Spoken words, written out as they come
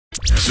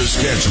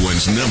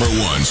Saskatchewan's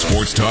 #1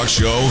 sports talk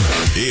show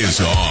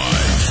is on.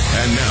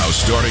 And now,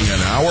 starting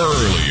an hour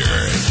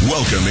earlier,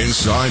 welcome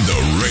inside the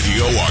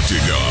Radio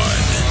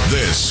Octagon.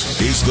 This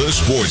is the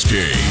Sports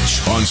Cage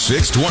on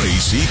 620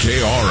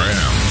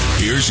 CKRM.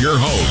 Here's your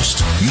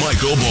host,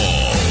 Michael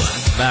Ball.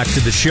 Back to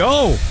the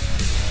show.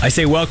 I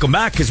say welcome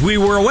back because we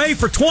were away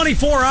for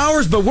 24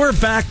 hours, but we're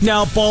back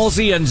now,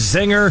 Ballsy and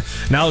Zinger.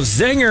 Now,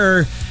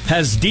 Zinger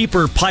has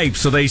deeper pipes,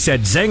 so they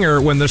said,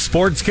 Zinger, when the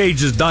Sports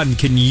Cage is done,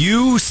 can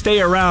you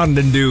stay around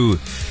and do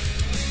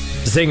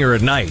Zinger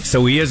at night?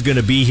 So he is going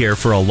to be here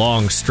for a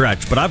long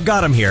stretch, but I've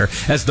got him here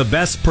as the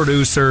best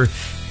producer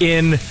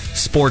in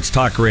sports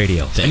talk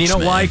radio. Thanks, and you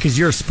know why? Because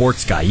you're a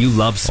sports guy. You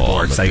love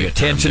sports. I'm a Like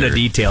attention to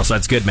detail, so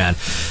that's good, man.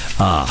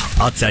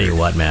 I'll tell you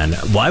what, man.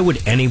 Why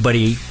would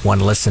anybody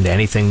want to listen to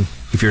anything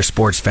if you're a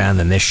sports fan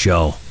than this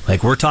show?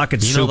 Like, we're talking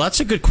that's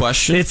a good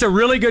question. It's a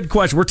really good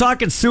question. We're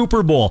talking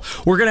Super Bowl.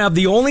 We're going to have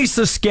the only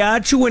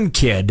Saskatchewan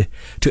kid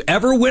to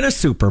ever win a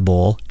Super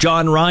Bowl,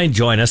 John Ryan,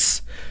 join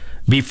us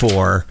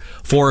before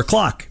 4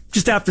 o'clock.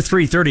 Just after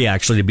 3:30,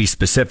 actually, to be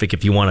specific,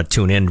 if you want to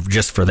tune in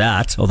just for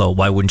that. Although,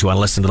 why wouldn't you want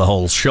to listen to the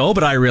whole show?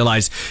 But I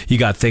realize you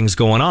got things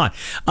going on.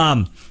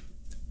 I'm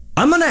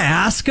going to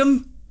ask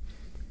him,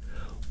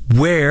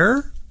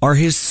 where are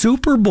his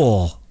Super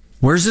Bowl?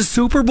 Where's his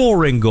Super Bowl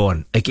ring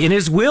going? Like, in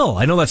his will.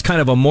 I know that's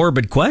kind of a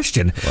morbid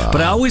question, but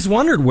I always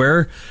wondered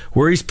where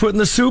he's putting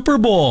the Super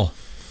Bowl.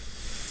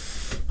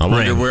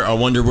 I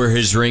wonder where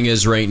his ring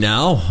is right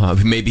now.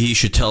 Maybe he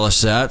should tell us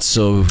that,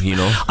 so,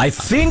 I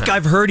think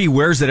I've heard he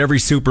wears it every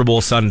Super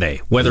Bowl Sunday,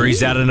 whether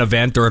he's at an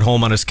event or at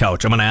home on his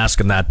couch. I'm going to ask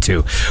him that,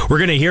 too. We're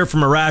going to hear from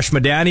Arash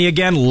Madani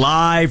again,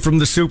 live from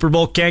the Super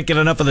Bowl. Can't get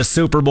enough of the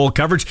Super Bowl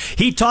coverage.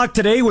 He talked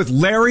today with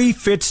Larry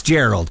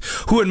Fitzgerald,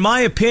 who, in my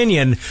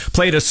opinion,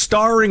 played a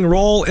starring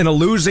role in a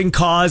losing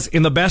cause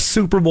in the best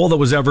Super Bowl that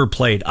was ever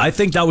played. I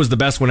think that was the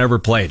best one ever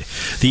played.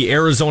 The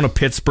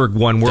Arizona-Pittsburgh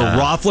one, where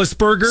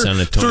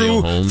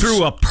Roethlisberger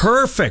threw a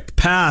perfect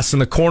pass in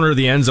the corner of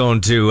the end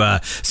zone to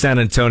San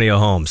Antonio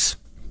Holmes.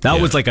 That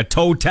was like a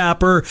toe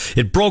tapper.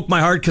 It broke my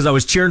heart because I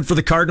was cheering for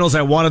the Cardinals.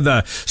 I wanted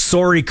the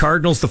sorry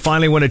Cardinals to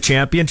finally win a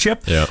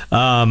championship. Yeah.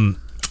 And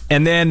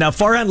then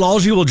Farhan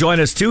Lalji will join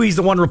us too. He's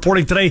the one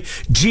reporting today.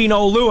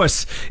 Gino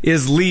Lewis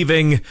is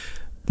leaving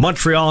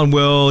Montreal and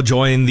will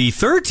join the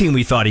third team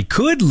we thought he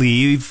could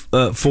leave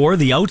for,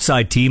 the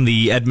outside team,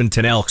 the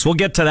Edmonton Elks. We'll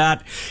get to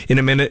that in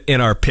a minute in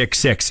our Pick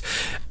 6.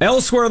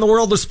 Elsewhere in the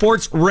world of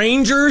sports,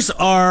 Rangers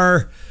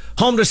are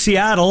home to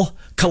Seattle.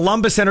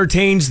 Columbus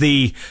entertains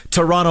the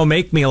Toronto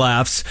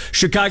Make-Me-Laughs.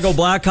 Chicago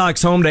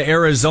Blackhawks home to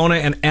Arizona,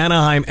 and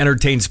Anaheim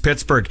entertains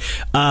Pittsburgh.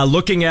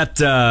 Looking at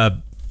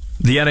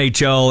the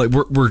NHL,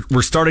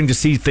 we're starting to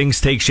see things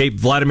take shape.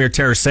 Vladimir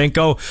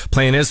Tarasenko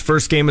playing his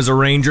first game as a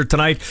Ranger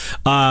tonight.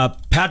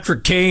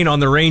 Patrick Kane on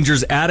the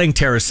Rangers adding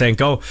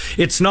Tarasenko.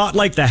 It's not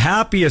like the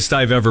happiest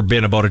I've ever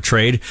been about a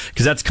trade,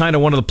 because that's kind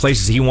of one of the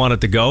places he wanted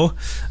to go.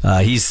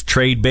 He's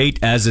trade bait,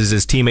 as is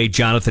his teammate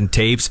Jonathan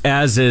Toews,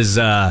 as is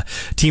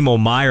Timo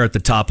Meier at the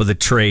top of the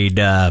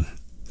trade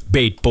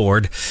bait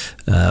board.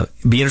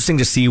 Be interesting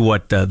to see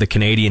what the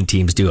Canadian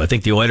teams do. I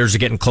think the Oilers are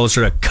getting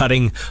closer to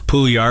cutting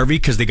Puljujarvi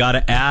because they got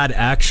to add,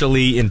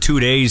 actually, in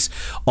 2 days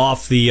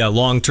off the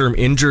long-term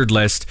injured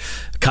list,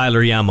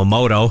 Kyler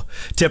Yamamoto.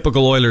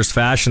 Typical Oilers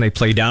fashion, they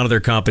play down to their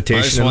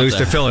competition and lose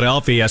to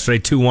Philadelphia yesterday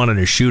 2-1 in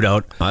a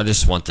shootout. I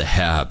just want the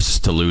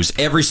Habs to lose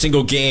every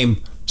single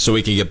game so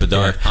we can get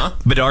Bedard. Yeah.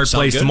 Bedard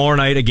plays tomorrow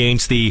night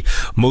against the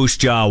Moose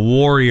Jaw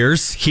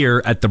Warriors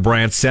here at the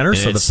Brandt Center.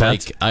 So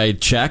I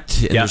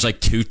checked, and there's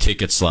 2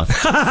 tickets left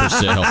for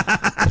sale.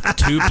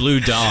 2 blue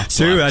dots.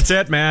 2, that's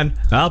it, man.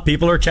 Well,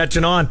 people are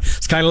catching on.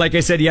 It's kind of like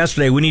I said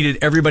yesterday. We needed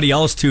everybody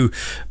else to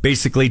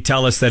basically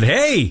tell us that,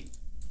 hey,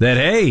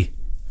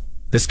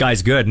 this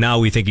guy's good. Now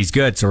we think he's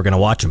good, so we're going to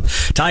watch him.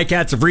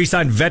 Ticats have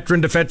re-signed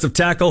veteran defensive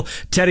tackle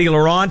Teddy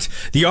Laurent.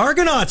 The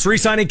Argonauts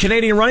re-signing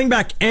Canadian running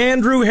back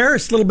Andrew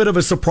Harris. A little bit of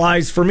a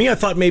surprise for me. I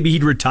thought maybe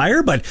he'd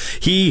retire, but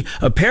he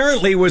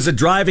apparently was a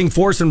driving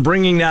force in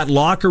bringing that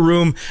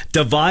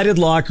divided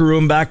locker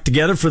room back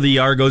together for the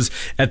Argos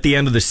at the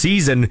end of the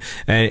season,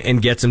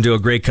 and gets him to a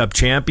Grey Cup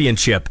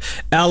championship.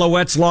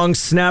 Alouettes long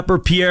snapper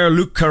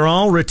Pierre-Luc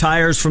Caron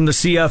retires from the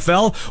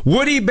CFL.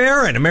 Woody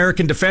Barron,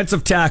 American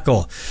defensive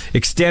tackle,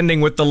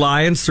 extending with the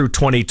Lions through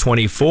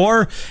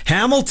 2024.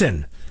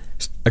 Hamilton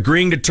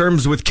agreeing to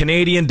terms with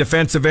Canadian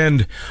defensive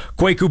end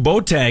Kwaku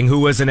Boateng,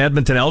 who was an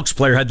Edmonton Elks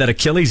player, had that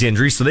Achilles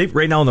injury. So they've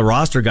right now on the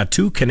roster got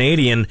 2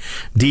 Canadian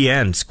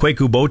DNs.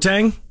 Kwaku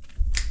Boateng,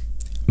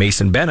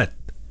 Mason Bennett,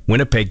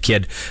 Winnipeg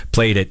kid,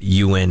 played at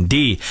UND.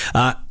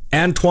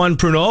 Antoine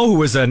Pruneau, who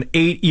was an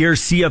 8-year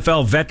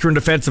CFL veteran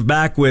defensive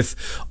back with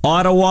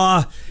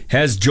Ottawa,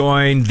 has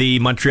joined the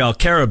Montreal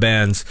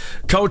Carabins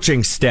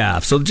coaching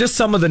staff. So just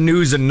some of the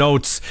news and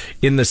notes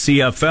in the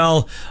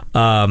CFL.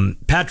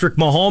 Patrick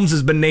Mahomes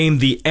has been named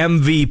the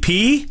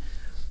MVP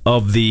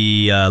of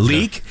the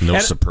league. No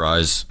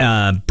surprise.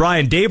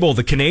 Brian Daboll,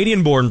 the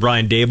Canadian-born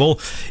Brian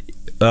Daboll,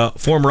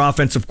 former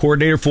offensive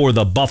coordinator for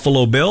the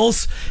Buffalo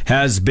Bills,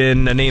 has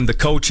been named the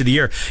coach of the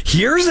year.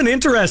 Here's an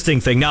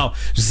interesting thing. Now,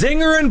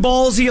 Zinger and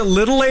Ballsy a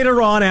little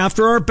later on,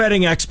 after our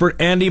betting expert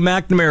Andy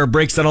McNamara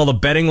breaks down all the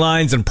betting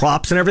lines and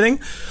props and everything,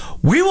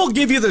 we will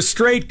give you the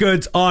straight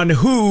goods on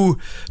who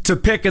to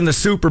pick in the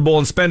Super Bowl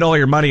and spend all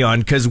your money on,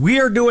 because we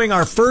are doing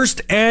our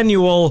first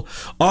annual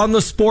On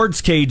the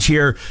Sports Cage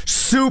here,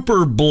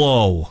 Super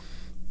Blow.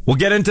 We'll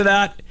get into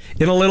that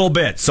in a little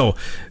bit. So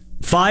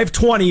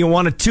 5:20, you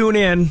want to tune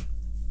in.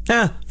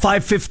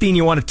 5:15,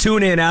 you want to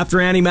tune in after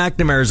Andy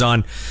McNamara's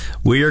on.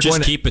 We are just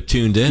going to keep it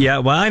tuned in. Yeah,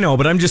 well, I know,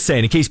 but I'm just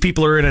saying, in case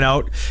people are in and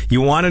out,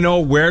 you want to know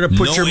where to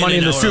put your money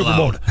in the Super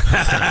Bowl.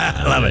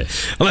 I love it.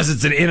 Unless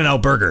it's an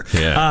In-N-Out burger.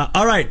 Yeah.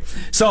 All right.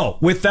 So,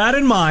 with that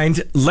in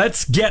mind,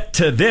 let's get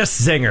to this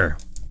zinger.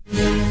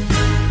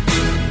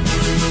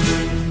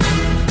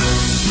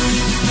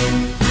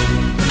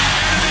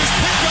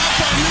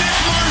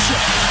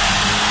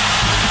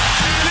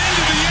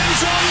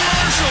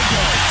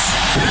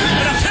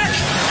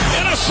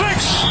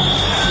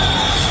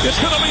 It's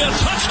going to be a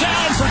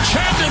touchdown for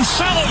Chandon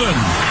Sullivan.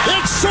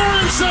 It's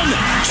Sorensen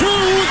to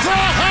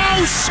the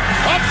house.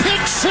 A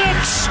pick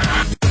six.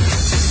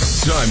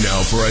 Time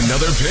now for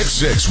another Pick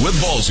Six with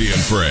Ballsy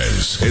and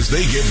Friends as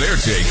they give their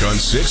take on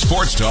 6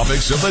 sports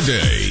topics of the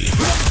day.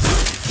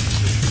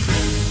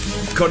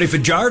 Cody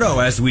Fajardo,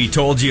 as we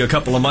told you a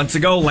couple of months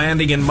ago,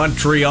 landing in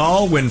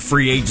Montreal when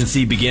free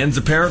agency begins,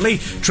 apparently.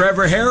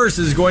 Trevor Harris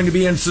is going to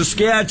be in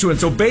Saskatchewan,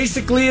 so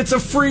basically it's a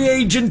free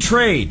agent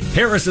trade.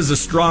 Harris is a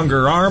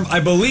stronger arm,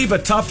 I believe a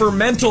tougher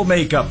mental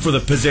makeup for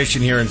the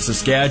position here in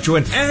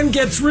Saskatchewan, and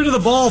gets rid of the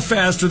ball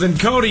faster than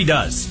Cody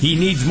does. He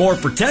needs more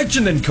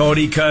protection than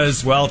Cody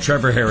because, well,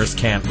 Trevor Harris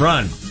can't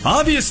run.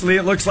 Obviously,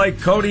 it looks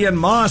like Cody and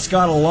Moss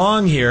got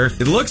along here.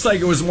 It looks like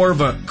it was more of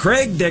a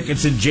Craig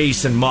Dickinson,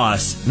 Jason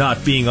Moss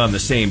not being on the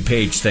same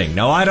page thing.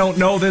 Now, I don't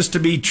know this to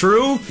be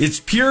true. It's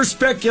pure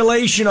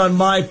speculation on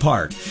my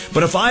part.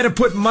 But if I had to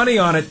put money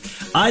on it,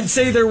 I'd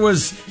say there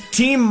was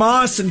Team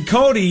Moss and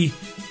Cody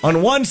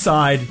on one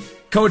side,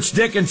 Coach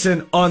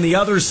Dickinson on the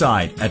other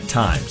side at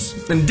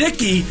times. And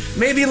Dickey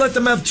maybe let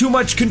them have too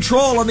much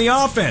control on the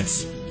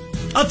offense.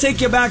 I'll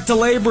take you back to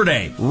Labor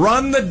Day.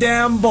 Run the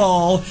damn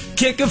ball,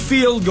 kick a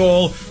field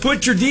goal,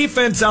 put your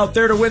defense out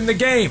there to win the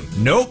game.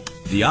 Nope.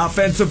 The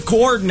offensive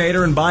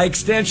coordinator, and by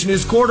extension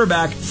his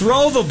quarterback,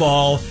 throw the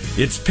ball,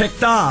 it's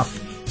picked off,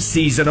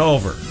 season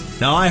over.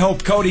 Now I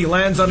hope Cody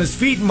lands on his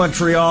feet in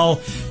Montreal,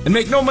 and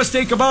make no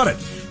mistake about it,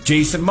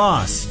 Jason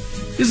Moss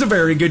is a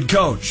very good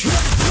coach.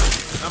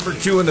 Number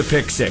 2 in the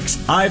Pick Six.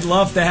 I'd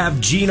love to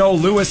have Geno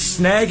Lewis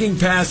snagging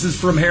passes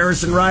from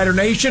Harrison Rider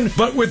Nation,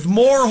 but with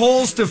more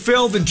holes to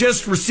fill than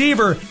just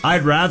receiver,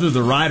 I'd rather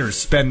the Riders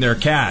spend their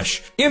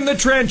cash in the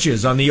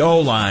trenches on the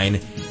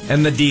O-line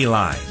and the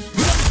D-line.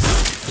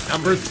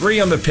 Number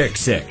 3 on the Pick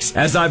Six.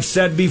 As I've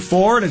said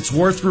before, and it's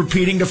worth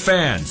repeating to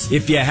fans,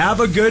 if you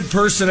have a good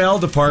personnel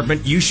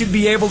department, you should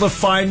be able to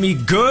find me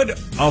good,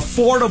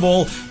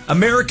 affordable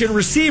American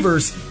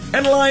receivers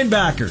and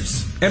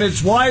linebackers. And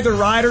it's why the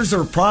Riders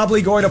are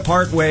probably going to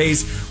part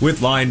ways with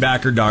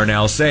linebacker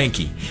Darnell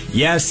Sankey.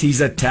 Yes, he's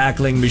a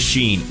tackling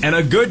machine and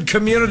a good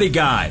community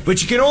guy,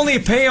 but you can only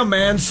pay a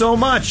man so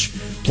much.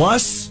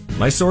 Plus,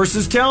 my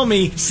sources tell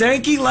me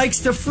Sankey likes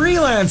to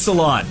freelance a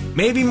lot,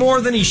 maybe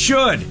more than he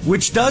should,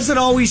 which doesn't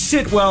always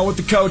sit well with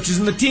the coaches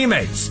and the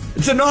teammates.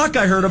 It's a knock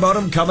I heard about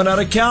him coming out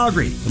of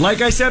Calgary. Like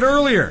I said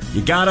earlier,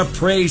 you gotta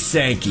praise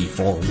Sankey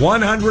for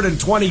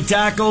 120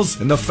 tackles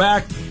and the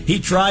fact he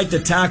tried to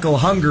tackle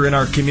hunger in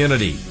our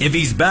community. If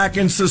he's back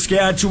in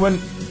Saskatchewan,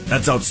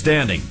 that's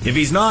outstanding. If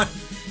he's not,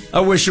 I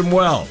wish him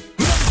well.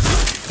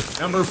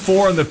 Number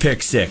 4 in the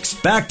Pick Six.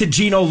 Back to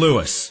Geno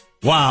Lewis.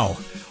 Wow.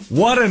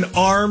 What an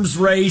arms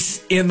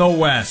race in the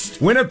West.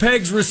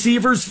 Winnipeg's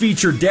receivers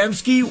feature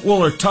Dembski,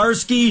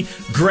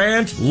 Wolartarski,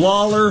 Grant,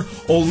 Lawler,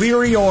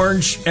 O'Leary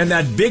Orange, and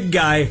that big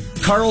guy,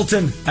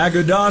 Carlton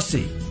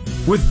Agudosi.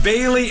 With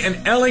Bailey and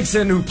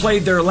Ellingson, who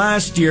played there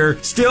last year,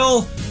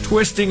 still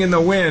twisting in the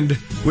wind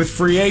with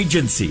free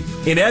agency.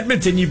 In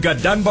Edmonton, you've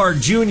got Dunbar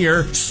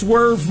Jr.,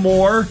 Swerve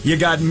Moore, you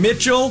got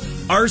Mitchell,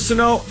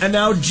 Arsenault, and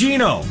now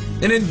Geno.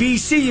 And in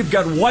BC, you've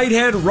got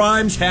Whitehead,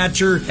 Rhymes,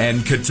 Hatcher,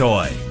 and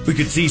Katoy. We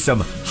could see some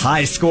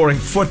high-scoring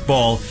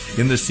football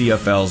in the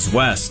CFL's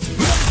West.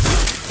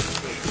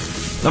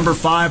 Number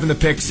 5 in the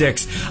Pick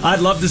Six.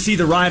 I'd love to see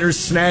the Riders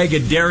snag a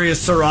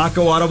Darius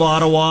Sirocco out of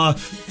Ottawa.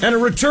 And a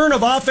return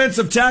of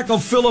offensive tackle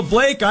Phillip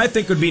Blake I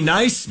think would be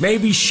nice.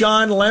 Maybe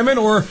Sean Lemon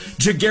or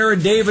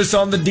Jagara Davis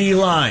on the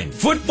D-line.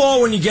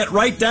 Football, when you get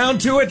right down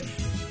to it,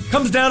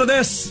 comes down to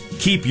this.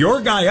 Keep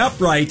your guy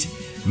upright,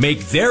 make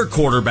their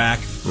quarterback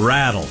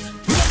rattled.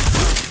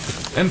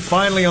 And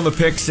finally on the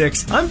Pick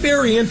Six, I'm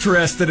very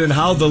interested in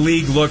how the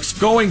league looks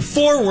going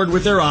forward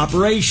with their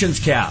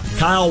operations cap.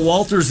 Kyle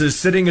Walters is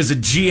sitting as a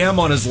GM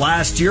on his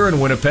last year in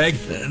Winnipeg.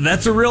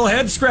 That's a real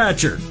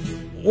head-scratcher.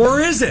 Or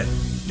is it?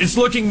 It's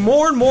looking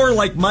more and more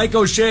like Mike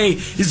O'Shea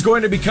is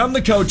going to become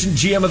the coach and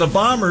GM of the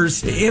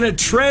Bombers in a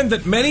trend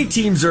that many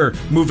teams are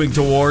moving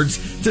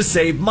towards to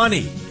save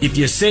money. If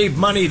you save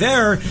money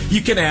there,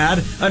 you can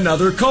add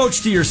another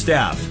coach to your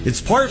staff. It's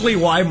partly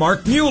why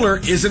Mark Mueller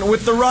isn't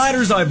with the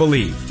Riders, I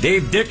believe.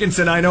 Dave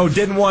Dickinson, I know,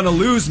 didn't want to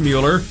lose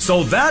Mueller,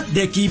 so that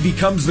Dickey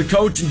becomes the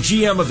coach and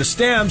GM of the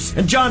Stamps,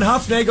 and John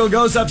Huffnagel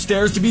goes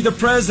upstairs to be the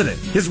president.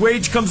 His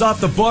wage comes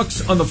off the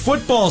books on the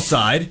football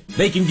side.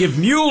 They can give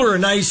Mueller a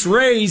nice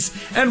raise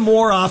and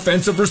more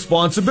offensive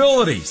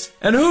responsibilities.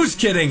 And who's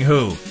kidding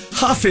who?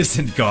 Huff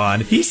isn't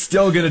gone. He's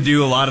still going to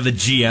do a lot of the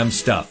GM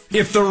stuff.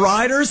 If the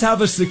Riders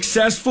have a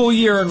successful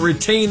year and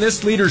retain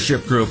this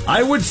leadership group,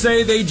 I would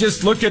say they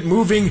just look at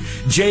moving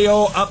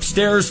J.O.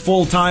 upstairs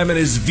full-time in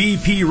his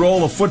VP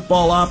role of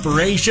football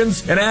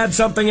operations and add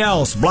something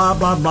else. Blah,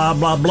 blah, blah,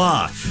 blah,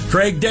 blah.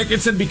 Craig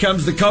Dickinson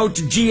becomes the coach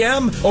and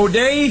GM.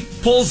 O'Day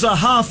pulls a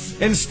Huff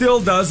and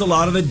still does a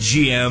lot of the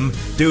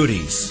GM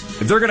duties.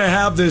 If they're going to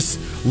have this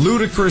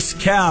ludicrous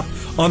cap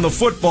on the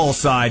football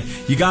side,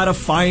 you got to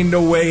find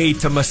a way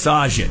to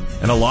massage it.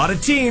 And a lot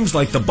of teams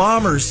like the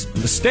Bombers and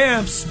the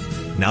Stamps,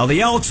 now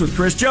the Elks with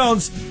Chris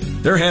Jones,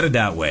 they're headed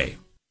that way.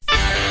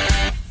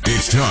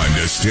 It's time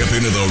to step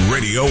into the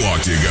radio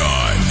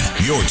octagon.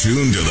 You're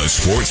tuned to the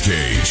Sports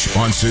Cage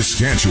on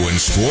Saskatchewan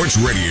Sports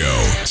Radio,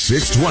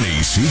 620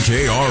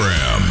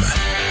 CKRM.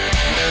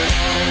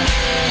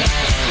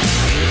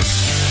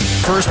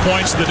 First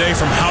points of the day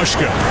from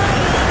Hauschka.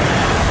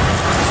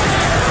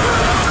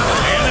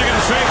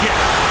 Fake it.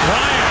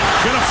 Ryan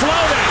gonna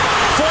float it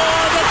for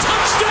the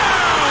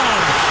touchdown.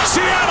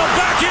 Seattle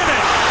back in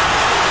it.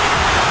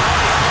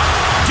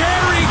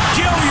 Gary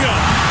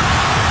Gilliam.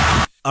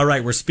 All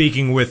right, we're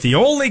speaking with the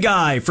only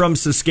guy from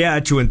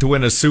Saskatchewan to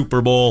win a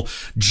Super Bowl,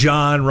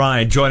 John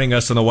Ryan, joining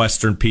us on the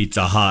Western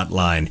Pizza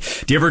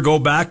Hotline. Do you ever go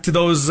back to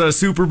those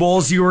Super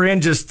Bowls you were in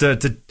just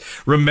to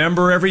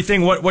remember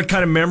everything? What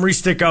kind of memories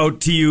stick out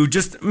to you?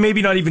 Just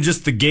maybe not even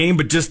just the game,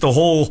 but just the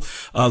whole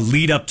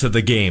lead up to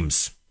the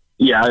games.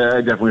 Yeah, I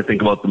definitely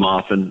think about them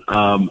often.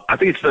 I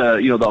think it's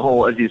the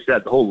whole, as you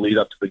said, the whole lead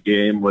up to the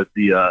game with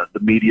the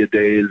media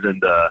days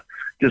and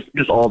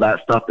just all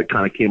that stuff that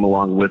kind of came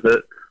along with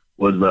it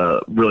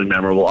was really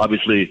memorable.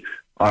 Obviously,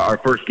 our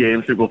first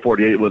game, Super Bowl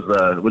 48,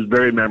 was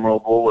very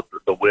memorable with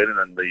the win, and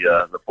then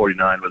the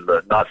 49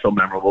 was not so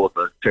memorable with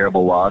the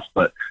terrible loss.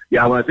 But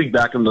yeah, when I think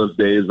back on those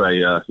days, I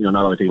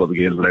not only think about the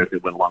games, but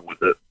everything went along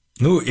with it.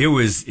 Ooh, it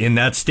was in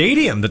that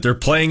stadium that they're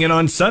playing in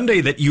on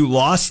Sunday that you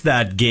lost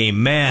that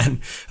game, man.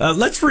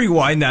 Let's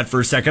rewind that for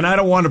a second. I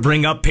don't want to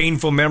bring up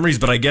painful memories,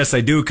 but I guess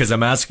I do because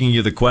I'm asking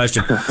you the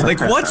question. Like,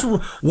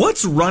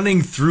 what's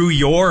running through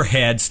your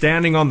head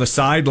standing on the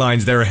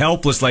sidelines there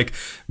helpless like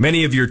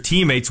many of your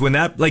teammates when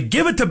that, like,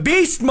 give it to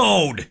beast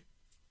mode?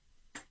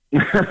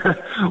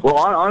 Well,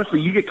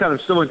 honestly, you get kind of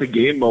similar to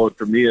game mode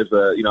for me as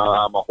I'm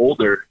a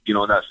holder, in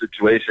that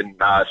situation.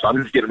 So I'm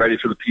just getting ready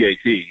for the PAT.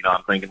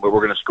 I'm thinking we're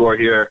going to score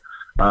here.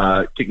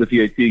 Kick the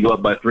PAT, go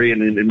up by 3,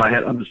 and in my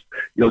head, I'm just,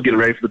 getting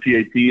ready for the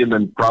PAT, and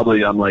then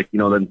probably I'm like,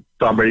 then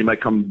Tom Brady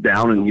might come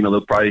down, and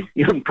they'll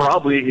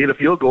probably hit a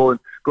field goal and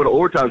go to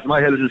overtime. So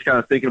my head is just kind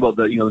of thinking about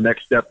the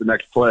next step, the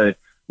next play.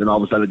 Then all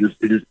of a sudden,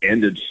 it just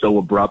ended so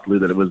abruptly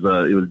that it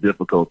was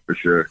difficult for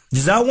sure.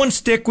 Does that one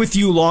stick with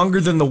you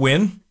longer than the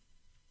win?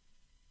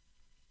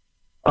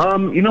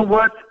 You know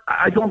what?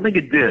 I don't think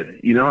it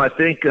did. I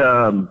think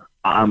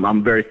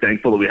I'm very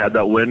thankful that we had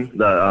that win,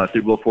 the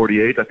Super Bowl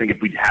 48. I think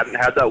if we hadn't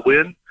had that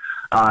win,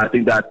 I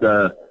think that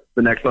the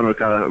next one would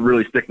kind of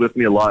really stick with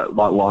me a lot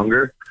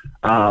longer.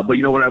 But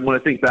when I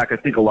think back, I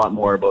think a lot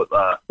more about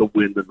the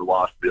win than the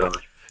loss, to be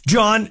honest.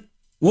 John,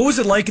 what was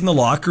it like in the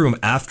locker room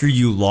after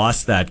you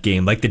lost that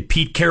game? Like, did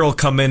Pete Carroll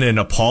come in and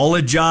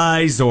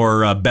apologize,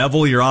 or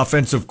Bevel, your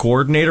offensive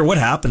coordinator? What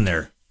happened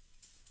there?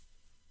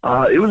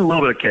 It was a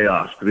little bit of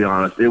chaos, to be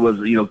honest. It was,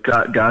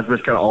 guys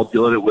just kind of all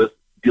dealing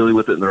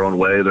with it in their own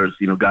way. There's,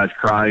 guys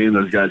crying,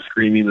 there's guys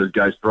screaming, there's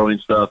guys throwing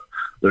stuff,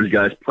 there's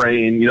guys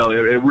praying. It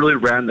really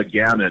ran the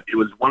gamut. It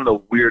was one of the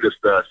weirdest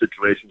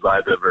situations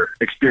I've ever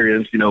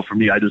experienced. For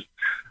me, I just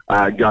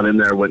got in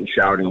there, went and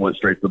showered, and went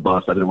straight to the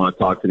bus. I didn't want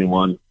to talk to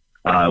anyone.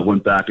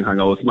 Went back and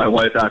hung out with my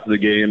wife after the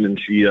game, and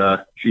she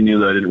knew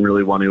that I didn't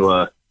really want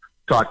to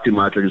talk too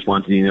much. I just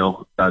wanted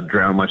to,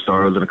 drown my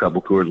sorrows in a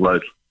couple Coors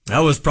Lights. That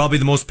was probably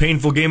the most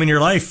painful game in your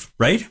life,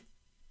 right?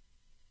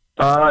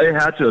 It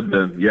had to have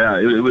been. Yeah,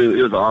 it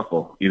was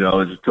awful.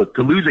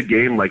 To lose a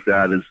game like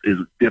that is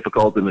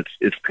difficult, and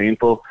it's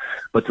painful.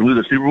 But to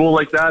lose a Super Bowl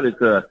like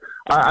that,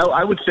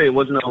 I would say it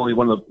wasn't only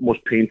one of the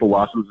most painful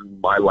losses in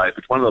my life.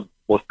 It's one of the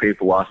most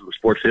painful losses in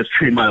sports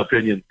history, in my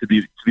opinion. To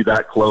be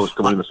that close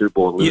to winning the Super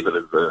Bowl and lose it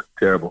is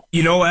terrible.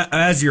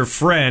 As your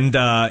friend,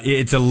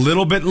 it's a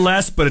little bit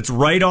less, but it's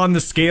right on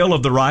the scale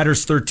of the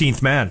Riders'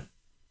 13th man.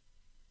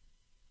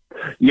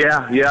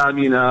 Yeah. I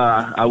mean,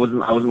 I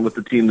wasn't with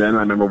the team then. I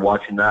remember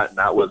watching that, and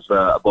that was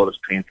about as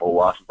painful a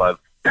loss as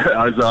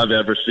I've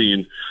ever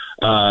seen.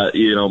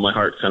 My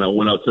heart kind of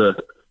went out to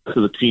to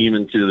the team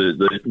and to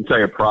the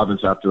entire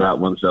province after that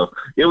one. So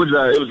it was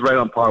right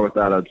on par with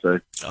that, I'd say.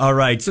 All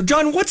right. So,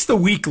 John, what's the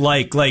week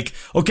like? Like,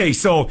 okay,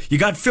 so you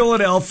got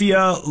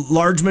Philadelphia.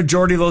 Large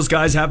majority of those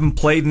guys haven't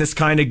played in this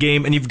kind of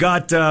game. And you've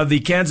got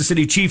the Kansas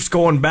City Chiefs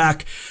going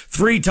back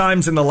 3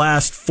 times in the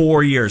last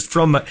 4 years.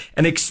 From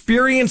an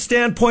experience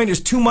standpoint, is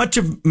too much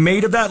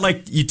made of that?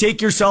 Like, you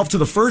take yourself to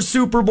the first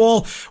Super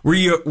Bowl. Were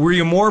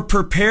you more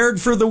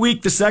prepared for the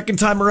week the second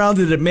time around?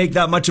 Did it make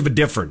that much of a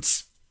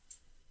difference?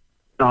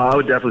 No, I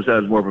would definitely say I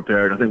was more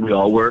prepared. I think we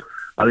all were.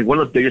 I think one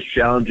of the biggest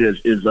challenges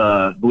is,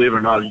 believe it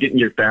or not, is getting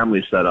your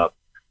family set up.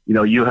 You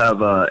know, you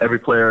have every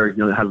player,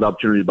 has the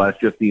opportunity to buy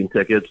 15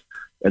 tickets,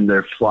 and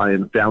they're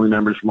flying family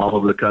members from all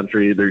over the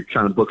country. They're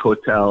trying to book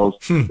hotels.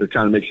 They're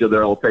trying to make sure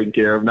they're all taken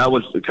care of. And that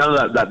was kind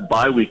of that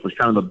bye week was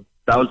kind of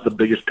that was the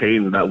biggest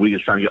pain in that week,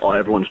 is trying to get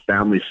everyone's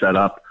family set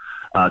up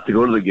to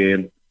go to the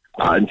game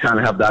and kind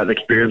of have that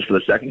experience for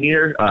the second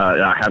year.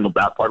 I handled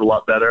that part a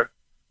lot better.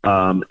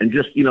 And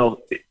just,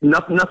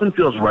 nothing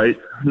feels right.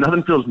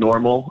 Nothing feels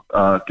normal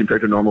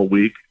compared to a normal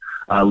week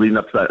leading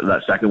up to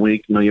that second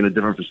week. You're in a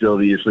different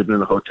facility. You're sleeping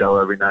in a hotel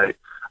every night.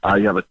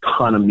 You have a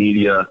ton of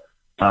media.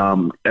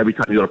 Every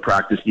time you go to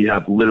practice, you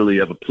have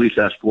a police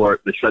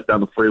escort. They shut down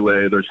the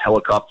freeway. There's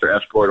helicopter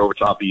escort over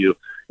top of you.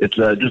 It's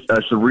just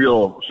a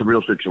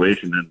surreal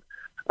situation. And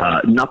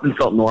nothing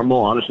felt normal,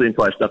 honestly,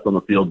 until I stepped on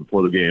the field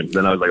before the game.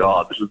 Then I was like,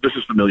 oh, this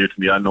is familiar to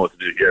me. I know what to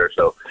do here.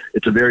 So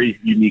it's a very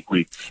unique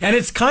week. And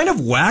it's kind of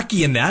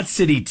wacky in that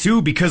city,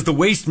 too, because the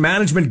Waste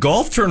Management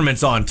Golf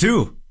Tournament's on,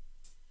 too.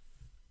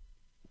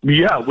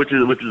 Yeah, which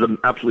is an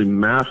absolutely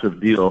massive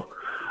deal.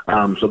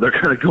 So they're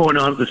kind of going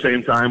on at the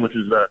same time, which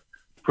is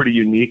pretty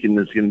unique, and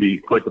it's going to be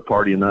quite the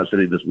party in that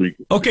city this week.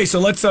 Okay, so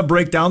let's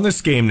break down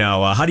this game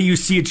now. How do you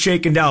see it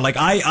shaking down? Like,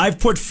 I've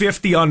put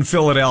 50 on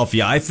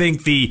Philadelphia. I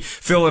think the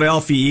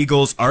Philadelphia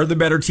Eagles are the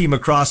better team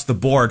across the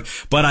board,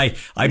 but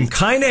I'm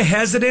kind of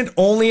hesitant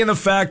only in the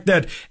fact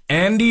that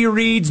Andy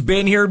Reid's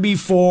been here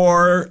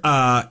before,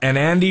 and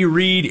Andy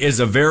Reid is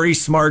a very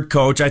smart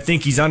coach. I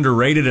think he's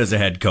underrated as a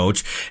head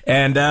coach.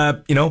 And,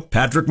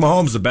 Patrick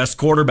Mahomes, the best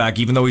quarterback,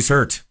 even though he's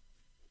hurt.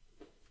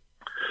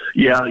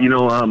 Yeah,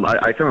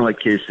 I kind of like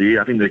KC.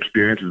 I think the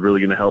experience is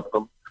really going to help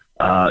them.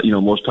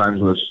 Most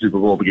times when the Super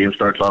Bowl, the game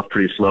starts off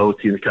pretty slow.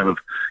 Teams kind of,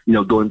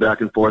 going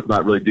back and forth,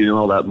 not really doing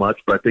all that much.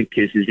 But I think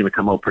KC is going to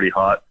come out pretty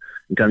hot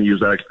and kind of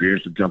use that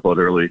experience to jump out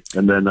early.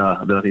 And then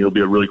I think it'll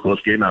be a really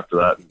close game after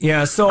that.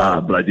 Yeah, so...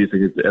 but I do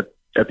think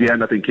at the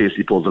end, I think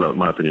KC pulls it out, in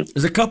my opinion.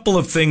 There's a couple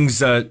of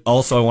things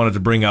also I wanted to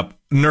bring up.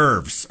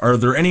 Nerves. Are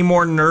there any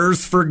more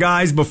nerves for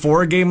guys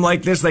before a game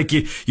like this? Like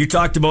you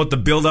talked about the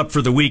build-up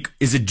for the week.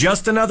 Is it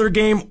just another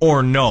game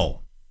or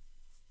no?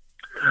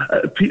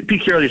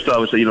 Pete Carroll used to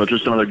always say,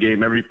 just another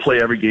game.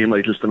 Every game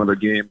like just another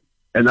game.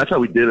 And that's how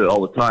we did it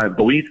all the time.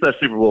 But when you get to that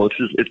Super Bowl,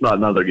 it's not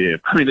another game.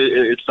 I mean,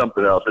 it's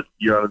something else.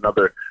 You're on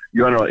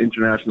an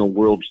international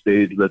world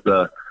stage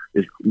that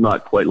is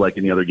not quite like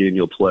any other game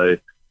you'll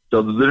play.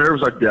 So the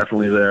nerves are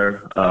definitely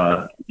there.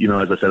 As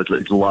I said,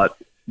 it's a lot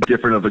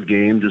different of a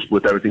game just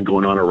with everything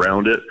going on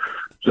around it.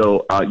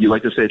 So you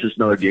like to say it's just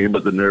another game,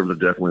 but the nerves are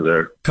definitely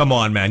there. Come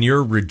on, man.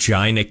 You're a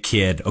Regina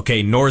kid.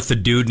 Okay, north of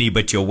Dewdney,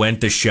 but you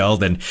went to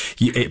Sheldon.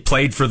 You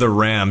played for the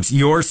Rams.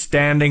 You're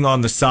standing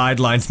on the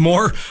sidelines.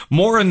 More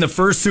in the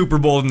first Super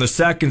Bowl than the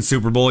second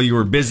Super Bowl. You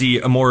were busy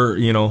more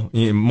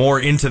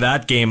into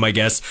that game, I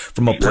guess,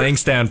 from a playing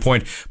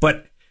standpoint.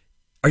 But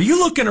are you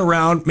looking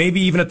around, maybe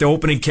even at the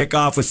opening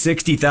kickoff with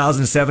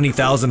 60,000,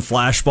 70,000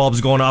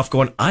 flashbulbs going off,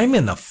 going, I'm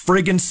in the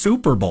friggin'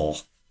 Super Bowl?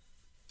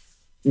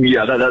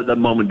 Yeah, that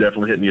moment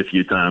definitely hit me a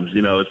few times.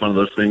 It's one of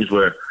those things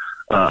where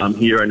I'm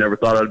here. I never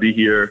thought I'd be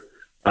here.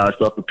 I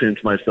still have to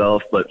pinch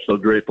myself, but so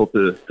grateful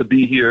to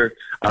be here.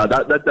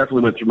 That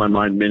definitely went through my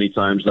mind many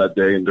times that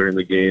day and during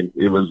the game.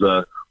 It was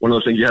one of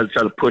those things you had to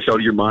try to push out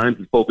of your mind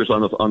and focus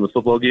on the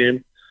football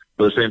game.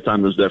 But at the same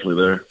time, it was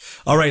definitely there.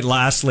 All right,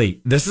 lastly,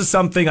 this is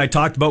something I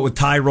talked about with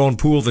Tyrone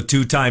Poole, the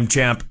two-time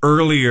champ,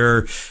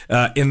 earlier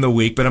in the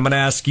week, but I'm going to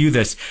ask you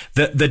this.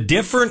 The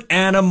different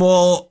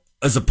animal,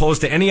 as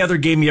opposed to any other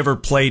game you ever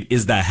played,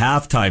 is the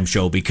halftime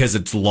show because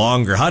it's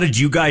longer. How did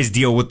you guys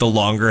deal with the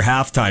longer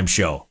halftime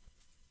show?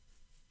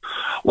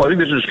 Well, I think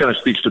this just kind of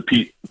speaks to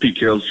Pete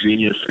Carroll's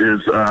genius.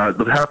 Is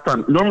the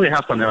halftime? Normally,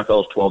 halftime in the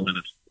NFL is 12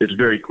 minutes. It's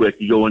very quick.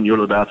 You go in, you go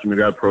to the bathroom, you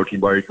grab a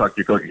protein bar, you talk to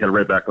your coach, you head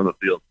right back on the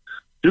field.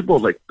 Super Bowl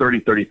is like 30,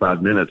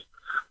 35 minutes.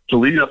 So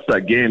leading up to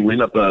that game,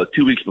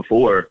 2 weeks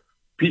before,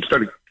 Pete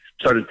started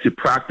to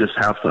practice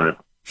halftime.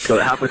 So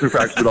halfway through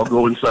practice, we'd all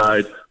go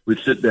inside, we'd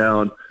sit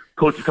down,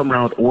 coach would come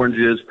around with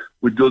oranges,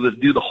 we'd go to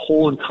do the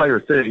whole entire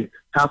thing.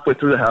 Halfway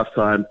through the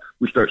halftime,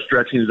 we start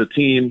stretching as a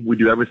team, we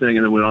do everything,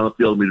 and then we're on the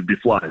field and we'd be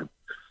flying.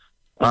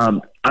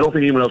 I don't think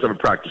anyone else ever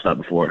practiced that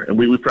before. And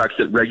we practiced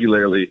it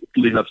regularly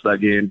leading up to that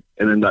game.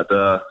 And then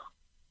that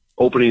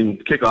opening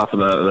kickoff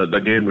of the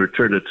game, we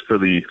returned it for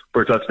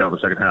a touchdown in the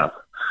second half.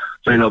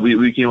 So,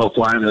 we came out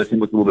flying and the team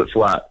looked a little bit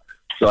flat.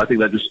 So I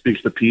think that just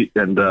speaks to Pete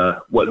and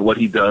what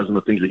he does and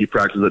the things that he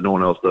practices that no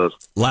one else does.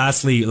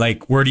 Lastly,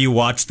 where do you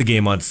watch the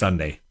game on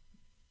Sunday?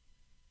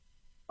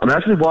 I'm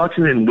actually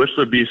watching in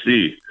Whistler,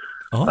 BC.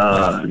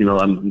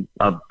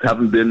 I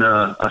haven't been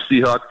a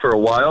Seahawk for a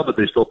while, but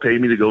they still pay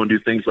me to go and do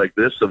things like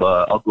this. So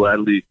I'll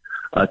gladly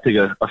take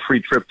a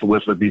free trip to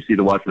Whistler, BC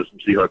to watch with some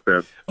Seahawk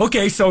fans.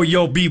 Okay, so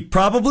you'll be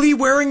probably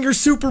wearing your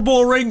Super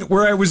Bowl ring.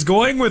 Where I was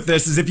going with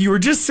this is if you were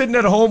just sitting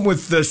at home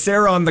with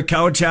Sarah on the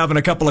couch having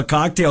a couple of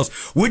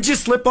cocktails, would you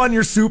slip on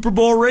your Super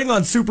Bowl ring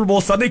on Super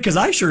Bowl Sunday? Because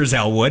I sure as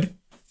hell would.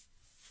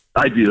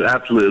 I do.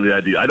 Absolutely,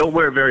 I do. I don't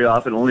wear it very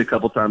often, only a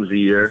couple times a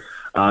year.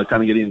 Kind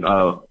of getting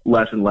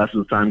less and less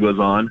as time goes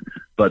on.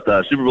 But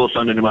Super Bowl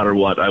Sunday, no matter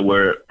what, I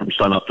wear it from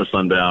sun up to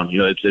sundown.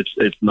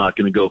 It's not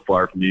going to go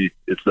far for me.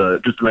 It's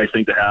just a nice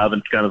thing to have,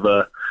 and it's kind of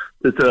a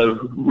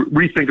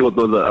rethink about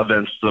those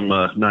events from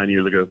 9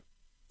 years ago.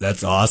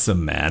 That's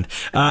awesome, man.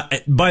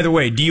 By the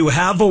way, do you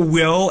have a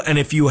will? And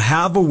if you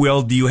have a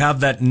will, do you have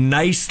that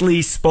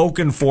nicely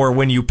spoken for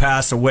when you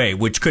pass away,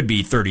 which could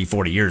be 30,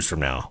 40 years from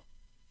now?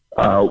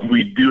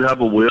 We do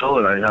have a will,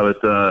 and I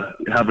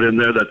have it in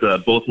there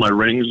that both my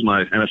rings,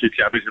 my NFC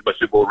Championship, my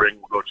Super Bowl ring,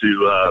 will go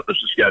to the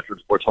Saskatchewan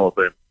Sports Hall of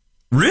Fame.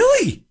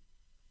 Really?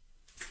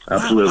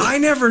 Absolutely. I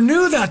never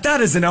knew that. That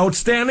is an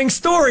outstanding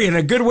story and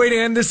a good way to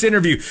end this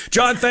interview.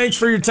 John, thanks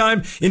for your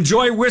time.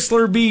 Enjoy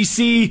Whistler,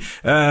 BC,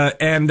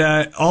 and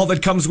all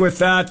that comes with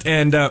that.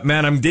 And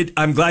man,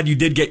 I'm glad you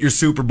did get your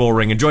Super Bowl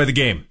ring. Enjoy the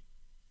game.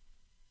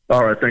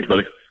 All right, thanks,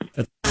 buddy.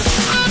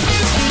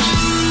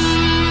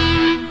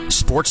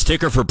 Sports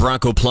Ticker for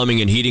Bronco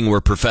Plumbing and Heating,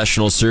 where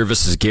professional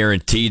service is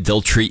guaranteed.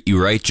 They'll treat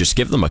you right. Just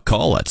give them a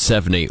call at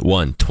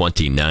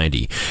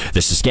 781-2090.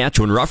 The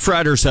Saskatchewan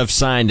Roughriders have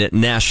signed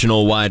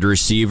national wide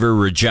receiver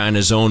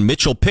Regina's own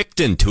Mitchell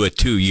Picton to a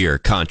 2-year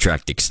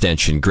contract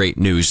extension. Great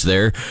news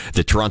there.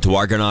 The Toronto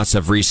Argonauts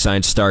have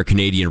re-signed star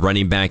Canadian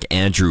running back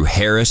Andrew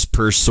Harris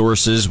per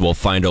sources. We'll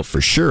find out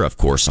for sure, of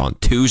course, on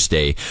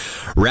Tuesday.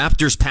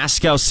 Raptors'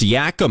 Pascal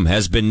Siakam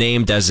has been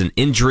named as an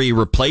injury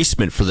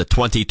replacement for the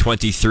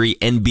 2023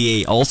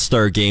 NBA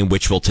All-Star Game,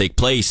 which will take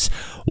place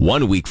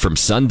 1 week from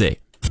Sunday.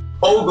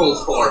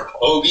 Oglethorpe.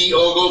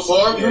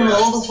 Oglethorpe? You remember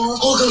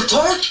Oglethorpe?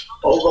 Oglethorpe?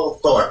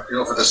 Oglethorpe.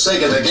 For the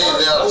sake of the game,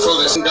 they ought to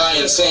throw this guy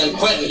in San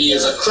Quentin. He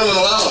is a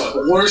criminal element.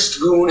 The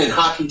worst goon in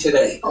hockey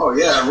today. Oh,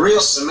 yeah,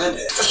 real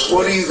cemented.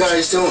 What are you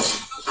guys doing?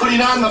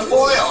 Putting on the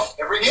foil.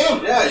 Every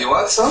game. Yeah, you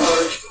want some?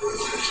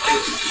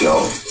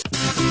 No.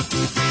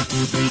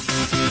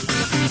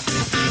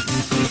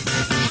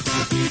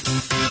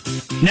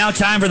 Now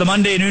time for the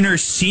Monday Nooner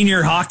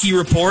Senior Hockey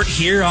Report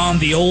here on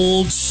the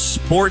old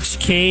Sports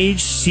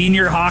Cage.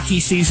 Senior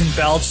hockey season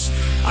belts.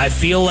 I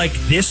feel like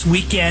this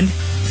weekend,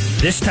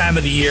 this time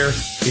of the year,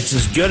 it's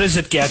as good as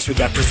it gets. We've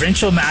got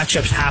provincial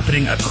matchups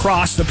happening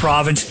across the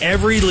province.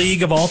 Every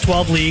league of all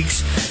 12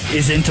 leagues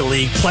is into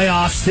league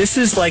playoffs. This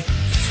is like,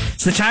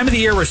 it's the time of the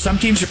year where some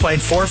teams are playing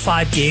 4 or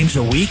 5 games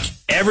a week.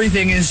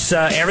 Everything's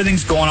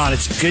going on.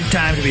 It's a good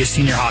time to be a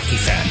senior hockey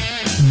fan.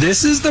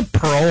 This is the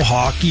pro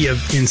hockey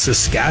in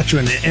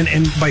Saskatchewan.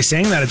 And by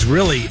saying that, it's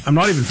really, I'm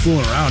not even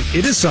fooling around.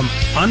 It is some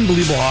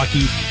unbelievable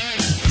hockey.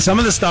 Some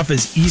of the stuff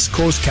is East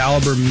Coast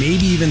caliber,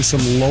 maybe even some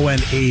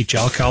low-end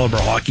AHL caliber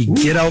hockey.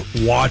 Get out,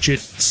 watch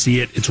it,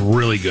 see it. It's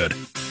really good.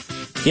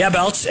 Yeah,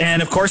 Belts.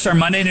 And, of course, our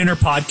Monday Nooner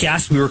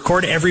podcast. We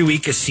record every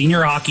week a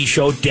senior hockey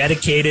show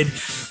dedicated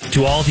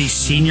to all these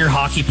senior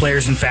hockey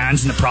players and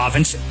fans in the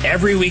province.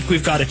 Every week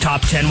we've got a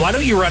top 10. Why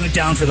don't you run it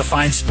down for the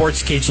fine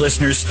Sports Cage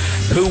listeners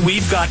who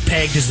we've got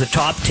pegged as the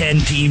top 10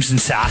 teams in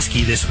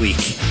Sasky this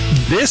week?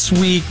 This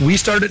week, we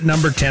start at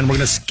number 10. We're going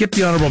to skip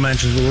the honorable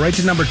mentions. We'll right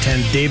to number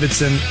 10,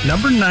 Davidson.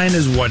 Number 9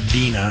 is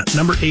Wadena.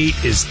 Number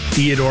 8 is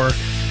Theodore.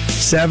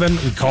 7,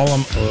 we call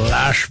them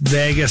Lash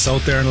Vegas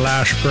out there in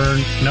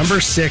Lashburn. Number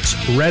 6,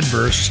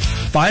 Redverse.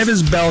 5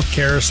 is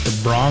Belcaris,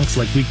 the Bronx,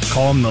 like we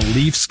call them the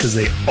Leafs because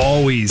they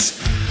always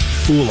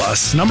fool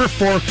us. Number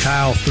 4,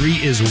 Kyle. 3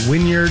 is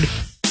Wynyard.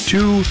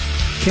 2,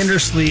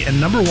 Kindersley.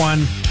 And number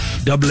 1,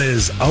 Double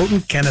is out in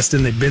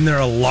Kenaston. They've been there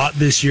a lot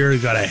this year.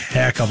 They've got a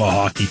heck of a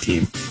hockey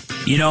team.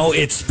 You know,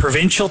 it's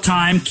provincial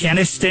time.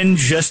 Kenaston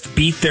just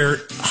beat their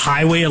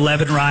Highway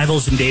 11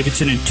 rivals in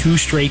Davidson in 2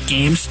 straight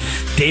games.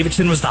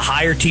 Davidson was the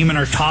higher team in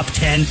our top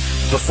 10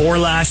 before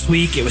last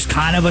week. It was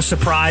kind of a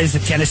surprise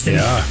that Kenaston,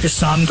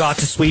 some got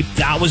to sweep.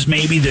 That was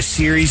maybe the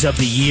series of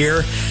the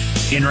year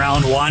in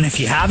round 1. If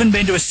you haven't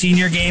been to a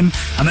senior game,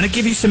 I'm going to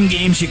give you some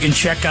games you can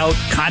check out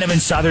kind of in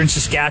southern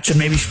Saskatchewan,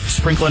 maybe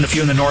sprinkle in a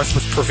few in the north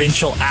with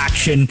provincial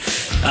action.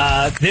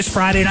 This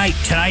Friday night,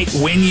 tonight,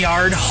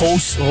 Wynyard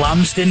hosts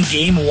Lumsden.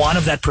 Game 1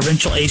 of that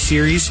Provincial A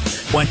series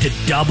went to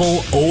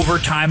double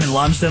overtime in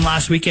Lumsden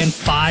last weekend.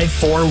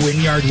 5-4,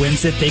 Wynyard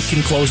wins it. They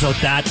can close out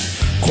that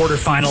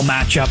quarterfinal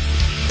matchup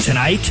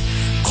tonight.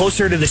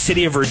 Closer to the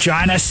city of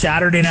Regina,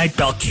 Saturday night,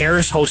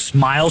 Belcaris hosts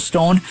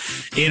Milestone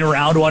in a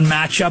round 1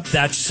 matchup.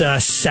 That's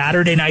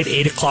Saturday night,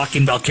 8 o'clock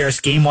in Belcaris.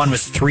 Game 1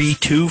 was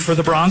 3-2 for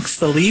the Bronx,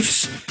 the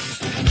Leafs.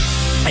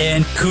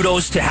 And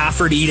kudos to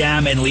Hafford,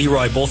 Edam, and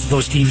Leroy. Both of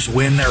those teams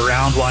win their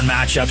round 1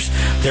 matchups.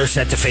 They're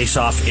set to face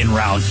off in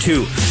round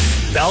 2.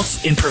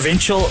 Belts in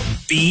Provincial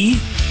B,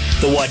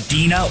 the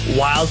Wadena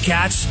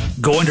Wildcats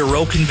go into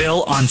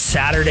Rocanville on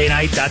Saturday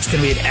night. That's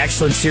going to be an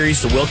excellent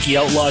series. The Wilkie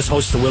Outlaws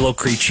host the Willow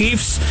Cree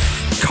Chiefs.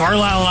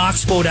 Carlisle and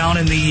Oxbow down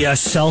in the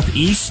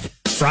southeast.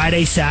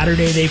 Friday,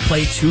 Saturday, they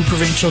play 2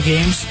 provincial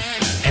games.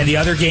 And the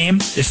other game,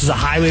 this is a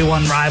Highway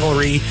 1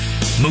 rivalry,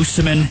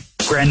 Moosomin,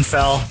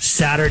 Grenfell,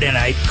 Saturday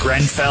night,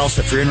 Grenfell.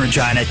 So if you're in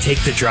Regina, take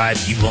the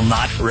drive. You will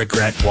not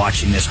regret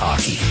watching this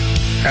hockey.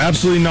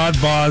 Absolutely not,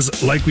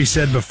 Boz. Like we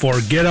said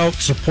before, get out,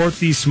 support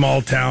these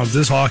small towns.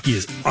 This hockey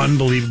is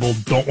unbelievable.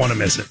 Don't want to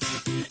miss it.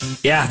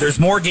 Yeah, there's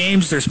more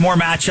games. There's more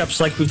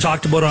matchups like we've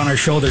talked about on our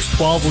show. There's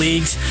 12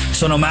 leagues.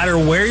 So no matter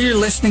where you're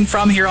listening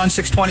from here on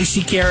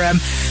 620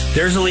 CKRM,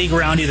 there's a league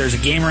around you. There's a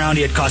game around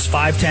you. It costs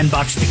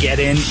 $5-10 to get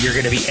in. You're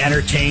going to be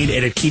entertained,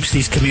 and it keeps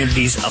these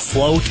communities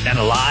afloat and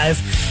alive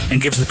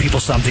and gives the people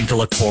something to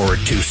look forward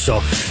to.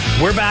 So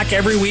we're back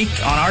every week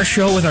on our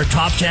show with our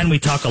top 10. We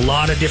talk a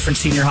lot of different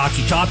senior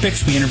hockey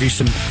topics. We interview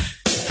some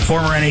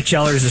former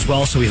NHLers as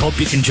well. So we hope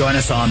you can join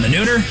us on the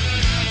Nooner.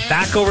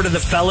 Back over to the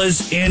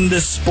fellas in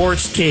the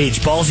sports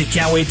cage. Ballsy,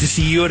 can't wait to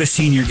see you at a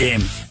senior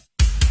game.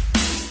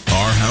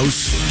 Our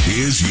house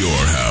is your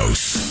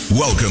house.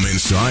 Welcome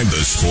inside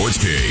the Sports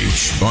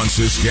Cage on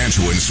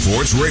Saskatchewan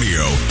Sports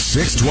Radio,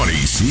 620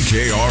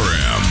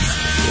 CKRM.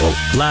 Well,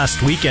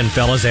 last weekend,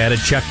 fellas, I had to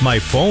check my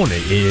phone.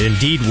 It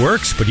indeed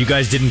works, but you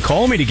guys didn't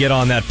call me to get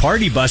on that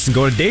party bus and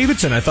go to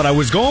Davidson. I thought I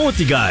was going with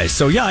you guys.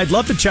 So, yeah, I'd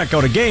love to check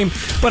out a game,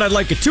 but I'd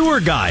like a tour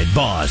guide,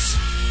 Boz.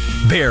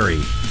 Barry.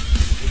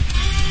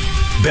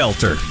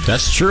 Belter.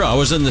 That's true. I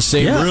was in the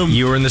same room.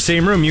 You were in the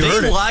same room. You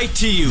heard it. They lied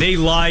to you. They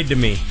lied to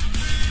me.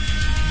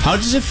 How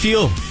does it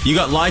feel? You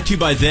got lied to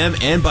by them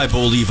and by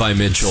Bo Levi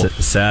Mitchell.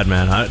 Sad,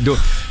 man.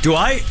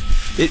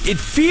 It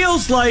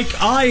feels like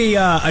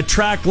I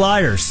attract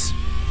liars.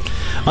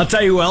 I'll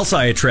tell you who else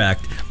I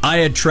attract. I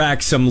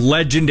attract some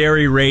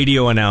legendary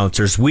radio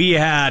announcers. We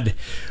had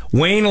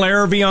Wayne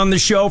Larrabee on the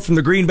show from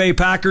the Green Bay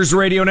Packers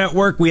radio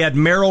network. We had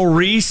Merrill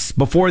Reese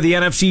before the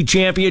NFC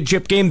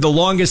Championship game, the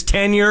longest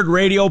tenured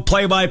radio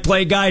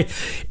play-by-play guy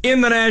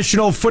in the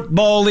National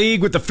Football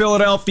League with the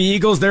Philadelphia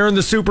Eagles. They're in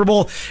the Super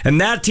Bowl, and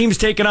that team's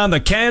taking on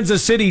the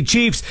Kansas City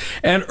Chiefs.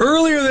 And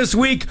earlier this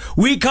week,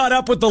 we caught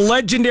up with the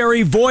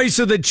legendary voice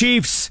of the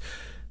Chiefs.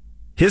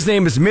 His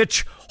name is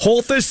Mitch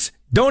Holthus.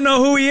 Don't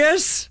know who he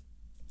is?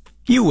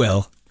 You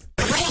will.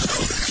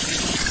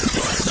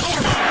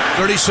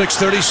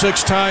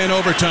 36-36 tie in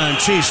overtime.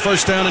 Chiefs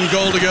first down and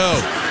goal to go.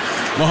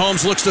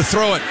 Mahomes looks to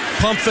throw it.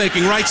 Pump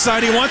faking. Right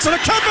side he wants it. A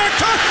comeback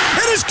cut.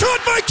 It is caught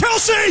by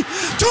Kelsey.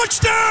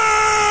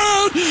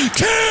 Touchdown!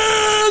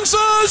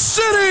 Kansas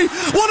City.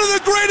 One of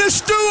the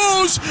greatest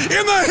duos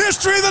in the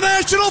history of the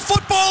National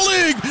Football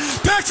League.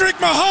 Patrick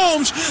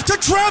Mahomes to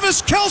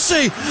Travis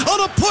Kelsey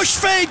on a push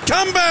fade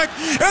comeback.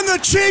 And the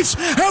Chiefs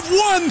have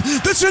won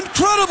this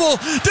incredible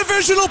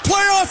divisional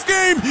playoff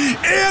game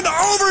in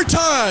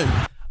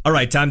overtime. All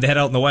right, time to head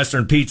out in the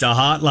Western Pizza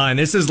Hotline.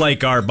 This is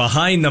like our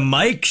Behind the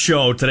Mic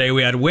show today.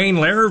 We had Wayne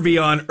Larrabee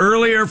on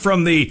earlier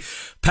from the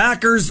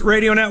Packers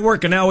radio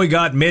network, and now we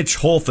got Mitch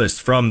Holthus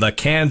from the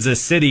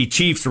Kansas City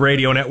Chiefs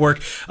radio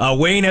network.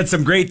 Wayne had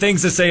some great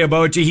things to say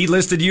about you. He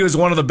listed you as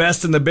one of the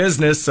best in the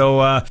business,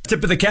 so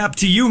tip of the cap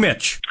to you,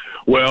 Mitch.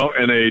 Well,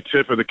 and a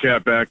tip of the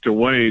cap back to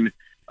Wayne.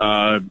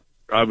 I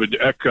would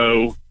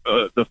echo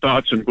the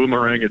thoughts and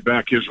boomerang it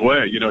back his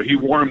way. You know, he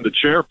warmed the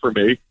chair for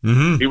me.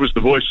 Mm-hmm. He was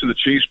the voice of the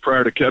Chiefs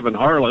prior to Kevin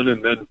Harlan,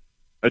 and then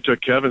I took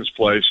Kevin's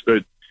place.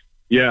 But,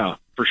 yeah,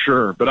 for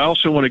sure. But I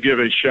also want to give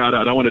a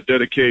shout-out. I want to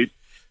dedicate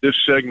this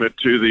segment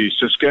to the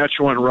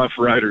Saskatchewan Rough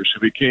Riders who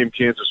became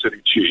Kansas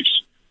City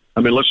Chiefs. I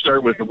mean, let's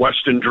start with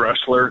Weston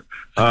Dressler,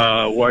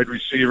 wide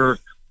receiver.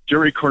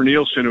 Jerry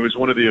Cornelison, who was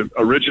one of the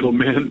original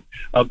men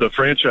of the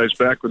franchise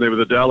back when they were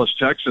the Dallas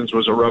Texans,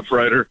 was a Rough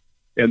Rider.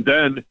 And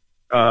then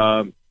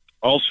Robert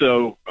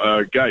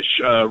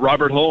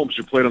Holmes,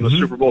 who played on the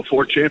Super Bowl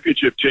IV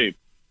championship team,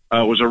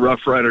 was a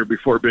Rough Rider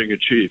before being a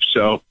Chief.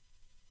 So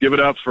give it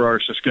up for our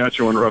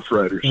Saskatchewan Rough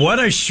Riders. What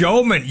a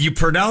showman. You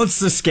pronounced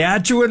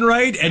Saskatchewan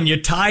right, and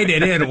you tied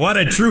it in. What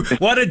a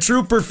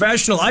true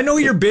professional. I know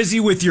you're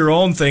busy with your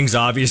own things,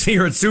 obviously.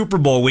 You're at Super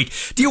Bowl week.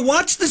 Do you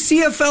watch the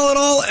CFL at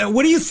all? And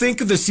what do you think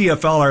of the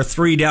CFL, our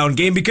 3-down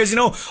game? Because, you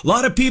know, a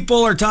lot of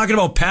people are talking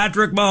about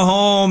Patrick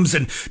Mahomes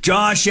and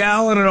Josh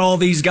Allen and all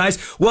these guys.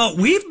 Well,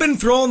 we've been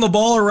throwing the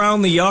ball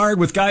around the yard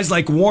with guys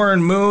like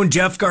Warren Moon,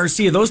 Jeff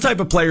Garcia, those type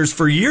of players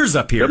for years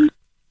up here.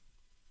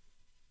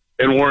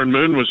 And Warren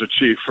Moon was a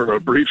Chief for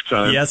a brief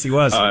time. Yes, he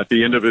was. At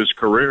the end of his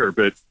career.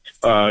 But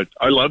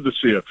I love the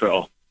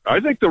CFL. I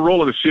think the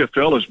role of the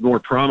CFL is more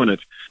prominent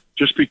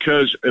just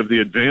because of the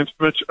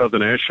advancement of the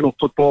National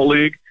Football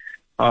League,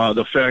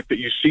 the fact that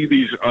you see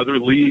these other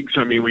leagues.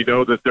 I mean, we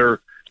know that they're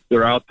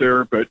out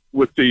there. But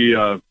with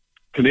the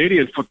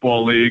Canadian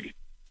Football League,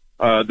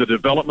 the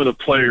development of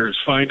players,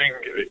 finding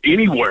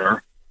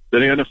anywhere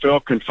that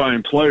NFL can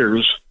find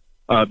players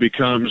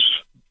becomes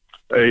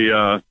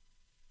an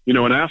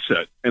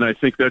asset. And I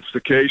think that's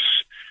the case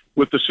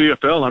with the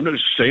CFL. I'm not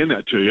just saying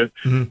that to you.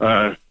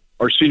 Mm-hmm.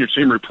 Our senior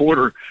team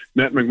reporter,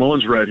 Matt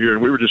McMullen's right here,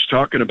 and we were just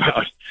talking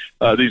about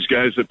these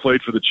guys that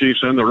played for the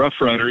Chiefs and the Rough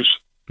Riders.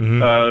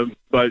 Mm-hmm.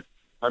 But,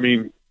 I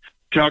mean,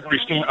 Calgary,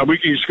 we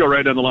can just go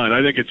right down the line.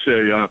 I think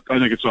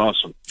it's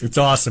awesome. It's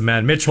awesome,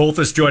 man. Mitch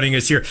Holthus joining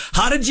us here.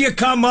 How did you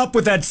come up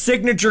with that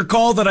signature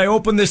call that I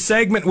opened this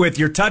segment with,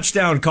 your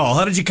touchdown call?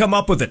 How did you come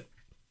up with it?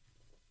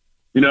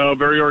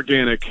 Very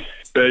organic.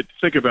 But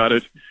think about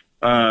it.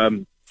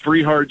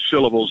 3 hard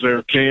syllables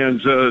there,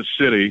 Kansas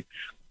City,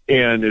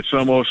 and it's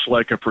almost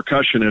like a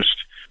percussionist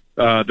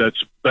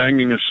that's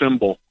banging a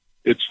cymbal.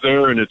 It's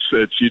there, and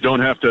it's you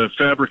don't have to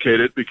fabricate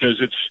it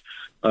because it's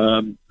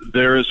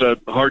there is a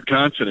hard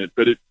consonant,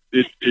 but it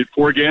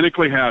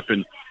organically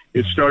happened.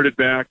 It started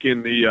back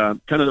in the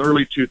kind of the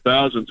early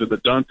 2000s in the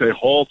Dante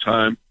Hall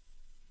time,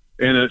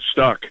 and it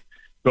stuck.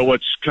 But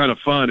what's kind of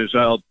fun is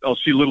I'll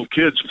see little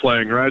kids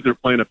playing, right? They're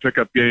playing a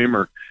pickup game,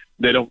 or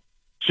they don't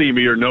see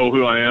me or know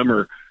who I am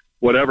or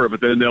whatever,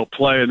 but then they'll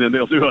play and then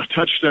they'll do a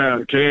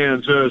touchdown,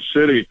 Kansas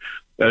City,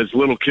 as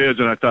little kids.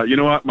 And I thought, you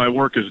know what? My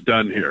work is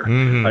done here.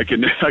 Mm-hmm.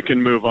 I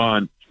can move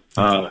on.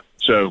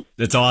 So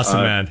it's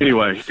awesome, man.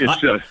 Anyway,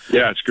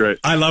 it's great.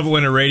 I love it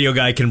when a radio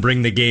guy can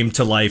bring the game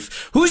to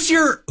life. Who's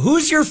your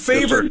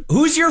favorite? Yes,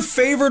 who's your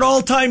favorite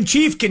all-time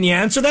Chief? Can you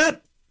answer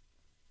that?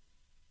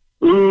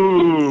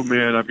 Ooh,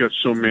 man, I've got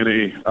so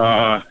many.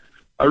 I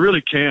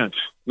really can't,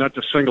 not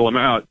to single them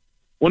out.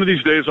 One of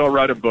these days I'll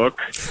write a book.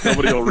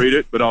 Nobody will read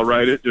it, but I'll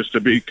write it just to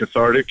be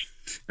cathartic.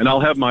 And I'll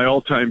have my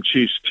all-time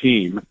Chiefs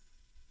team.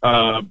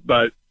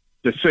 But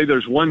to say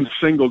there's one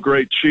single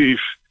great Chief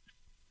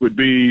would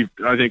be,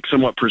 I think,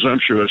 somewhat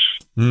presumptuous.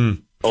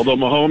 Although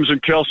Mahomes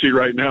and Kelsey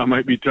right now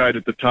might be tied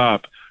at the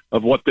top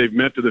of what they've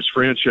meant to this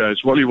franchise,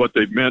 really what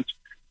they've meant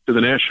to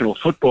the National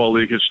Football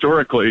League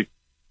historically.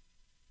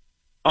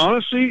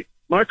 Honestly,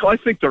 Michael, I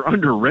think they're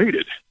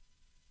underrated.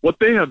 What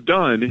they have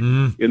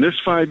done in this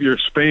 5-year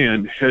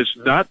span has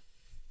not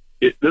 –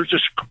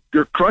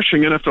 they're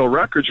crushing NFL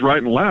records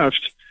right and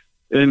left.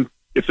 And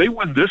if they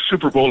win this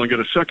Super Bowl and get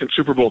a second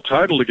Super Bowl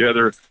title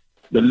together,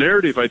 the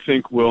narrative, I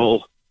think,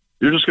 will –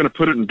 you're just going to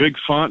put it in big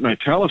font and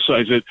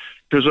italicize it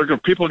because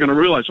people are going to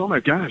realize, oh, my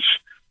gosh,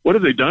 what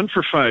have they done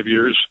for 5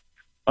 years?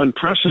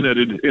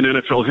 Unprecedented in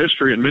NFL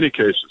history in many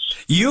cases.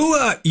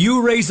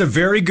 You raise a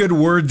very good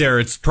word there.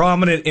 It's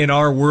prominent in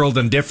our world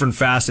in different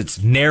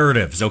facets.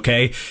 Narratives,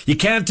 okay? You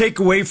can't take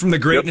away from the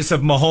greatness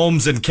of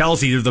Mahomes and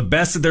Kelsey. They're the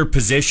best of their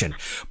position.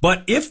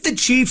 But if the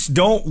Chiefs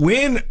don't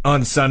win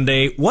on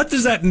Sunday, what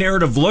does that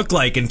narrative look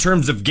like in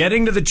terms of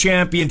getting to the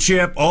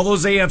championship, all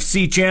those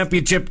AFC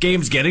championship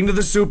games, getting to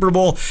the Super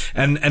Bowl,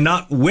 and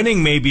not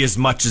winning maybe as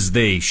much as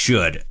they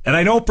should? And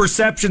I know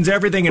perception's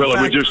everything.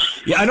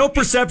 I know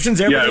perception's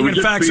everything. In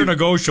fact, are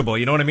negotiable.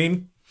 You know what I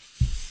mean?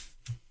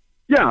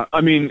 Yeah, I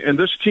mean, and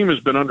this team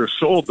has been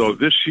undersold though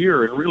this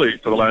year and really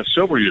for the last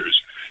several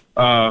years.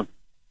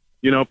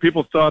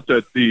 People thought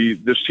that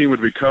this team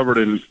would be covered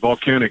in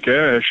volcanic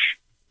ash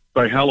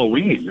by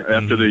Halloween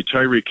after the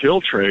Tyreek Hill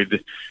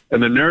trade,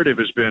 and the narrative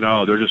has been,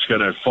 oh, they're just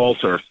going to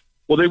falter.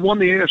 Well, they won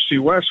the AFC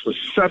West for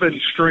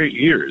 7 straight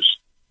years.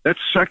 That's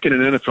second in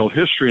NFL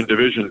history in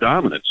division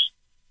dominance.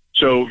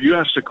 So you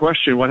asked the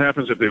question, what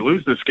happens if they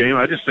lose this game?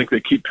 I just think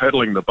they keep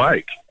pedaling the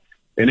bike.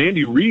 And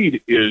Andy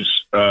Reid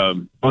is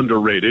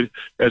underrated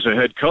as a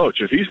head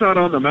coach. If he's not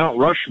on the Mount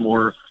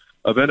Rushmore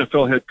of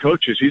NFL head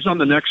coaches, he's on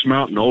the next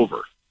mountain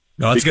over.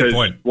 No, that's a good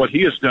point. What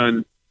he has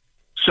done,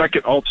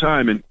 second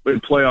all-time in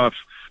playoff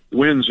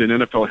wins in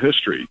NFL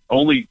history.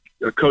 Only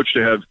a coach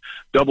to have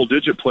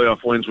double-digit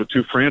playoff wins with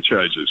 2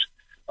 franchises.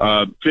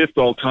 5th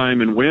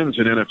all-time in wins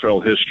in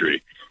NFL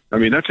history. I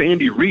mean, that's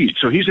Andy Reid.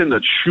 So he's in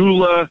the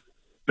Shula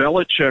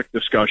Belichick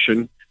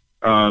discussion.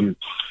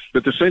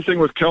 But the same thing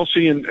with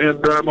Kelsey and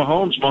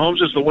Mahomes.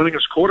 Mahomes is the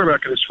winningest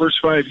quarterback in his first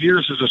 5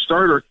 years as a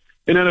starter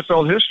in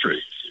NFL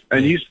history.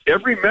 And he's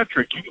every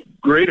metric you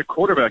grade a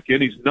quarterback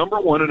in, he's number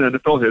 1 in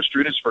NFL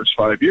history in his first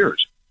 5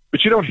 years.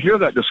 But you don't hear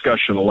that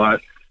discussion a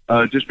lot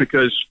just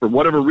because, for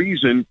whatever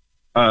reason,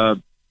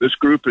 this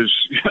group has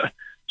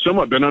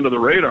somewhat been under the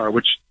radar,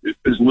 which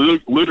is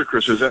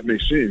ludicrous as that may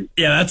seem.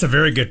 Yeah, that's a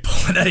very good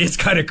point. That is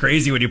kind of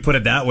crazy when you put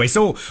it that way.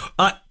 So,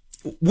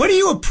 what do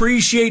you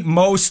appreciate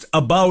most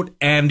about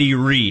Andy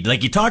Reid?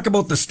 Like, you talk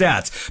about the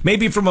stats,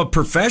 maybe from a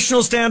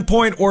professional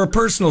standpoint or a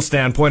personal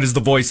standpoint as the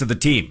voice of the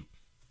team.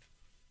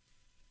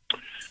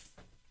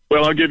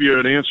 Well, I'll give you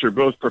an answer,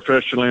 both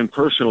professional and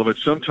personal, but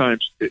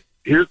sometimes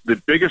here's the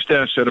biggest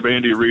asset of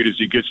Andy Reid is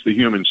he gets the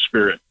human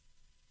spirit.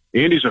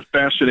 Andy's a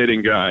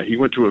fascinating guy. He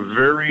went to a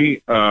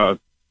very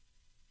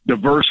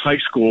diverse high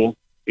school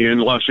in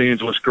Los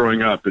Angeles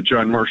growing up at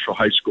John Marshall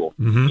High School.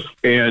 Mm-hmm.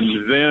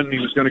 And then he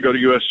was going to go to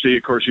USC.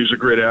 Of course, he was a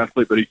great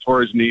athlete, but he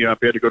tore his knee up.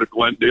 He had to go to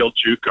Glendale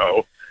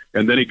JUCO.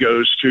 And then he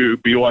goes to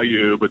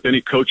BYU, but then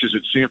he coaches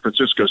at San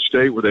Francisco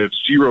State where they have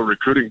 0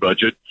 recruiting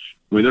budget.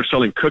 I mean, they're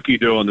selling cookie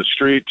dough on the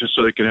street just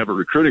so they can have a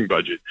recruiting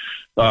budget.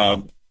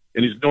 And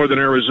he's Northern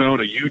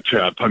Arizona,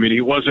 UTEP. I mean,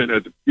 he wasn't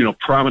at,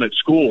 prominent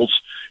schools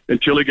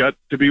until he got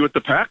to be with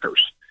the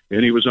Packers.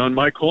 And he was on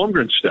Mike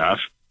Holmgren's staff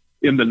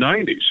in the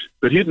 90s,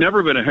 but he'd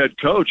never been a head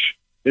coach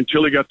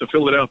until he got the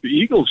Philadelphia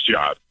Eagles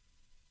job.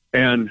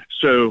 And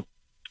so,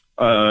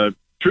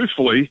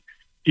 truthfully,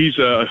 he's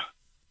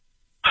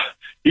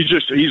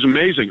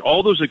amazing.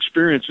 All those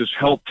experiences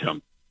helped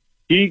him.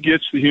 he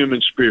gets the human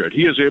spirit.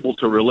 He is able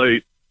to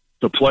relate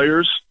to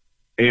players,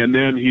 and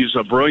then he's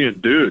a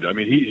brilliant dude. I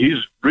mean, he's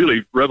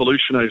really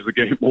revolutionized the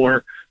game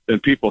more than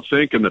people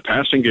think, in the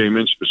passing game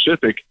in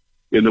specific,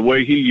 in the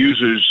way he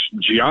uses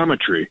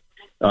geometry.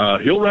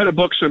 He'll write a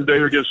book someday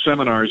or give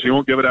seminars. He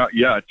won't give it out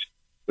yet,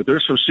 but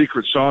there's some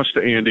secret sauce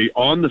to Andy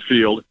on the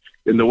field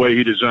in the way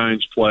he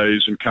designs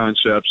plays and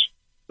concepts,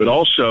 but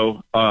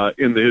also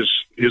in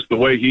the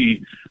way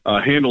he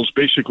handles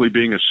basically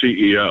being a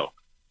CEO.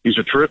 He's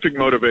a terrific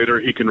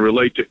motivator. He can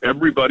relate to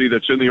everybody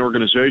that's in the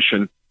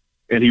organization,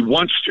 and he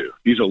wants to.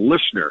 He's a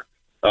listener.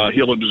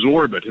 He'll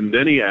absorb it, and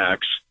then he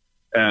acts.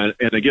 And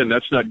again,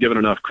 that's not given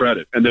enough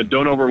credit. And then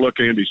don't overlook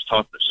Andy's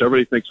toughness.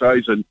 Everybody thinks,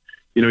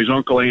 he's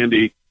Uncle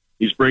Andy.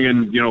 He's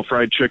bringing,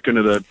 fried chicken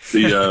to the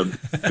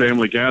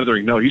family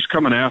gathering. No, he's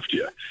coming after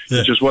you.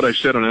 Which is what I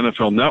said on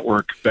NFL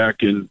Network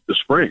back in the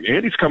spring.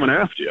 Andy's coming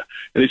after you.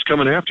 And he's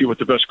coming after you with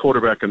the best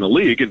quarterback in the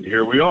league, and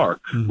here we are.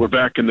 Mm-hmm. We're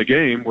back in the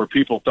game where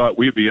people thought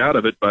we'd be out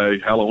of it by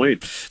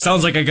Halloween.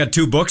 Sounds like I got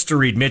 2 books to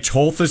read, Mitch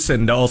Holthus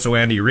and also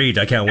Andy Reid.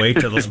 I can't wait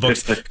till those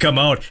books come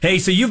out. Hey,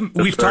 so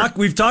we've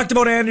talked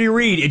about Andy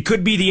Reid. It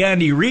could be the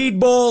Andy Reid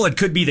Bowl. It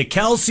could be the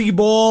Kelsey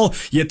Bowl.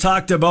 You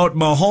talked about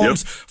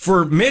Mahomes. Yep.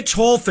 For Mitch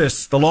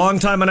Holthus, the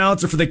longtime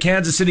announcer for the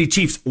Kansas City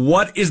Chiefs,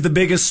 what is the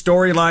biggest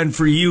storyline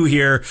for you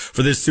here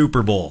for this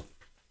Super Bowl?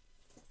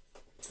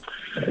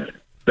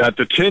 That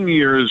the 10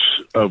 years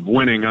of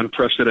winning,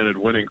 unprecedented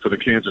winning for the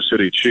Kansas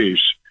City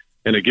Chiefs,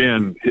 and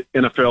again,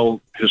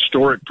 NFL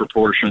historic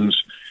proportions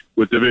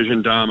with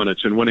division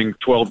dominance and winning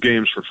 12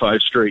 games for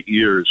 5 straight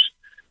years,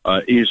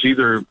 and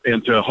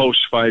to host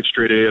 5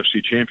 straight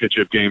AFC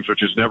championship games,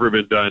 which has never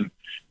been done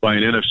by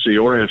an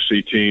NFC or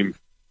AFC team.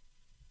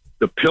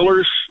 The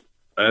pillars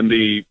and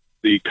the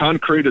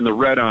concrete and the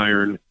red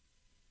iron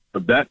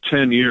of that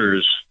 10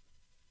 years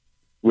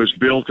was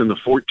built in the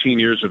 14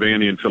 years of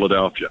Andy in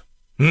Philadelphia.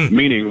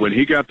 Meaning, when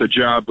he got the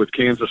job with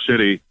Kansas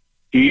City,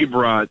 he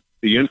brought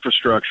the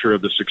infrastructure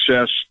of the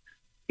success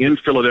in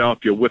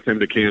Philadelphia with him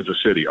to Kansas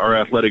City. Our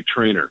athletic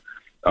trainer,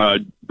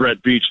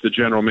 Brett Veach, the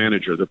general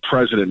manager, the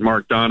president,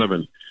 Mark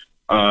Donovan.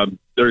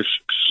 There's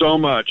so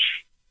much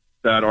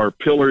that are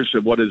pillars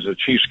of what is a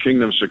Chiefs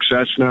Kingdom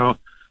success now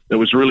that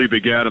was really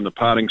begat in the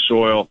potting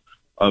soil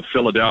of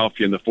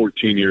Philadelphia in the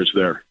 14 years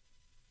there.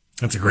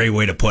 That's a great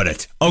way to put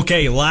it.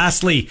 Okay,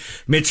 lastly,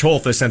 Mitch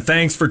Holthus, and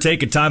thanks for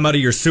taking time out of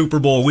your Super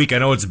Bowl week. I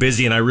know it's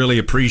busy, and I really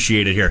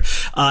appreciate it here.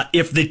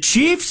 If the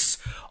Chiefs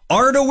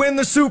are to win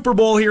the Super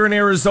Bowl here in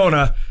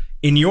Arizona,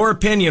 in your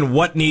opinion,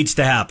 what needs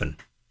to happen?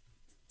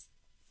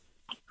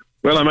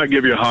 Well, I might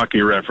give you a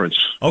hockey reference.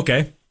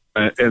 Okay.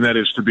 And that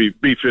is to be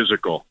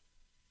physical.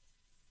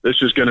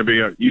 This is going to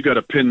be you got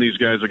to pin these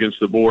guys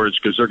against the boards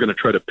because they're going to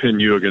try to pin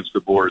you against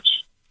the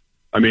boards.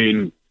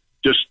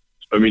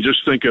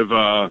 Just think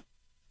of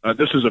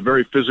this is a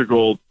very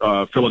physical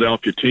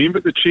Philadelphia team,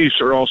 but the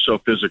Chiefs are also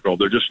physical.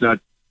 They're just not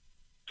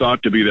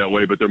thought to be that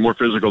way, but they're more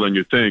physical than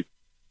you think.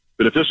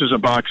 But if this is a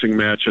boxing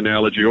match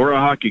analogy or a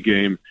hockey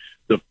game,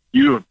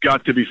 you have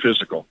got to be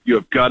physical. You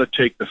have got to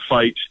take the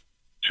fight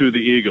to the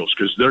Eagles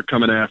because they're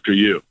coming after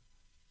you.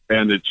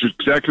 And it's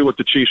exactly what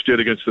the Chiefs did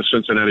against the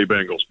Cincinnati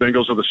Bengals.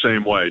 Bengals are the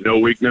same way. No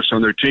weakness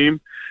on their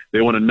team.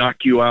 They want to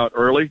knock you out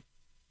early.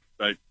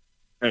 But,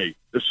 hey,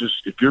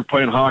 if you're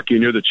playing hockey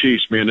and you're the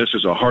Chiefs, man, this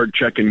is a hard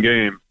checking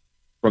game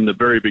from the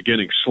very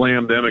beginning.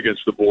 Slam them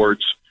against the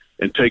boards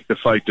and take the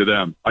fight to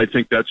them. I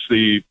think that's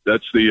the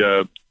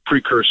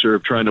precursor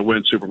of trying to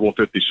win Super Bowl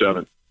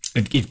 57.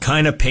 It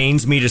kind of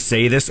pains me to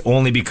say this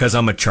only because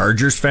I'm a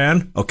Chargers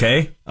fan.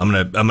 Okay, I'm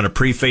gonna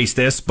preface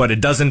this, but it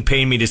doesn't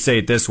pain me to say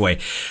it this way.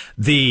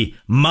 The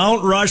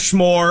Mount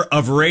Rushmore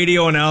of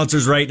radio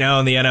announcers right now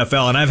in the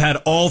NFL, and I've had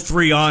all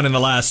 3 on in the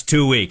last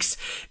 2 weeks.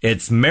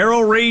 It's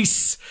Merrill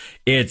Reese,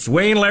 it's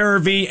Wayne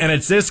Larrivee, and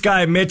it's this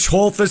guy Mitch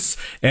Holthus,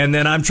 and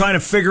then I'm trying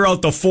to figure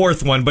out the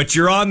 4th one. But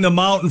you're on the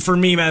mountain for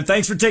me, man.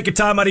 Thanks for taking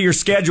time out of your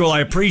schedule.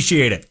 I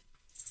appreciate it.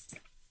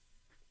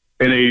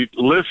 And a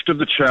lift of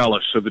the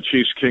chalice of the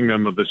Chiefs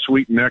Kingdom, of the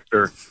sweet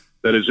nectar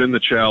that is in the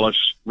chalice,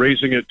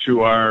 raising it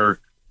to our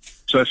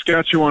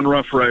Saskatchewan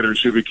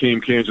Roughriders who became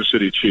Kansas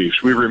City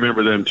Chiefs. We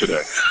remember them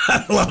today.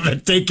 I love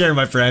it. Take care,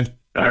 my friend.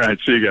 All right.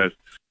 See you guys.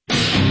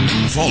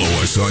 Follow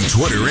us on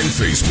Twitter and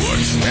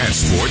Facebook at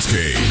Sports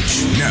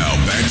Cage. Now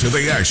back to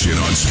the action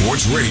on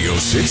Sports Radio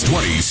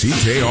 620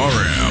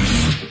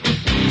 CKRM.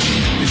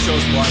 This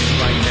show's brought to you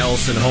by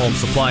Nelson Home,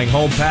 supplying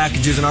home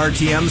packages and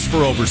RTMs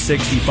for over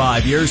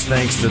 65 years.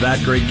 Thanks to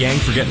that great gang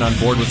for getting on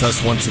board with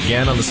us once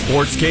again on the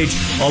Sports Cage.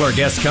 All our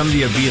guests come to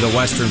you via the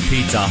Western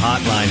Pizza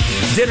hotline.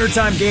 Dinner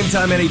time, game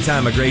time,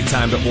 anytime, a great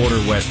time to order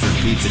Western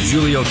Pizza.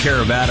 Julio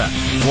Caravata,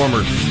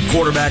 former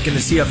quarterback in the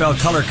CFL,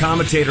 color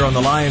commentator on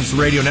the Lions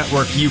Radio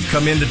Network. You've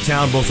come into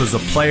town both as a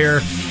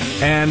player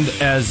and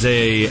as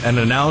an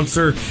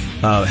announcer.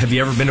 Have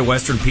you ever been to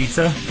Western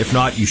Pizza? If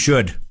not, you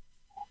should.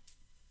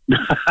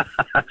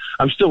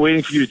 I'm still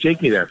waiting for you to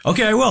take me there.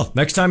 Okay, I will.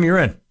 Next time you're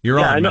in. You're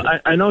on.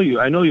 I know you.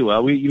 I know you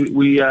well.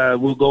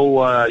 We'll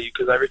go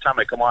because every time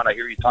I come on, I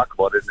hear you talk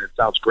about it, and it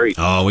sounds great.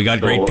 Oh, we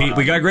got great pizza.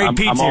 We got great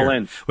pizza I'm here. all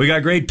in. We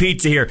got great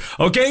pizza here.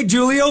 Okay,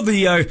 Julio,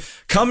 the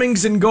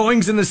comings and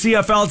goings in the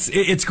CFL.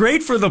 It's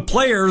great for the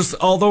players,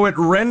 although it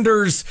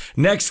renders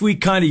next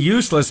week kind of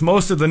useless.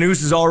 Most of the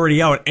news is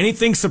already out.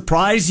 Anything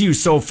surprise you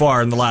so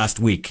far in the last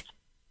week?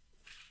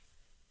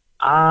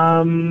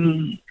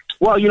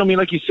 Well,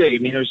 like you say,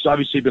 there's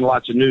obviously been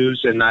lots of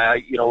news, and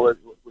I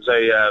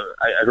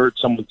heard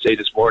someone say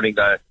this morning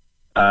that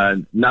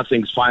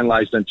nothing's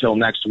finalized until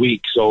next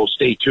week, so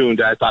stay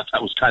tuned. I thought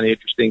that was kind of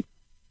interesting.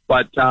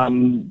 But,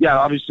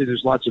 obviously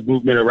there's lots of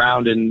movement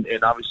around, and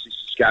obviously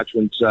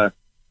Saskatchewan's,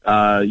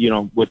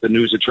 with the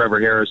news of Trevor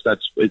Harris,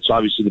 it's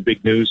obviously the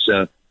big news.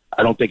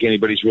 I don't think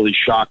anybody's really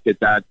shocked at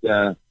that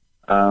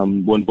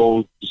when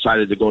Bo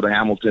decided to go to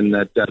Hamilton,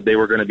 that they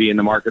were going to be in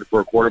the market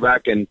for a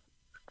quarterback, and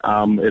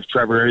if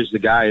Trevor is the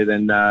guy,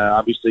 then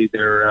obviously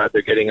they're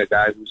getting a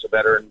guy who's a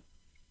veteran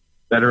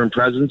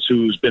presence,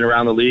 who's been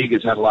around the league,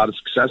 has had a lot of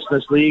success in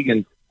this league,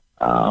 and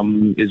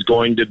is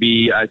going to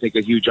be, I think,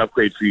 a huge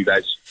upgrade for you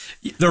guys.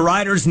 The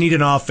Riders need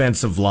an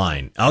offensive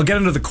line. I'll get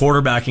into the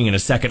quarterbacking in a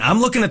second. I'm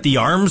looking at the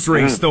arms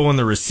race, though, in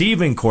the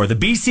receiving core. The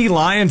BC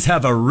Lions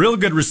have a real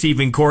good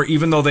receiving core,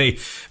 even though they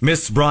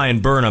missed Brian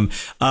Burnham.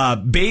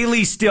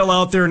 Bailey's still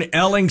out there, and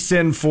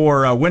Ellingson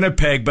for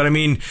Winnipeg, but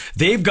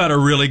they've got a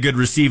really good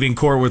receiving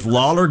core with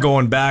Lawler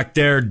going back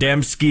there,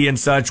 Dembski and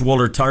such,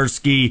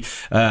 Wolartarski,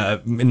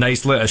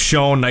 nice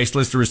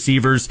list of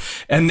receivers.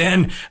 And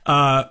then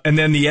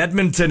the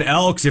Edmonton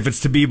Elks, if it's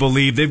to be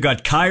believed, they've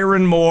got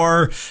Kyron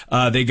Moore,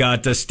 they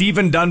got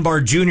Stephen Dunbar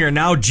Jr.,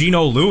 now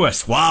Geno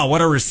Lewis. Wow, what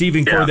a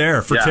receiving core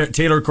there for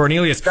Taylor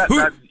Cornelius.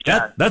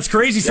 That's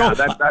crazy. So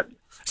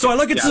I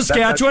look at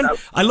Saskatchewan.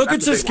 I look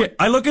at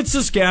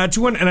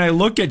Saskatchewan, and I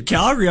look at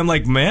Calgary. I'm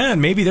like, man,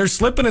 maybe they're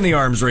slipping in the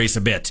arms race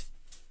a bit.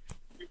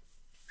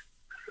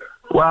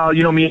 Well,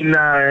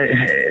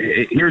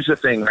 here's the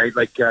thing, right?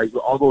 Like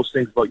all those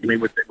things about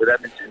with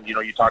Edmonton.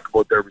 You talk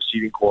about their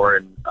receiving core,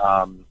 and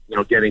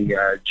getting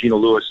Geno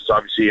Lewis is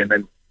obviously, and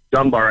then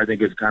Dunbar, I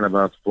think, is kind of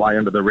a fly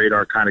under the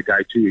radar kind of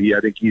guy too.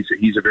 I think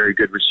he's a very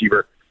good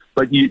receiver.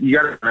 But you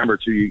got to remember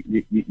too,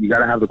 you got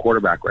to have the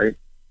quarterback, right?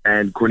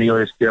 And Taylor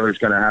Cornelius is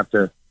going to have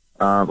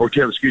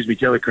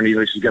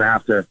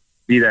to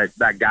be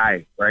that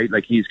guy, right?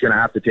 Like he's going to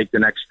have to take the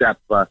next step.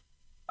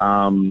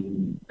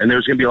 And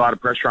there's going to be a lot of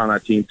pressure on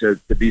that team to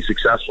be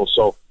successful.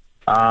 So,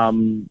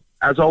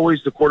 as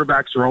always, the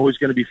quarterbacks are always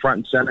going to be front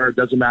and center. It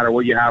doesn't matter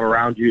what you have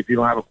around you. If you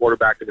don't have a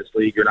quarterback in this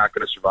league, you're not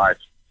going to survive.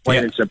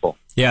 Plain and simple.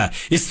 Yeah.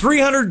 Is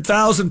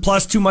 $300,000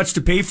 plus too much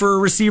to pay for a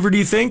receiver, do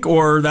you think?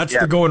 Or that's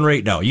the going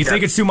rate now? You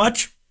think it's too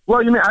much? Well,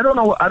 I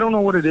don't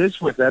know what it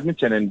is with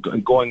Edmonton and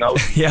going out.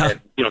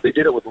 And, they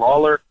did it with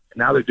Lawler, and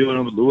now they're doing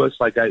it with Lewis.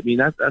 Like, that's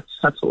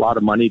a lot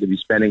of money to be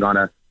spending on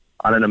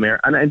an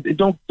American. And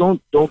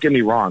don't get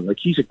me wrong. Like,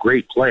 he's a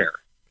great player.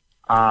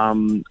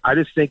 I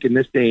just think in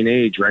this day and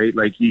age, right?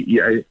 Like, with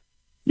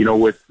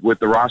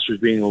the rosters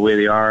being the way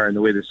they are and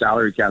the way the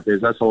salary cap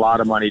is, that's a lot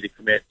of money to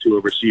commit to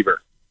a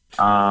receiver.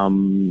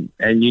 And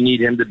you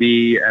need him to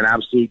be an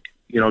absolute,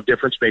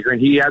 difference maker, and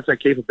he has that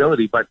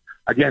capability. But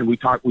again, we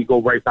go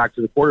right back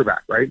to the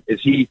quarterback, right? Is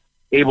he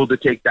able to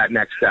take that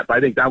next step? I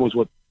think that was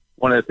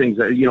one of the things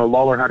that,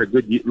 Lawler had a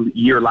good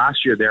year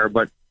last year there,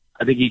 but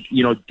I think he,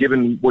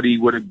 given what he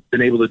would have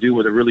been able to do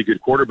with a really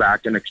good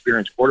quarterback, an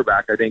experienced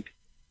quarterback, I think,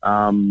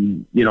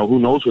 who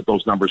knows what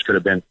those numbers could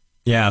have been.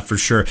 Yeah, for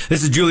sure.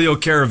 This is Julio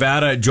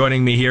Caravata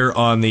joining me here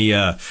on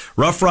the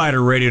Rough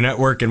Rider Radio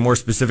Network, and more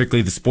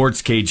specifically the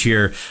Sports Cage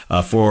here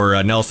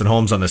for Nelson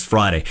Holmes on this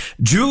Friday.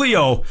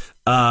 Julio,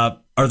 are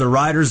the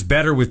Riders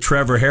better with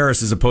Trevor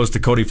Harris as opposed to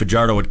Cody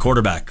Fajardo at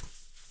quarterback?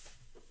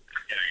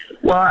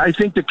 Well, I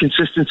think the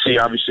consistency,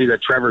 obviously,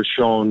 that Trevor's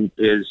shown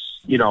is,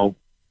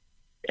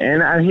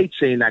 and I hate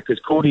saying that because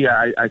Cody,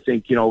 I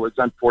think, it's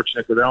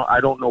unfortunate because I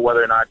don't know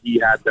whether or not he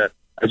had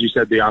as you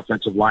said, the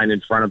offensive line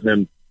in front of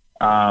him,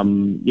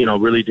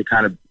 really to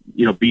kind of,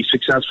 be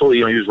successful.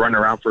 He was running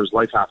around for his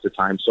life half the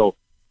time. So,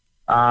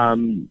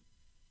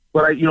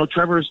 but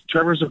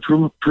Trevor's a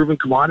proven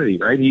commodity,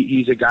 right?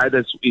 He's a guy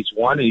he's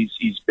won.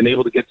 He's been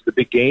able to get to the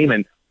big game.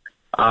 And,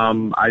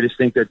 I just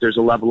think that there's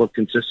a level of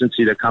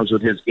consistency that comes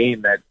with his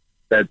game that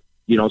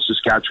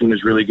Saskatchewan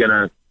is really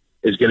going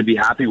to be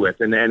happy with.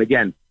 And then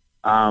again,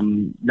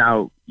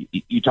 now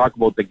you talk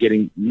about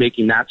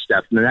making that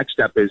step. And the next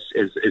step is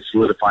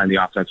solidifying the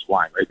offensive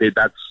line, right?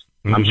 That's,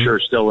 I'm sure,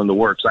 still in the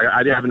works.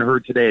 I haven't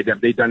heard today. Have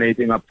they done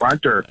anything up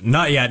front or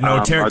not yet? No.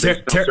 Are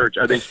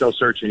they still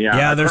searching?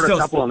 Yeah, there's still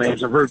a couple of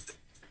names. I've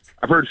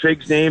heard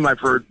Fig's name. I've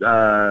heard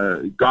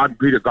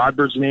Peter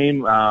Godber's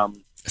name.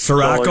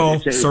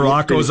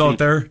 Sirocco's out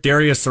there.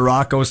 Darius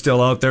Sirocco's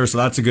still out there, so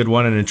that's a good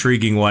one, an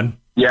intriguing one.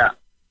 Yeah.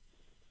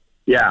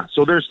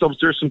 So there's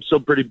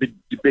some pretty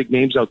big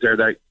names out there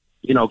that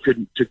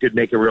could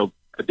make a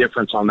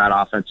difference on that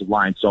offensive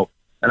line. So.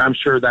 And I'm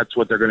sure that's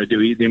what they're going to do.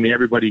 I mean,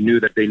 everybody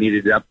knew that they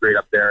needed to upgrade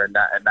up there, and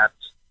that's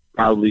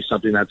probably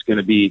something that's going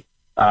to be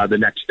the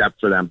next step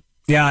for them.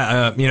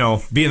 Yeah,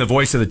 being the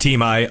voice of the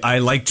team, I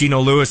like Geno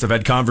Lewis. I've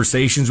had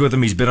conversations with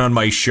him. He's been on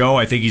my show.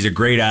 I think he's a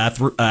great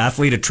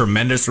athlete, a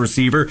tremendous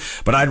receiver.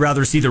 But I'd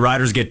rather see the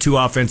Riders get 2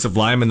 offensive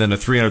linemen than a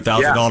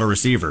 $300,000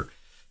 receiver.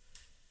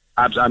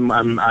 I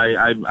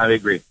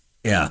agree.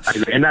 Yeah, I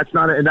agree. And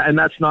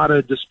that's not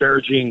a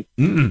disparaging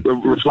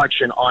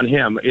reflection on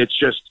him. It's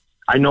just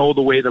I know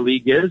the way the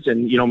league is,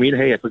 and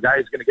hey, if a guy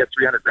is going to get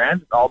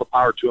 $300,000, all the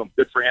power to him.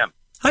 Good for him.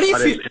 How do you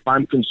feel? If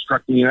I'm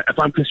constructing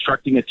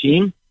a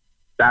team,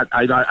 that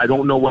I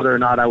don't know whether or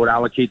not I would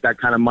allocate that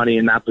kind of money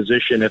in that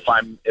position if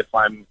I'm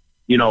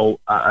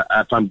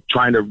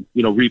trying to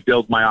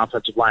rebuild my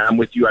offensive line. I'm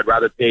with you. I'd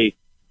rather pay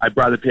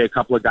a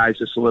couple of guys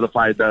to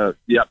solidify the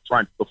up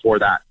front before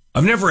that.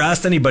 I've never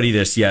asked anybody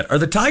this yet. Are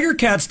the Tiger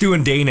Cats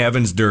doing Dane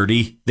Evans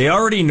dirty? They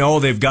already know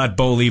they've got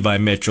Bo Levi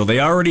Mitchell. They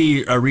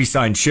already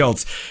re-signed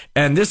Schultz.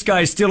 And this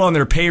guy's still on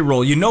their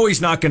payroll. He's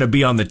not going to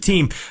be on the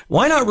team.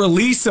 Why not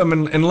release him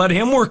and let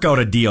him work out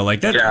a deal like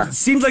that? Yeah. It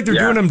seems like they're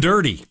doing him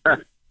dirty.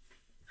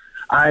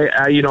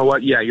 You know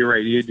what? Yeah, you're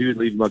right. You do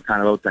leave them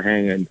kind of out to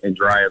hang and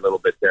dry a little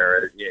bit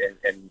there.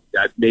 And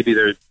maybe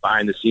they're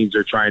behind the scenes.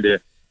 They're trying to,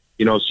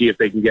 see if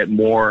they can get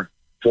more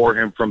for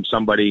him from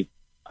somebody.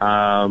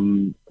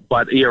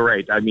 But you're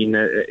right. I mean,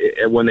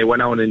 when they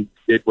went out and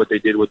did what they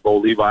did with Bo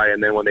Levi,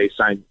 and then when they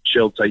signed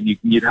Schultz,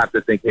 you'd have to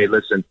think, hey,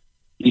 listen,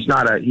 he's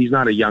not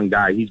a young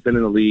guy. He's been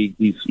in the league.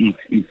 He's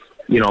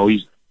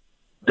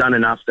done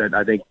enough that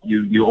I think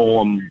you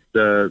owe him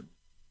the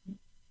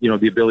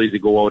ability to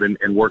go out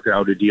and work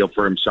out a deal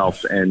for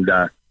himself, and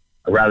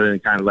rather than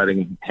kind of letting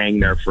him hang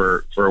there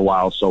for a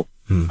while. So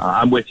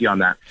I'm with you on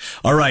that.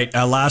 All right.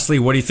 Lastly,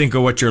 what do you think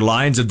of what your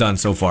Lions have done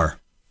so far?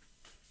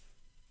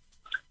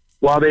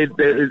 Well, they've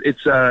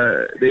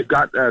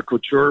got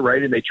Couture,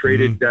 right, and they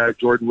traded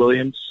Jordan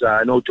Williams.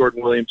 I know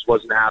Jordan Williams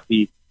wasn't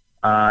happy,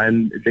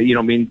 and Ben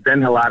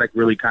Halatic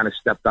really kind of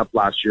stepped up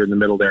last year in the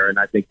middle there, and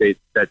I think they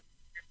get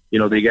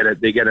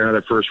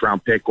another first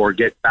round pick or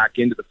get back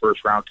into the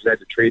first round because they had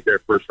to trade their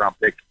first round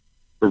pick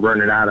for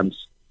Vernon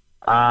Adams.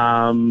 The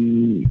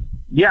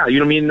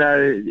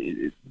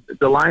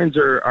Lions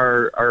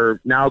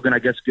are now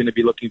going to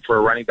be looking for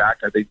a running back.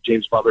 I think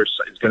James Butler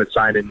is going to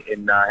sign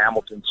in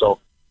Hamilton, so.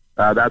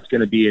 That's going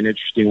to be an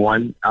interesting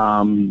one.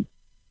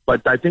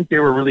 But I think they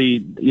were really,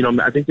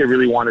 they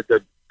really wanted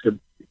to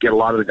get a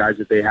lot of the guys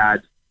that they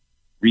had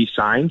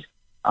re-signed.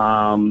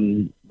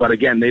 But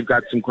again, they've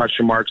got some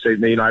question marks. I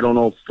don't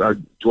know if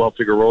Joel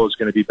Figueroa is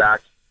going to be back.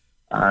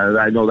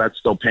 I know that's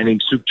still pending.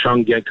 Suk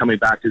Chung coming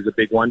back is a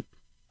big one.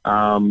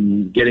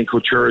 Getting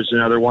Couture is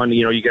another one.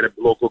 You get a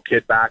local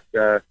kid back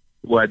who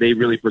they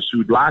really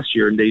pursued last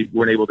year and they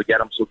weren't able to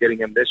get him. So getting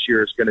him this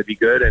year is going to be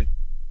good. And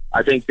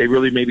I think they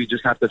really maybe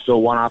just have to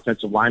fill one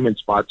offensive lineman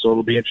spot, so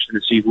it'll be interesting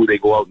to see who they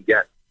go out and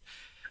get.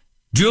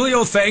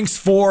 Julio, thanks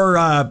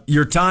for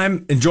your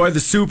time. Enjoy the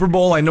Super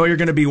Bowl. I know you're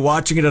going to be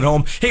watching it at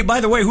home. Hey,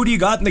 by the way, who do you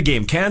got in the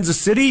game, Kansas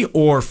City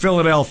or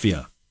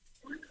Philadelphia?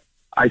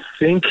 I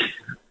think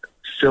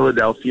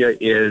Philadelphia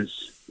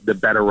is the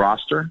better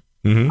roster,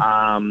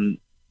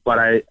 but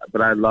I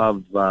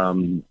love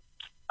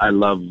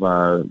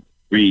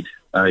Reed,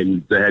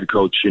 the head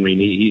coach. I mean,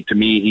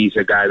 he's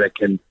a guy that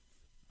can.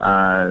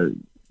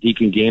 He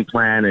can game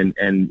plan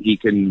and he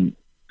can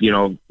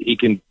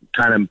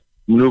kind of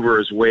maneuver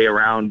his way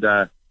around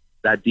that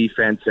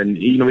defense. And,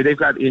 they've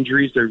got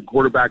injuries. Their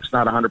quarterback's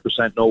not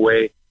 100%, no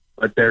way,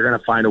 but they're going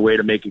to find a way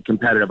to make it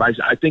competitive. I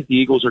think the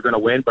Eagles are going to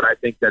win, but I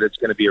think that it's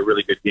going to be a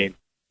really good game.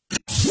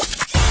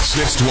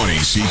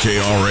 620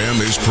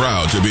 CKRM is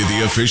proud to be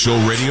the official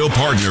radio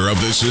partner of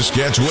the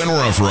Saskatchewan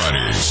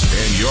Roughriders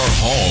and your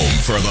home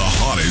for the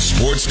hottest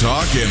sports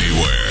talk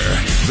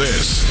anywhere.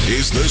 This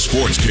is the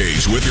Sports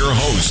Cage with your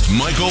host,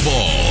 Michael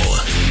Ball.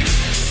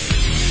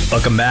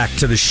 Welcome back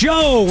to the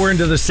show. We're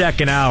into the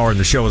second hour, and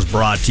the show is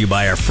brought to you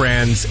by our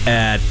friends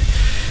at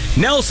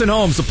Nelson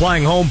Home,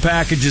 supplying home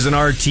packages and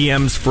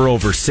RTMs for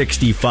over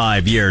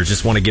 65 years.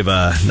 Just want to give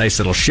a nice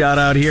little shout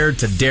out here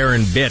to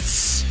Darren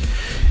Bitts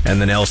and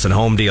the Nelson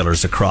Home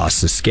Dealers across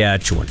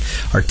Saskatchewan.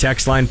 Our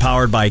text line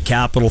powered by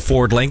Capital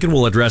Ford Lincoln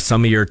will address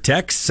some of your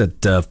texts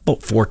at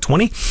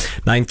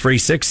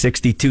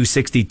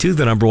 420-936-6262,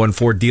 the number one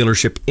Ford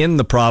dealership in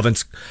the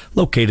province,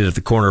 located at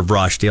the corner of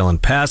Rochdale and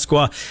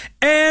Pasqua.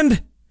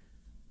 And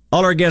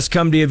all our guests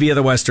come to you via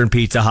the Western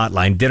Pizza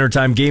Hotline. Dinner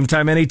time, game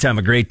time, anytime.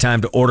 A great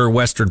time to order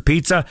Western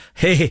Pizza.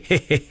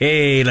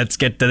 Hey, let's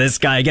get to this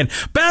guy again.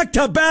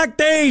 Back-to-back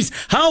days.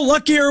 How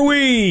lucky are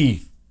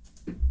we?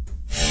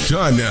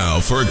 Time now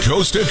for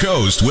Coast to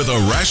Coast with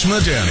Arash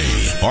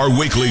Madani, our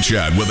weekly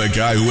chat with a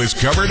guy who has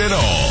covered it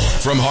all.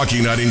 From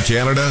Hockey Night in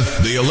Canada,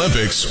 the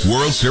Olympics,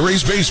 World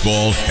Series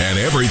Baseball, and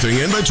everything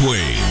in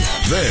between.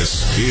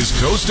 This is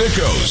Coast to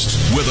Coast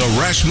with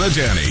Arash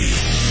Madani.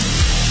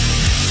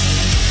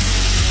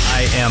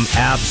 I am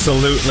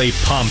absolutely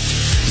pumped.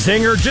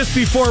 Zinger, just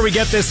before we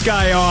get this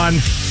guy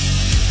on,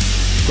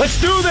 let's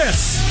do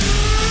this!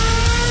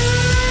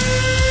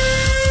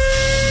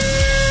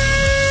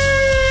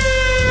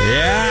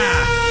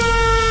 Yeah!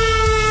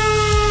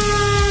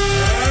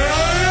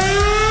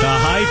 The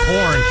high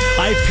porn.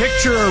 I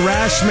picture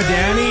Arash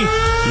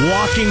Madani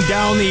walking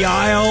down the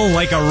aisle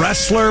like a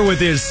wrestler with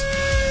his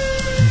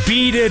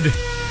beaded,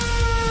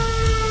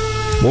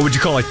 what would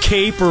you call it,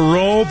 cape or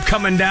robe,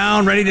 coming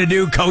down, ready to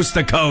do coast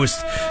to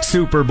coast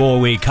Super Bowl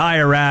week. Hi,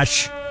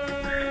 Arash.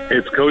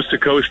 It's coast to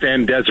coast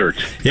and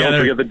desert. Don't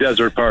forget the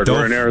desert part.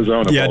 We're in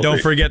Arizona. Yeah, don't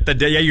forget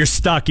you're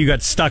stuck. You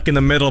got stuck in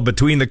the middle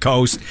between the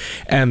coast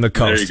and the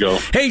coast. There you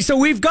go. Hey, so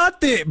we've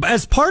got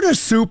as part of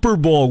Super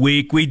Bowl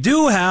week, we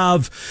do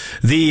have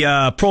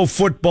the pro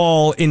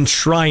football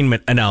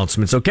enshrinement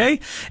announcements, okay?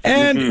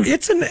 And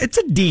it's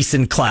a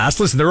decent class.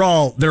 Listen, they're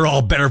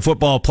all better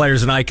football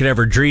players than I could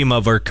ever dream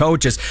of, or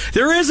coaches.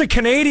 There is a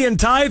Canadian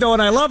tie though,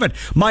 and I love it.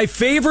 My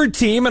favorite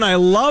team, and I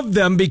love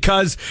them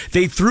because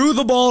they threw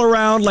the ball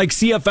around like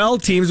CFL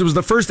teams. It was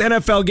the first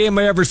NFL game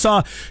I ever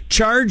saw.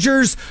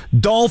 Chargers,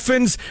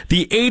 Dolphins,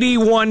 the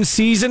 81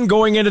 season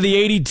going into the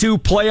 82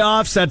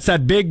 playoffs. That's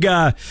that big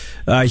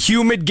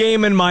humid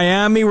game in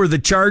Miami where the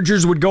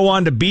Chargers would go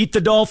on to beat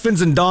the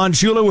Dolphins, and Don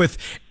Shula with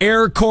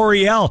Air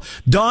Coryell.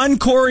 Don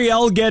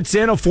Coryell gets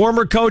in, a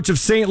former coach of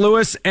St.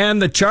 Louis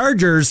and the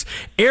Chargers.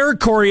 Air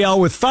Coryell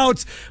with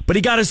Fouts, but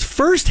he got his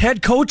first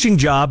head coaching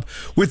job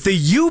with the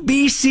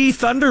UBC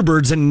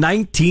Thunderbirds in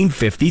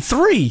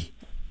 1953.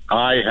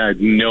 I had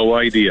no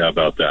idea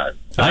about that.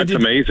 That's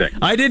amazing.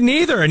 I didn't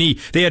either. And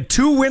they had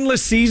 2 winless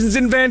seasons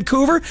in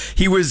Vancouver.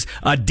 He was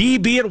a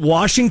DB at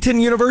Washington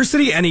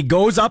University, and he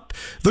goes up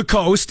the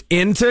coast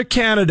into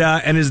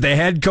Canada and is the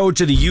head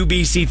coach of the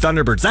UBC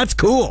Thunderbirds. That's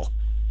cool.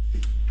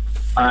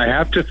 I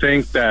have to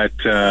think that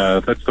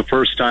that's the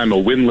first time a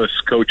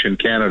winless coach in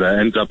Canada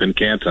ends up in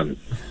Canton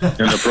in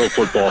the Pro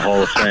Football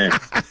Hall of Fame.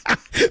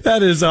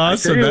 That is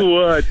awesome. I tell you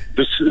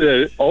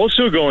what,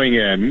 also going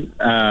in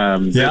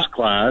this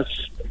class,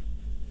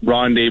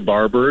 Rondé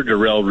Barber,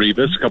 Darrelle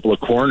Revis, a couple of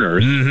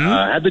corners.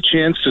 Had the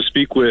chance to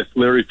speak with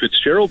Larry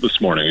Fitzgerald this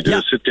morning. I did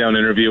a sit-down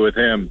interview with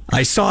him.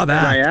 I saw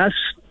that. And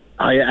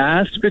I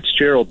asked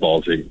Fitzgerald,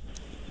 Ballsy,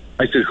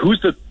 I said, who's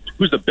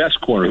the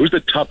best corner? Who's the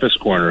toughest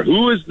corner?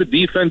 Who is the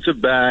defensive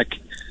back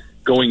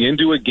going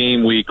into a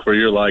game week where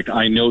you're like,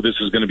 I know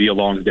this is going to be a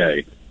long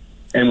day?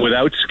 And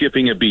without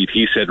skipping a beat,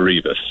 he said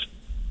Revis.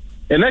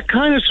 And that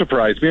kind of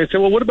surprised me. I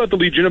said, well, what about the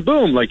Legion of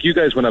Boom? Like, you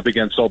guys went up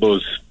against all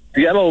those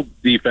Seattle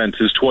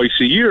defenses twice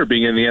a year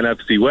being in the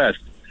NFC West.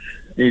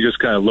 And he just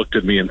kind of looked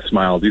at me and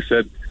smiled. He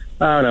said,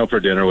 I went out for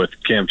dinner with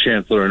Cam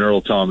Chancellor and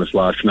Earl Thomas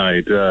last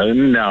night.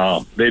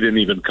 No, they didn't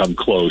even come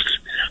close.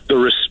 The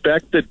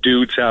respect that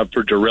dudes have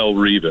for Darrelle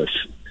Revis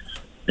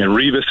and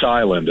Revis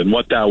Island and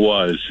what that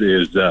was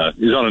is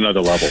on another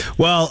level.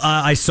 Well,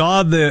 I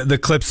saw the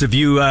clips of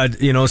you,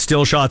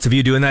 still shots of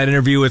you doing that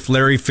interview with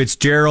Larry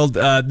Fitzgerald.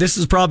 This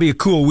is probably a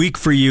cool week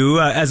for you,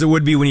 as it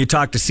would be when you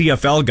talk to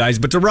CFL guys,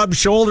 but to rub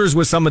shoulders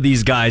with some of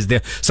these guys,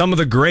 some of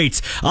the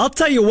greats. I'll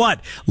tell you what,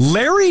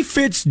 Larry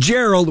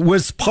Fitzgerald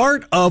was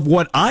part of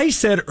what I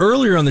said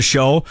earlier on the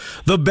show,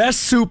 the best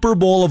Super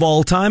Bowl of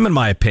all time, in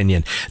my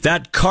opinion.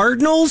 That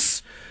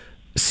Cardinals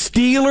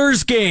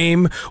Steelers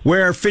game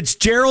where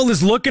Fitzgerald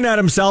is looking at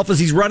himself as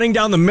he's running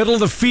down the middle of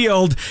the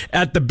field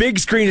at the big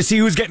screen to see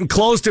who's getting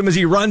close to him as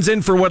he runs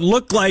in for what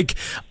looked like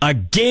a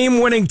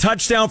game-winning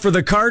touchdown for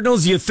the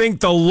Cardinals. You think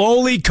the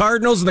lowly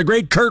Cardinals and the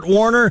great Kurt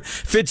Warner,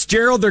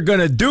 Fitzgerald, they're going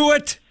to do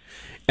it?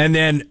 And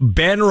then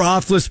Ben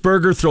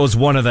Roethlisberger throws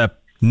one of the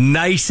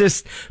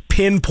nicest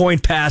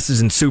pinpoint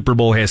passes in Super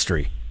Bowl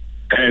history.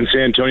 And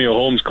Santonio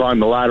Holmes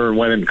climbed the ladder and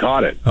went and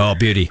caught it. Oh,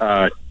 beauty.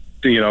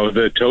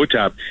 The toe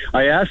tap.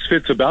 I asked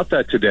Fitz about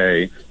that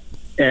today,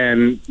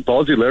 and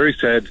Ballsy Larry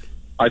said,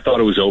 I thought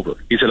it was over.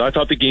 He said, I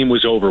thought the game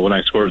was over when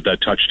I scored that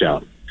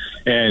touchdown.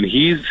 And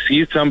he's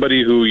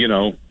somebody who,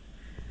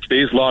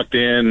 stays locked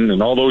in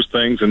and all those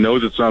things and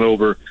knows it's not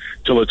over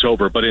till it's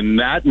over. But in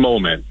that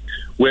moment,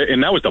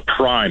 and that was the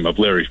prime of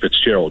Larry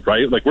Fitzgerald,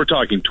 right? Like, we're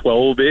talking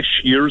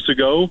 12-ish years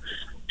ago,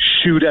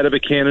 shoot out of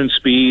a cannon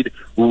speed,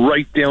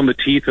 right down the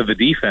teeth of the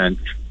defense.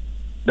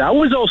 That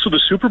was also the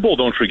Super Bowl,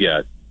 don't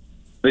forget.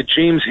 That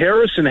James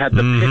Harrison had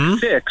the pick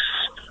six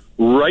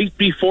right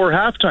before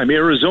halftime.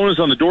 Arizona's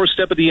on the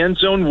doorstep of the end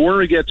zone.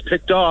 Warner gets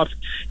picked off.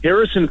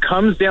 Harrison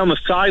comes down the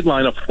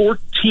sideline, a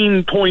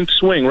 14-point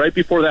swing right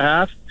before the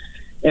half.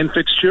 And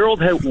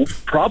Fitzgerald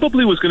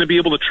probably was going to be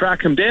able to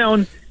track him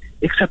down,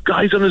 except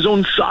guys on his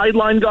own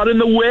sideline got in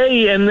the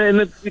way, and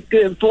then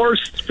it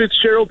forced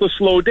Fitzgerald to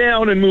slow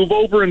down and move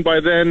over, and by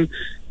then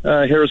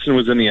Harrison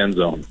was in the end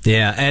zone.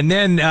 Yeah, and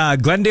then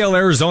Glendale,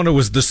 Arizona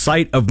was the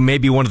site of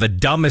maybe one of the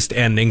dumbest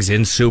endings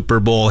in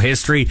Super Bowl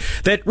history.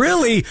 That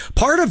really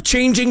part of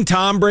changing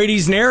Tom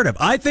Brady's narrative.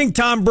 I think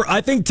Tom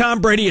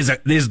Brady is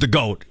the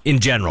GOAT in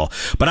general,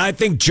 but I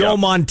think Joe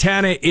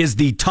Montana is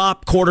the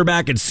top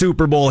quarterback in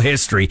Super Bowl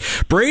history.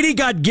 Brady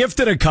got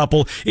gifted a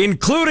couple,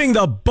 including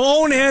the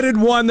boneheaded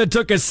one that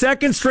took a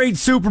second straight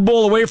Super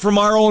Bowl away from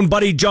our own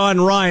buddy John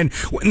Ryan.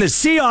 When the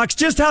Seahawks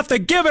just have to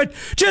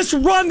just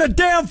run the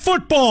damn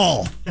football.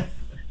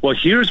 Well,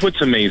 here's what's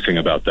amazing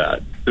about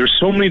that. There's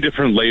so many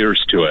different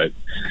layers to it,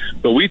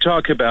 but we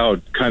talk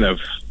about kind of,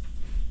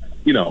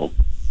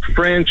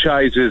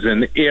 franchises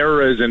and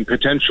eras and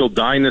potential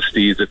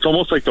dynasties. It's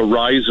almost like the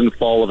rise and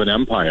fall of an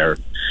empire.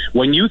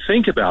 When you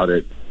think about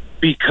it,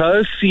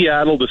 because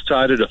Seattle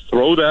decided to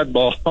throw that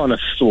ball on a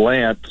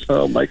slant,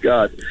 oh my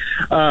God,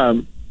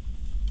 and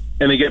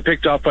they get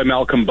picked off by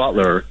Malcolm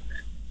Butler,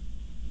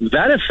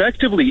 that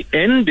effectively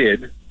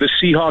ended the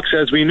Seahawks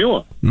as we knew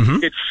them.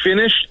 Mm-hmm. It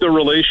finished the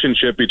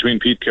relationship between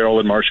Pete Carroll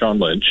and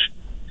Marshawn Lynch.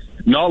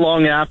 Not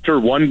long after,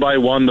 one by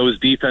one, those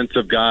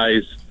defensive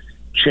guys,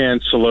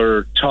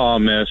 Chancellor,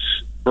 Thomas,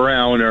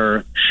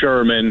 Browner,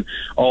 Sherman,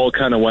 all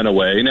kind of went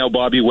away. Now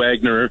Bobby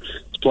Wagner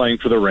is playing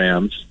for the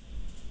Rams.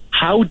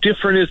 How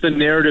different is the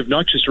narrative,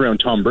 not just around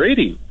Tom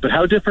Brady, but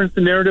how different is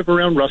the narrative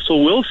around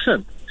Russell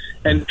Wilson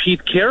and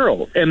Pete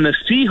Carroll and the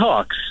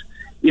Seahawks?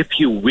 If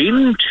you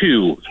win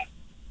two,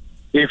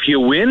 if you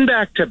win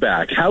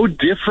back-to-back, how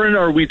different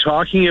are we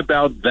talking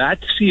about that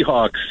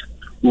Seahawks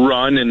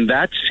run and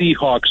that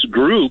Seahawks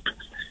group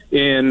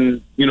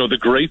in, the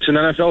greats in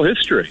NFL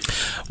history?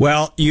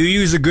 Well, you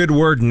use a good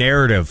word,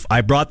 narrative.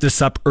 I brought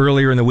this up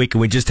earlier in the week, and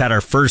we just had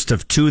our first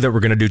of two that we're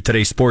going to do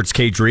today, Sports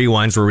Cage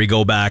Rewinds, where we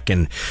go back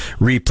and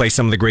replay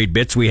some of the great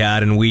bits we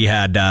had. And we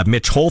had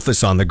Mitch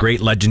Holthus on, the great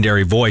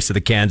legendary voice of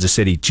the Kansas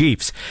City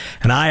Chiefs.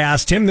 And I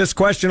asked him this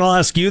question. I'll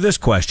ask you this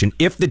question.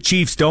 If the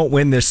Chiefs don't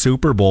win this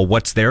Super Bowl,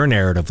 what's their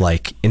narrative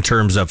like in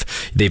terms of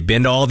they've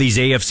been to all these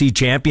AFC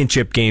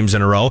championship games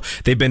in a row?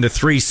 They've been to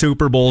 3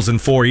 Super Bowls in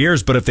 4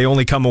 years, but if they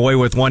only come away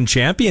with 1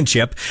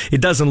 championship,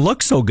 it doesn't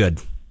look so good.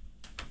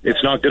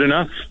 It's not good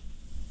enough.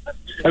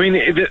 I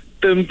mean,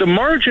 the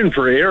margin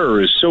for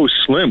error is so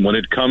slim when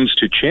it comes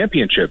to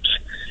championships.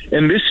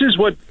 And this is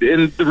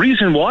and the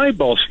reason why,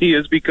 Ballsy,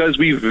 is because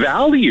we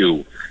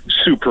value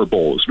Super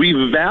Bowls. We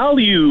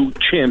value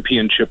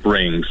championship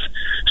rings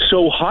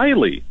so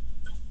highly.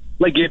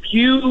 Like, if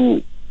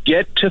you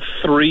get to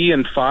 3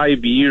 and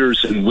 5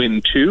 years and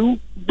win 2,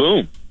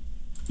 boom.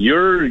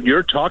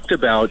 You're talked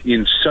about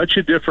in such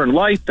a different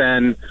light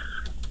than,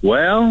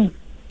 well,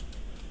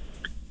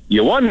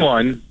 you won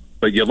 1,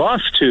 but you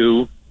lost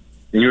 2,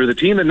 and you're the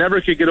team that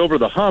never could get over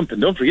the hump. And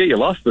don't forget, you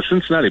lost the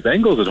Cincinnati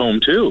Bengals at home,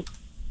 too.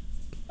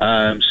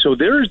 So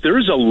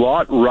there's a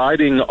lot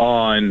riding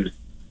on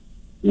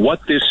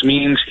what this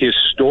means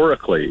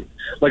historically.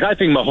 Like, I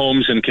think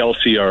Mahomes and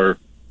Kelsey are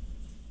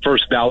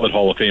first ballot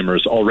Hall of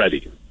Famers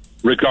already,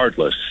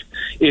 regardless.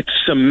 It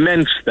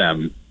cements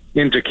them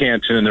into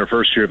Canton in their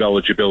first year of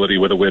eligibility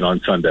with a win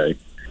on Sunday.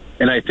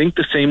 And I think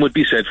the same would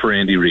be said for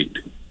Andy Reid.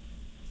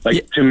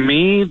 To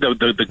me,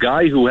 the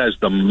guy who has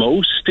the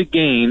most to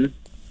gain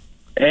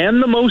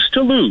and the most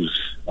to lose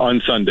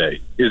on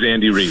Sunday is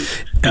Andy Reid,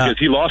 because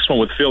he lost one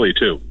with Philly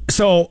too.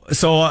 So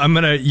I'm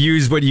going to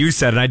use what you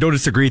said, and I don't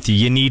disagree with you.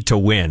 You need to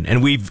win,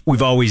 and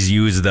we've always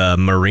used the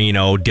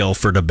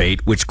Marino-Dilfer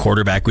debate. Which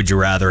quarterback would you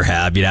rather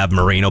have? You'd have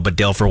Marino, but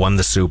Dilfer won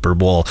the Super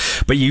Bowl.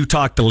 But you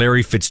talked to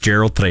Larry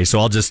Fitzgerald today, so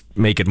I'll just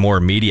make it more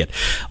immediate.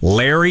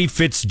 Larry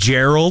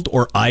Fitzgerald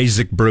or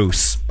Isaac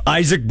Bruce?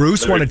 Isaac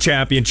Bruce won a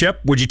championship.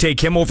 Would you take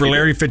him over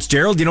Larry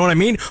Fitzgerald? You know what I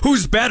mean?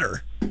 Who's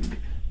better?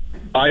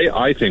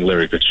 I think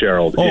Larry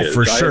Fitzgerald is. Oh,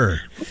 for sure.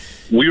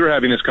 We were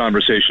having this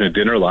conversation at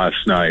dinner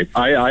last night.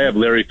 I have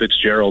Larry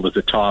Fitzgerald at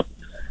the top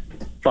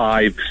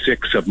 5,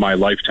 6 of my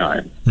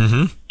lifetime.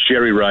 Mm-hmm.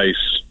 Jerry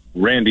Rice,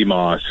 Randy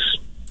Moss,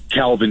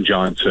 Calvin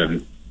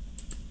Johnson.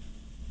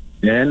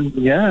 And,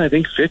 yeah, I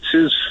think Fitz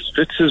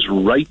is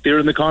right there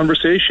in the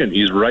conversation.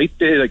 He's right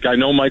there. Like, I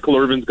know Michael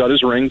Irvin's got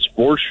his rings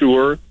for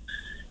sure.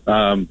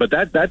 But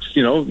that's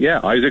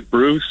Isaac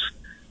Bruce,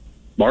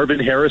 Marvin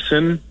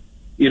Harrison.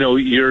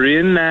 You're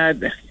in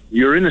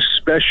a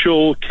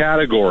special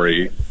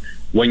category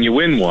when you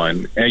win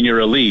one and you're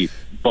elite,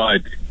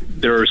 but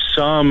there are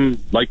some,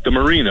 like the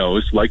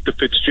Marinos, like the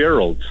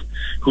Fitzgeralds,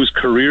 whose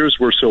careers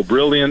were so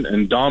brilliant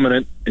and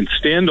dominant and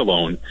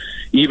standalone,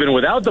 even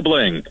without the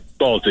bling,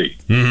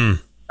 Balti.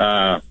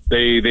 Mm-hmm.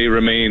 They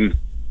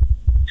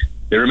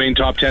remain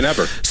top 10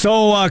 ever.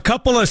 So a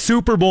couple of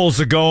Super Bowls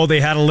ago, they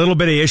had a little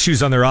bit of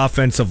issues on their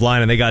offensive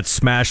line, and they got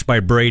smashed by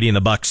Brady and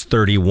the Bucs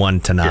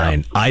 31-9.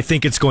 Yeah. I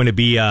think it's going to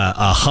be a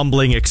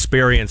humbling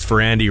experience for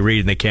Andy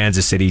Reid and the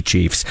Kansas City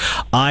Chiefs.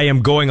 I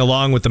am going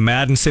along with the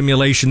Madden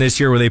simulation this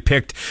year where they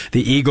picked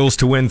the Eagles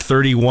to win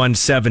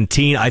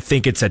 31-17. I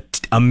think it's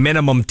a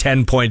minimum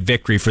 10-point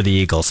victory for the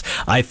Eagles.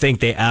 I think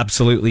they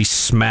absolutely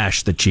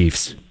smash the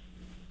Chiefs.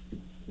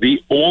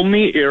 The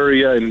only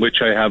area in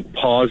which I have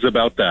pause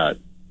about that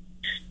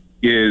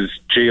is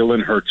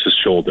Jalen Hurts'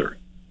 shoulder.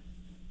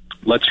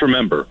 Let's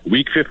remember,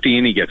 Week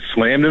 15, he gets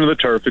slammed into the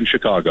turf in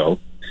Chicago.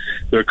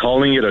 They're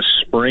calling it a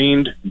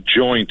sprained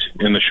joint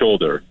in the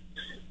shoulder.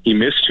 He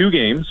missed 2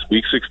 games,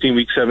 Week 16,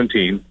 Week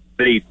 17.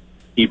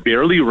 He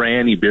barely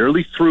ran. He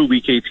barely threw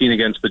Week 18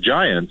 against the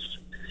Giants.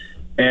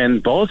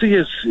 And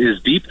Ballsy,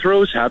 his deep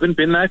throws haven't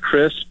been that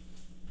crisp.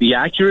 The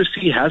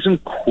accuracy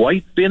hasn't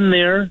quite been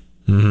there.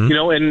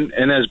 Mm-hmm.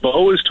 And as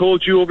Bo has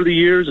told you over the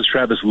years, as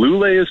Travis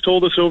Lulay has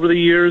told us over the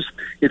years,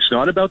 it's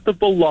not about the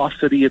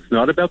velocity, it's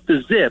not about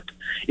the zip,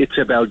 it's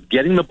about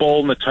getting the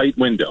ball in the tight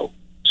window.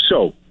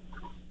 So,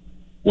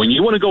 when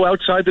you want to go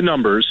outside the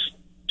numbers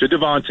to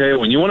Devontae,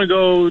 when you want to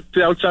go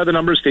to outside the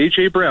numbers to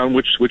A.J. Brown,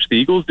 which the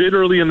Eagles did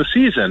early in the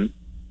season,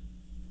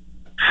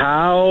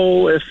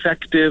 how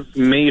effective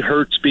may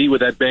Hurts be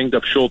with that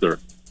banged-up shoulder?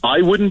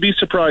 I wouldn't be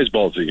surprised,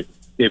 Ballsy,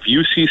 if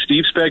you see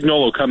Steve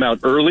Spagnuolo come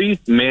out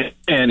early,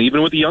 and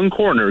even with the young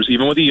corners,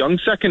 even with the young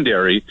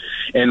secondary,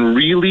 and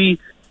really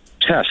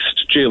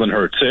test Jalen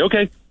Hurts. Say,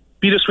 okay,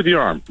 beat us with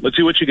your arm. Let's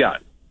see what you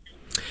got.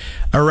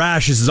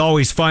 Arash, this is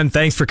always fun.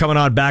 Thanks for coming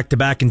on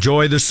back-to-back.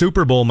 Enjoy the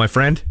Super Bowl, my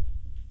friend.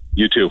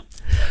 You too.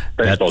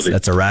 Thanks, Ballsy.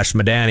 That's Arash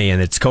Madani, and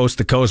it's Coast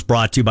to Coast,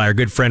 brought to you by our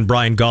good friend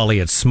Brian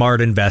Golly at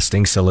Smart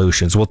Investing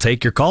Solutions. We'll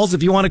take your calls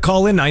if you want to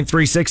call in,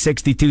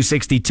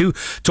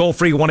 936-6262,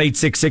 toll-free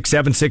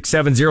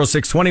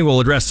 1-866-767-0620.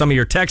 We'll address some of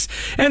your texts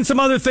and some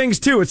other things,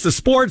 too. It's the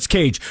Sports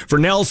Cage for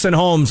Nelson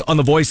Holmes on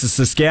the Voice of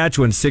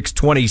Saskatchewan,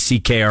 620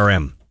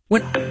 CKRM.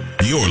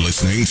 You're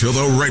listening to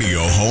the radio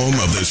home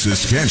of the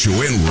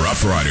Saskatchewan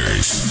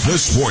Roughriders, the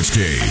Sports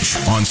Cage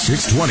on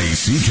 620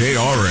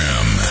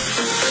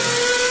 CKRM.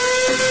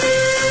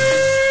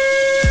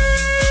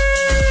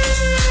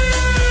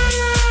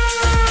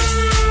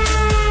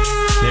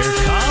 They're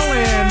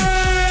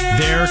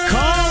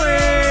calling.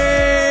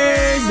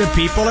 The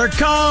people are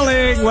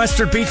calling.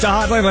 Western Pizza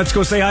Hotline. Let's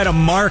go say hi to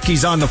Mark.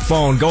 He's on the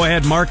phone. Go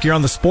ahead, Mark. You're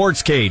on the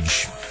Sports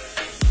Cage.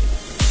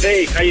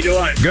 Hey, how you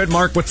doing? Good,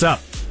 Mark. What's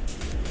up?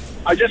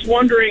 I'm just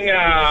wondering,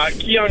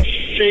 Keon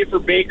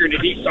Schaefer-Baker,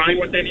 did he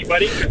sign with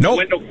anybody? Nope. The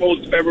window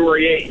closed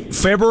February 8th.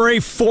 February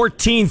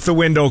 14th, the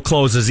window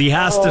closes. He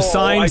has to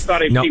sign. I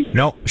thought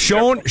No.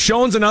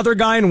 Schoen's another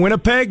guy in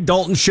Winnipeg,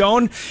 Dalton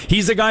Schoen.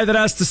 He's a guy that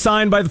has to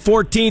sign by the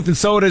 14th, and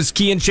so does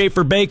Keon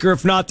Schaefer-Baker.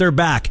 If not, they're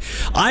back.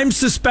 I'm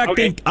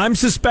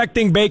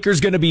suspecting Baker's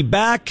going to be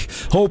back.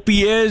 Hope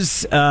he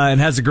is, and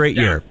has a great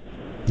year.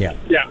 Yeah.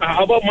 Yeah.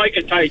 How about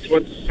Micah Tights?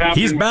 What's happening?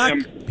 He's back.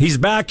 With him? He's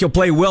back. He'll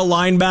play Will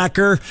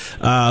linebacker.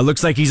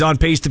 Looks like he's on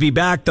pace to be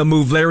back. They'll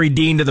move Larry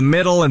Dean to the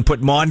middle and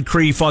put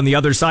Moncrief on the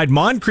other side.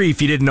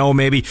 Moncrief, you didn't know,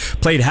 maybe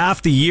played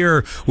half the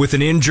year with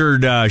an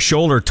injured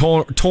shoulder,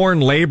 torn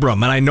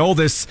labrum. And I know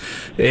this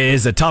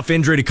is a tough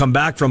injury to come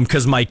back from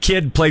because my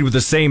kid played with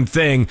the same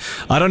thing.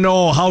 I don't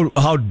know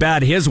how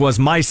bad his was.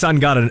 My son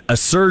got a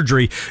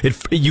surgery.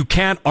 You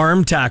can't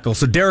arm tackle.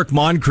 So Derek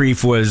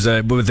Moncrief was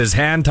with his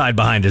hand tied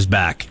behind his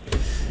back.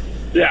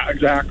 Yeah,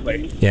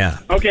 exactly. Yeah.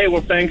 Okay,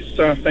 well, thanks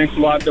a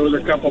lot. There was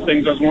a couple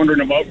things I was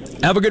wondering about.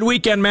 Have a good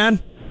weekend,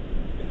 man.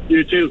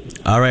 You too.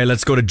 All right,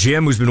 let's go to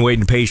Jim, who's been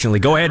waiting patiently.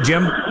 Go ahead,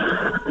 Jim.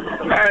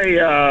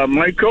 Hi,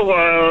 Michael.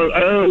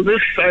 I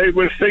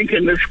was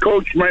thinking this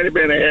coach might have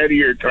been ahead of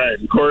your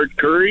time. Gord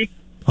Curry?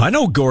 I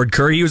know Gord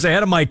Curry. He was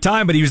ahead of my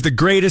time, but he was the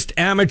greatest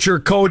amateur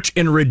coach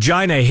in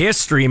Regina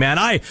history, man.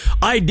 I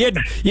did.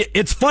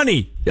 It's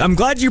funny. I'm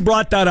glad you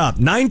brought that up.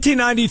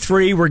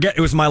 1993, it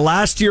was my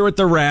last year at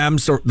the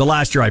Rams, or the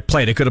last year I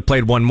played. I could have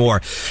played one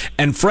more.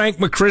 And Frank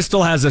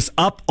McChrystal has us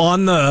up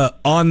on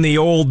the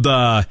old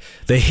the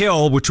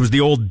hill, which was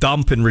the old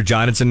dump in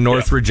Regina. It's in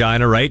North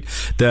Regina, right?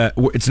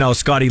 It's now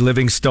Scotty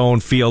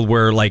Livingstone Field,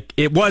 where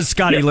it was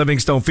Scotty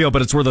Livingstone Field,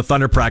 but it's where the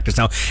Thunder practice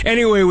now.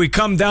 Anyway, we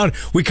come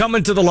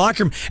into the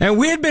locker room, and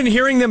we had been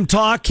hearing them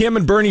talk, him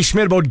and Bernie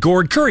Schmidt, about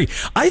Gord Curry.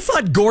 I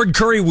thought Gord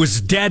Curry was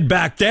dead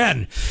back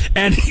then,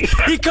 and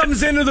he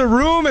comes into the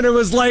room, and it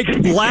was like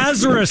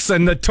Lazarus,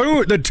 and the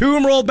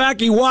tomb rolled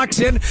back. He walks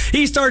in,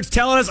 he starts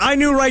telling us, I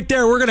knew right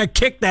there we're going to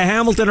kick the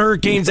Hamilton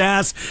Hurricanes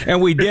ass,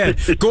 and we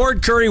did.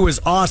 Gord Curry was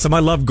awesome. I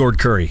love Gord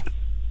Curry.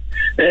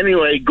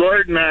 Anyway,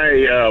 Gord and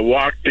I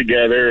walked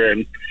together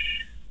and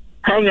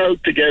hung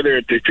out together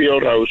at the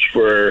field house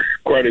for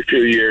quite a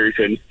few years,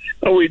 and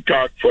we'd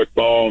talk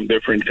football and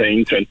different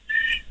things. And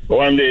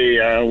one day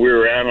we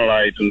were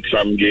analyzing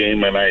some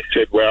game, and I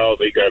said, well,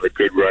 they got a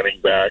good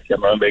running back,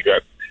 and then they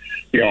got,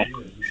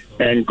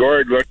 and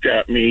Gord looked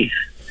at me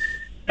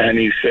and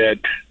he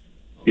said,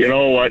 you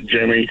know what,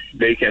 Jimmy,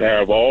 they can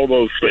have all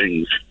those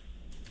things,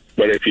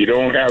 but if you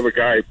don't have a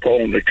guy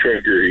pulling the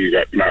trigger, you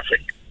got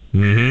nothing.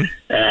 Mm-hmm.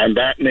 And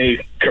that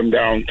may come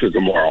down to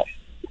tomorrow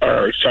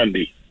or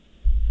Sunday.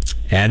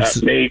 And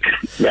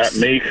that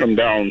may come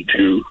down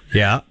to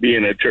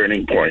being a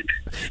turning point.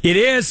 It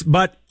is,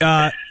 but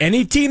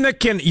any team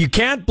you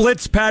can't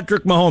blitz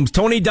Patrick Mahomes.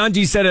 Tony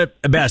Dungy said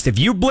it best. If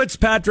you blitz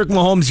Patrick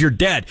Mahomes, you're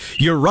dead.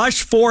 You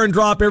rush 4 and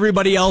drop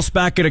everybody else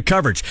back into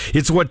coverage.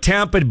 It's what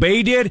Tampa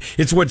Bay did.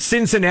 It's what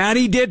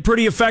Cincinnati did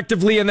pretty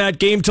effectively in that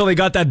game till they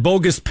got that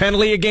bogus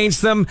penalty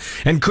against them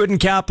and couldn't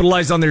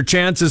capitalize on their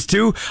chances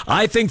too.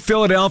 I think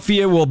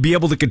Philadelphia will be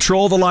able to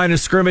control the line of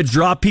scrimmage,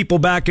 drop people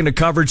back into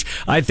coverage.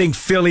 I think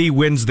Philly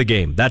wins the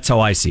game. That's how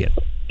I see it.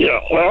 Yeah,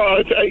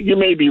 well, you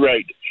may be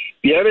right.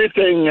 The other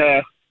thing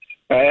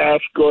I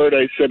asked Gord,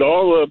 I said,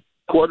 all the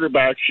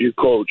quarterbacks you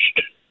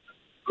coached,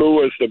 who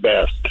was the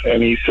best?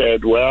 And he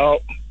said, well,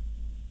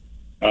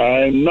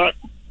 I'm not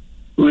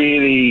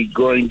really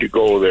going to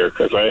go there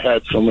because I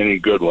had so many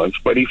good ones.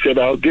 But he said,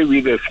 I'll give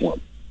you this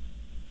one.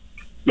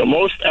 The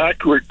most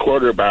accurate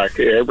quarterback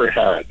I ever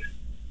had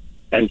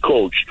and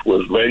coached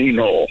was Lenny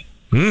Knoll.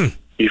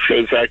 He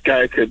says that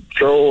guy could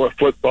throw a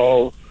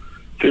football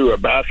through a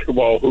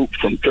basketball hoop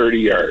from 30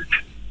 yards.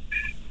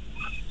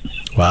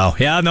 Wow.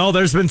 Yeah, no,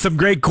 there's been some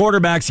great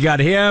quarterbacks. You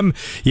got him.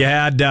 You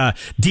had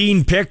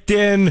Dean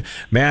Picton.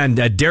 Man,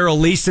 Darrell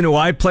Leeson, who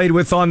I played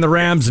with on the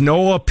Rams.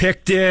 Noah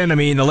Picton. I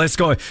mean, the list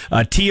goes.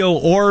 Teal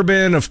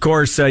Orban, of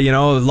course.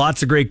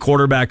 Lots of great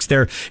quarterbacks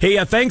there.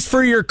 Hey, thanks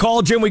for your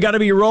call, Jim. We got to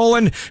be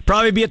rolling.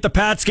 Probably be at the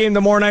Pats game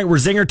tomorrow night where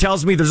Zinger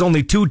tells me there's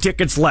only 2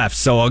 tickets left.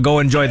 So I'll go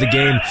enjoy the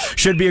game.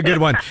 Should be a good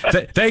one.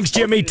 Thanks,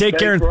 Jimmy. Take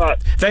care.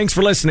 Thanks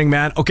for listening,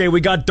 man. Okay, we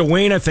got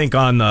Dwayne, I think,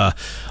 on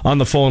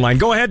the phone line.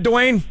 Go ahead,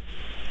 Dwayne.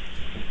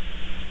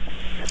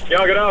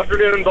 Yeah, good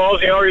afternoon,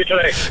 Ballsy. How are you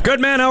today? Good,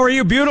 man. How are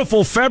you?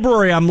 Beautiful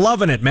February. I'm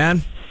loving it,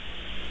 man.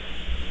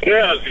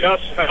 Yes,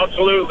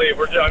 absolutely.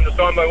 I'm just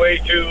on my way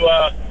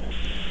to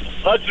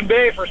Hudson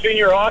Bay for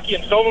senior hockey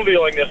and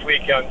snowmobiling this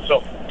weekend.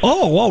 So.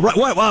 Oh, well,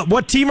 right.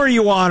 What team are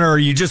you on, or are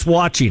you just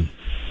watching?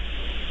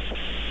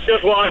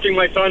 Just watching.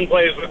 My son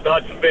plays with the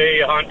Hudson Bay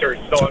Hunters,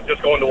 so I'm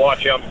just going to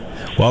watch him.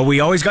 Well, we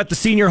always got the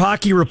senior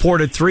hockey report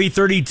at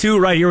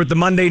 3:32 right here with the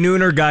Monday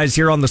Nooner guys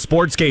here on the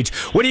Sports Cage.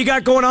 What do you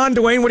got going on,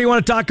 Dwayne? What do you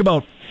want to talk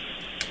about?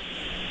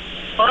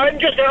 I'm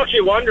just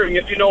actually wondering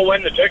if you know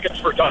when the tickets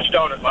for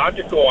Touchdown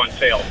Atlantic go on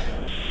sale.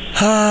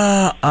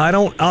 I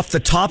don't, off the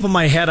top of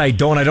my head, I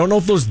don't know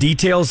if those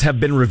details have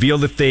been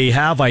revealed. If they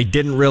have, I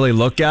didn't really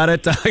look at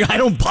it. I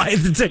don't buy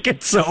the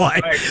ticket, so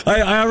I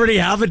already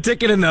have a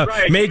ticket in the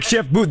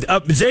makeshift booth.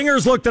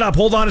 Zinger's looked it up.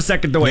 Hold on a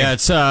second, Dwayne. Yeah,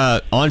 it's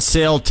on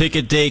sale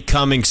ticket day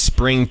coming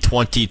spring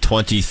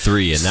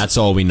 2023, and that's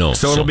all we know.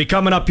 So it'll be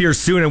coming up here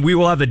soon, and we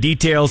will have the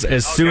details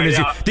as soon as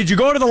you... Did you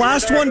go to the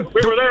last one?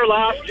 We were there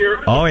last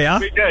year. Oh, yeah?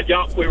 We did,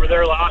 yeah. We were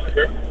there last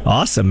year.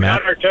 Awesome, man.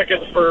 We had our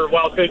tickets for,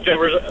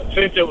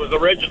 since it was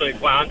originally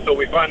planned, so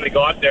we finally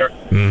got there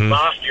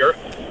last year.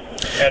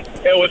 And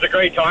it was a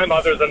great time,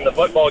 other than the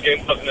football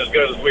game wasn't as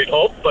good as we'd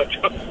hoped.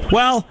 But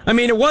well, I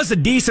mean, it was a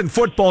decent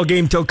football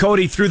game till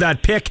Cody threw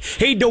that pick.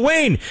 Hey,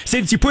 Dwayne,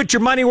 since you put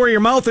your money where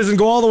your mouth is and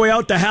go all the way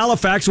out to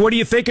Halifax, what are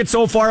you thinking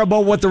so far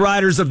about what the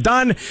Riders have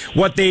done,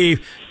 what they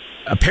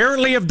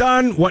apparently have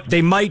done, what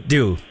they might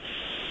do?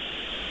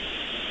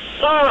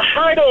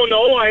 I don't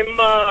know.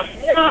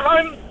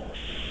 I'm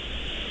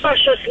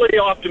cautiously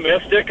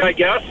optimistic, I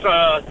guess.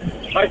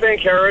 I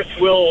think Harris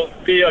will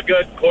be a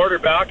good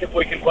quarterback if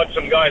we can put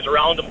some guys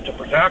around him to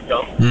protect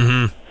him.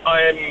 Mm-hmm.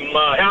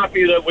 I'm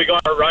happy that we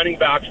got our running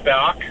backs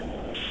back.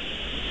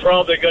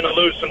 Probably going to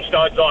lose some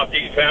studs off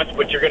defense,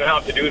 but you're going to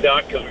have to do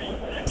that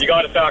because you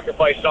got to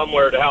sacrifice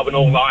somewhere to have an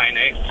O-line,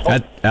 eh? So,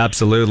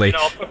 absolutely.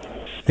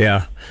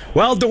 Yeah.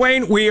 Well,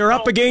 Dwayne, we're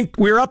up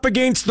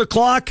against the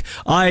clock.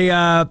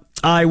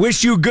 I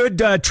wish you good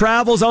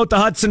travels out to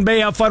Hudson Bay.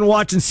 Have fun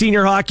watching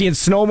senior hockey and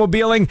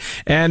snowmobiling.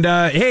 And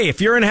hey,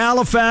 if you're in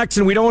Halifax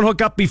and we don't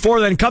hook up before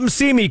then, come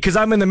see me because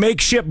I'm in the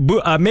makeshift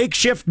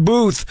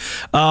booth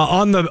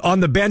on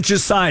the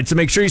benches side. So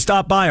make sure you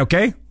stop by,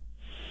 okay?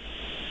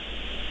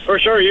 For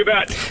sure, you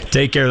bet.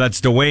 Take care.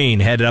 That's Dwayne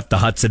headed up to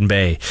Hudson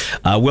Bay.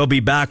 We'll be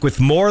back with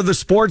more of the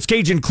Sports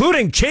Cage,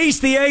 including Chase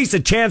the Ace,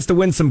 a chance to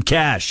win some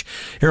cash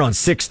here on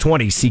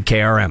 620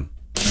 CKRM.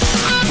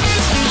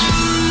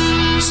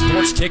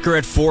 Sports ticker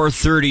at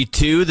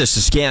 4:32. The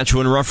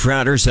Saskatchewan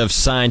Roughriders have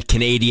signed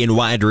Canadian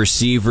wide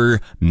receiver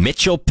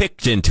Mitchell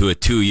Picton to a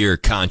 2-year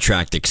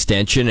contract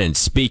extension. And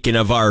speaking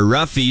of our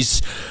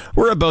Roughies,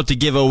 we're about to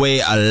give away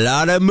a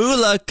lot of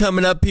moolah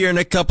coming up here in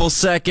a couple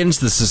seconds.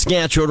 The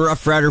Saskatchewan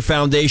Roughrider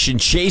Foundation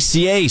Chase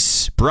the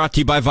Ace, brought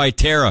to you by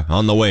Viterra,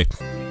 on the way.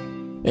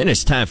 And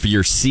it's time for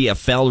your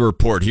CFL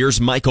report.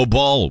 Here's Michael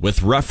Ball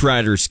with Rough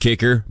Riders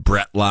kicker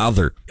Brett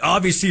Lowther.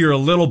 Obviously, you're a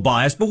little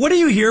biased, but what do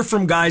you hear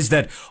from guys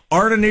that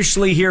aren't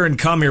initially here and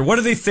come here? What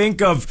do they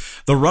think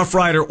of the Rough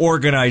Rider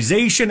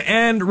organization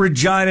and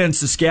Regina and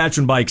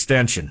Saskatchewan by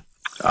extension?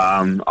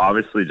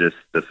 Obviously, just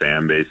the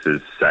fan base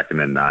is second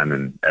to none,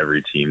 and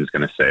every team's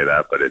going to say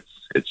that, but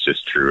it's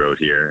just true out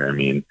here. I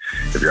mean,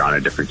 if you're on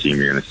a different team,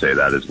 you're going to say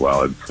that as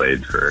well. I've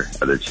played for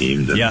other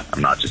teams, and yeah.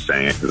 I'm not just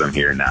saying it because I'm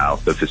here now.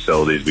 The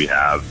facilities we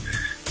have,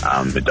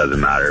 it doesn't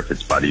matter if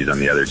it's buddies on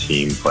the other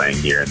team playing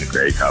here in the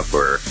Grey Cup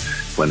or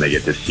when they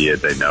get to see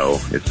it, they know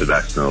it's the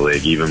best in the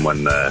league. Even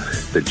when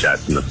the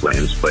Jets and the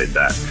Flames played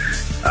that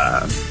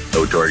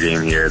outdoor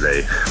game here,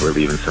 they were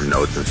leaving some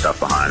notes and stuff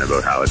behind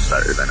about how it's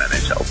better than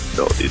NHL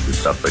facilities and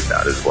stuff like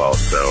that as well.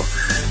 So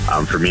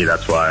for me,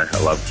 that's why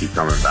I love to keep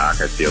coming back.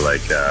 I feel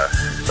like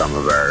some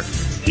of our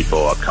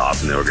people up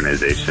top in the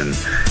organization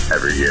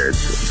every year,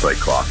 it's like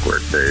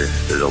clockwork.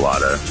 There's a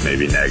lot of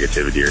maybe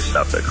negativity or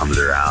stuff that comes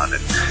around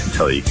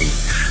until you can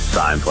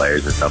sign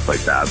players and stuff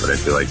like that. But I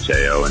feel like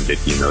J.O. and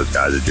Dickie and those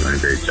guys are doing a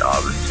great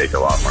job and take a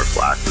lot more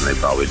flack than they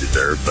probably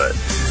deserve. But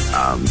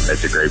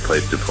it's a great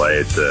place to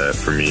play.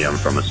 For me, I'm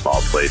from a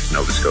small place,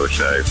 Nova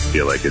Scotia. I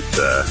feel like it's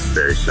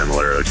very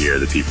similar out here.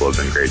 The people have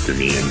been great to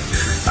me, and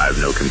I have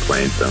no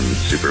complaints. I'm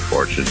super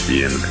fortunate to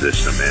be in the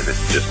position I'm in.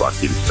 It's just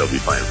lucky to still be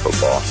playing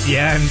football.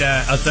 Yeah, and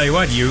I'll tell you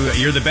what,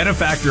 you're the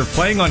benefactor of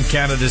playing on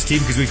Canada's team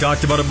because we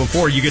talked about it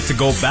before. You get to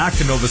go back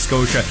to Nova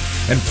Scotia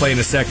and play in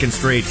a second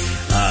straight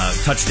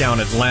touchdown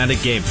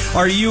Atlantic game.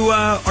 Are you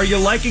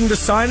liking the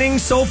signing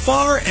so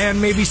far,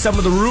 and maybe some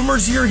of the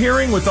rumors you're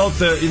hearing without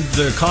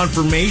the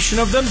confirmation? combination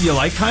of them? Do you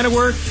like kind of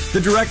where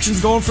the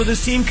direction's going for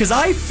this team? Because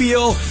I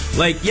feel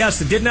like, yes,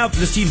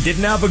 this team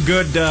didn't have a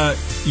good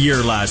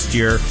year last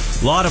year.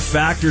 A lot of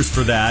factors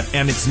for that,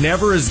 and it's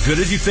never as good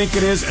as you think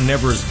it is and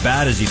never as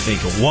bad as you think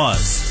it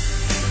was.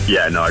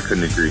 Yeah, no, I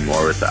couldn't agree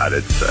more with that.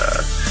 It's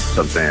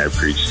something I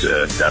preach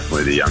to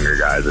definitely the younger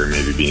guys, or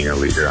maybe being a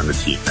leader on the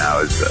team now,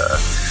 is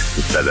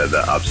instead of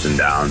the ups and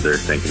downs or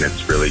thinking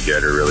it's really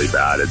good or really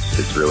bad,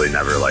 it's really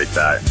never like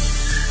that.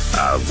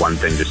 One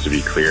thing just to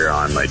be clear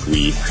on, like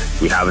we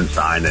haven't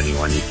signed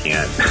anyone. You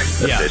can't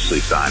officially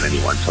sign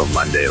anyone till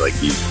Monday. Like,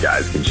 these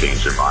guys can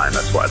change their mind.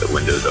 That's why the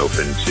window's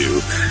open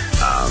to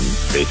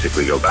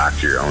basically go back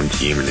to your own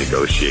team and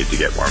negotiate to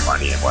get more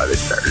money, and why they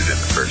started in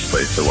the first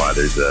place. So while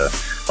there's a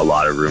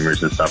lot of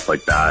rumors and stuff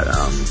like that,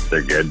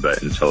 they're good,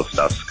 but until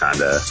stuff's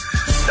kind of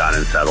done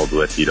and settled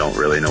with, you don't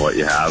really know what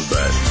you have.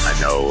 But I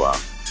know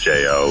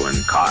J.O.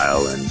 and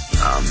Kyle and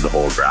the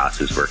whole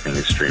brass is working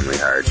extremely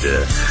hard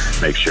to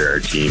make sure our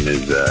team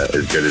is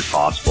as good as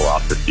possible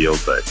off the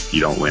field, but you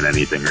don't win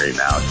anything right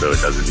now, so it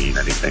doesn't mean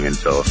anything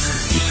until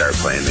you start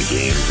playing the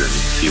games and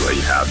see what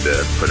you have to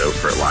put out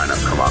for a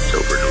lineup come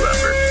October,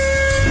 November.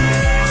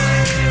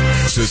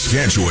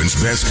 Saskatchewan's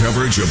best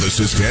coverage of the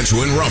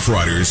Saskatchewan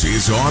Roughriders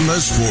is on the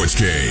Sports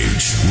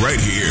Cage,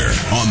 right here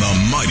on the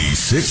mighty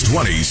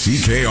 620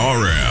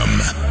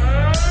 CKRM.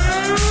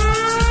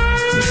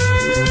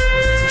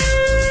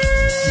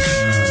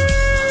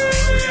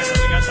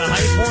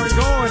 Horn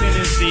going. It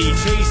is the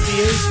Chase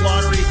the Ace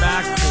lottery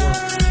back for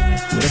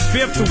the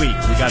 5th week.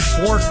 We got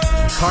 4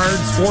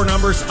 cards, 4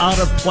 numbers out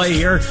of play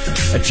here.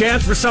 A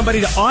chance for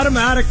somebody to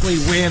automatically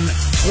win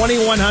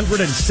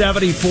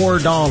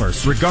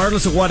 $2,174.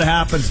 Regardless of what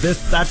happens,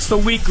 that's the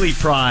weekly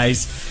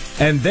prize.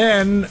 And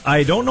then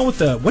I don't know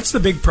what's the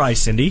big prize,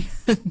 Cindy?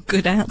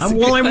 Good answer.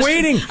 I'm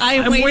waiting.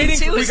 I'm waiting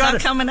too. It's not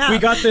coming out. We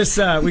got this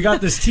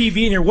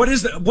TV in here. What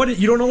is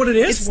you don't know what it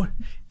is?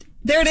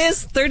 There it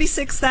is,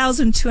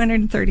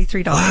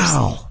 $36,233.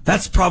 Wow,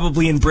 that's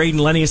probably in Braden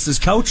Lennius's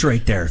couch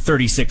right there.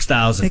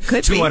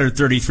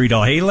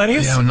 $36,233. Hey,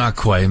 Lennius? Yeah, not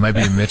quite. It might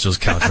be in Mitchell's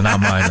couch, but not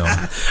mine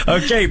though.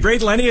 Okay,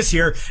 Braden Lennius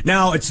here.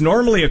 Now, it's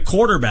normally a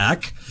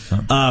quarterback.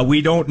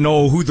 We don't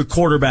know who the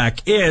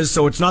quarterback is,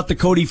 so it's not the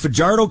Cody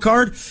Fajardo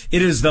card.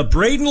 It is the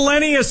Braden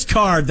Lennius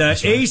card, the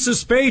Ace of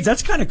Spades.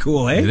 That's kind of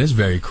cool, eh? It is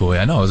very cool.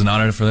 I know. It was an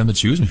honor for them to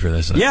choose me for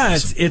this. Yeah,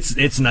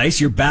 it's nice.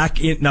 You're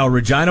back in now,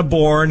 Regina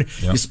born.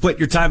 Yep. You split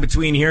your time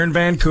between here and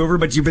Vancouver,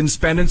 but you've been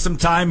spending some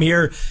time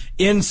here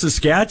in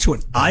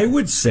Saskatchewan. I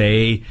would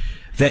say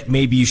that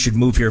maybe you should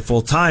move here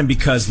full time,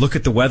 because look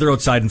at the weather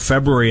outside in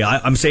February.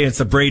 I'm saying it's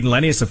the Braden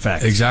Lennius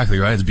effect. Exactly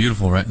right. It's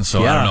beautiful, right? And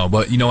so I don't know,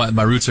 but you know what?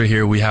 My roots are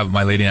here.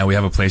 My lady and I, we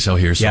have a place out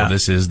here. So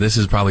this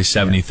is probably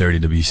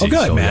 70-30 to BC. Oh,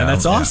 good, so, man.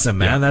 That's awesome,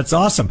 man. That's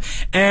awesome.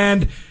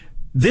 And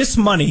this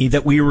money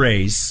that we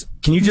raise,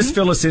 can you just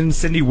fill us in,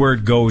 Cindy, where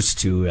it goes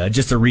to?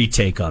 Just a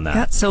retake on that.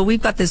 Yeah, so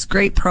we've got this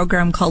great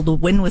program called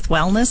Win with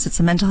Wellness. It's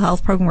a mental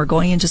health program. We're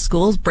going into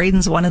schools.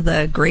 Braden's one of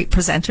the great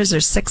presenters.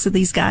 There's 6 of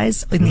these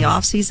guys in the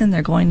off season.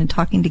 They're going and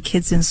talking to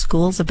kids in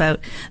schools about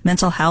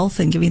mental health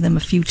and giving them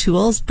a few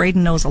tools.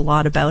 Braden knows a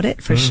lot about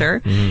it, for sure.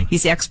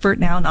 He's the expert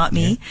now, not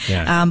me.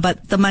 Yeah.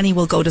 But the money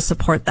will go to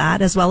support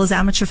that, as well as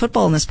amateur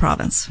football in this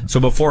province. So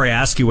before I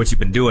ask you what you've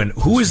been doing,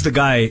 who is the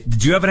guy?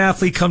 Did you have an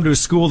athlete come to a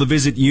school to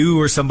visit you,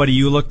 or somebody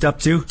you looked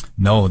up to?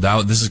 No,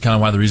 this is kind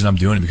of why the reason I'm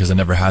doing it, because I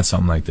never had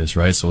something like this,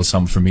 right? So it's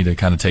something for me to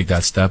kind of take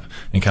that step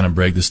and kind of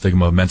break the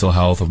stigma of mental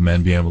health, of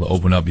men being able to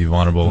open up, be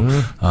vulnerable.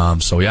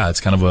 So yeah,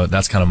 that's kind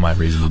of my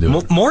reason to do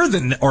it. More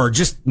than, or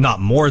just not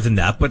more than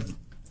that, but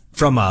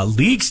from a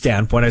league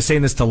standpoint, I was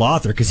saying this to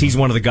Lothar, because he's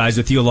one of the guys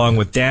with you, along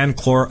with Dan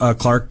Clark,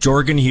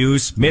 Jorgen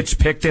Hughes, Mitch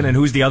Picton, and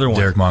who's the other one?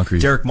 Derek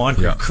Moncrief.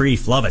 Yeah.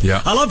 Creef, love it.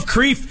 Yeah. I love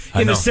Creef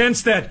in the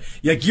sense that,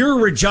 like, you're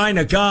a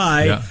Regina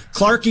guy,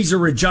 Clarkie's a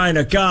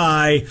Regina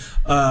guy,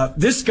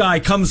 this guy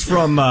comes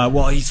from,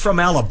 he's from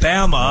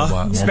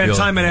Alabama, spent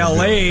time in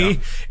L.A.,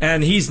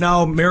 and he's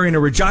now marrying a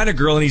Regina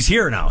girl, and he's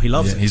here now. He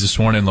loves it. He's a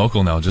sworn-in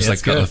local now, just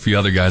like a few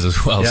other guys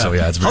as well. So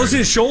yeah, it's very How's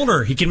his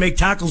shoulder? He can make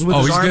tackles with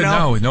his arm good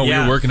now? No, we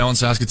were working out in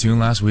Saskatoon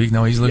last week.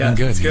 No, he's looking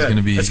good. He's going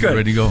to be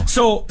ready to go.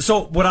 So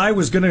what I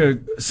was going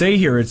to say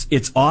here,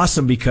 it's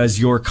awesome, because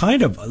you're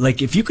kind of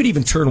like, if you could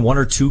even turn 1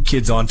 or 2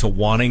 kids on to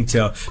wanting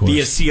to be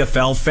a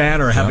CFL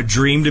fan, or have a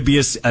dream to be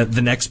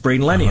the next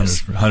Braden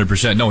Lennius.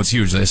 100%. No, it's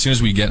huge. As soon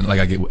as we get,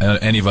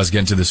 any of us get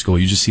into the school,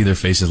 you just see their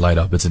faces light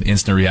up. It's an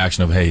instant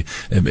reaction of, hey,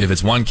 if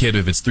it's 1 kid,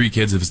 if it's 3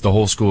 kids, if it's the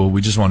whole school,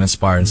 we just want to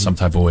inspire in some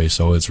type of way.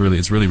 So it's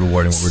really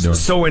rewarding what we're doing.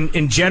 So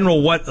in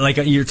general, what, like,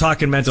 you're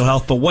talking mental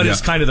health, but what is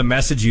kind of the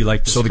message you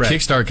like to spread? So the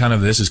kickstart kind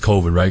of this is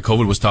COVID, right?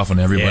 COVID was tough on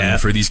everybody. And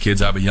for these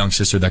kids, I have a young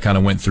sister that kind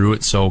of went through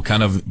it. So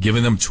kind of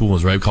giving them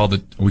tools, right? We call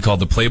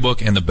the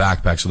playbook and the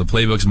backpack. So the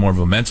playbook's more of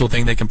a mental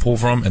thing they can pull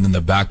from, and then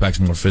the backpack's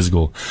more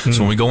physical.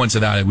 So when we go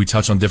into that, we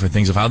touch on different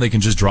things of how they can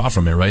just draw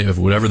from it, right? If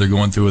whatever they're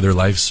going through with their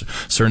life,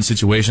 certain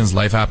situations,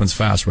 life happens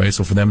fast, right?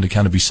 So for them to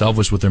kind of be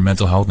selfish with their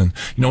mental health and,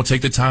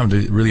 take the time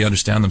to really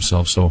understand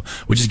themselves. So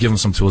we just give them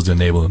some tools to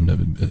enable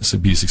them to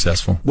be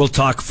successful. We'll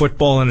talk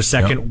football in a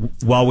second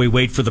while we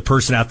wait for the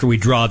person after we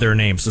draw their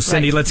name. So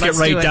Cindy Cindy, let's get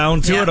right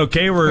down to it.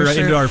 Okay, we're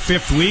into our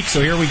 5th week,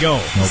 so here we go.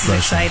 This is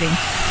exciting.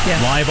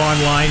 Yeah. Live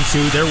online,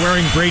 too. They're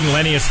wearing Braden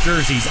Lenius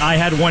jerseys. I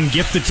had one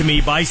gifted to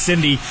me by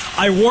Cindy.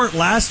 I wore it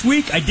last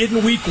week. I did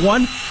in week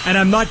 1, and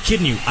I'm not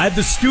kidding you. I have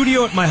the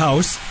studio at my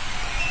house.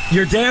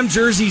 Your damn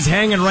jersey's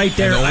hanging right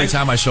there. And the only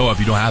time I show up,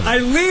 you don't have it. I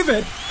leave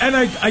it, and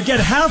I get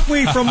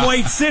halfway from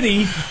White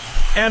City,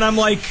 and I'm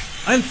like,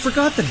 I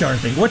forgot the darn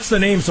thing. What's the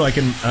name so I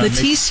can...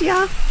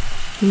 Letitia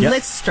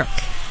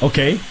Listrick.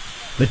 Okay.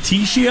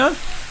 Letitia?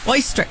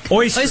 Oystrick.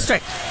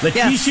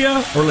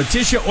 Letitia or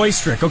Letitia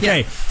Oystrick.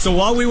 Okay. So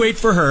while we wait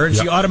for her, and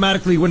she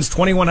automatically wins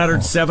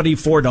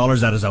 $2,174.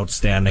 That is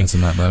outstanding. That's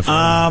not bad for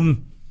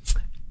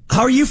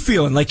how are you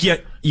feeling? Like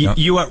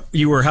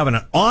you were having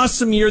an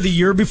awesome year the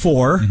year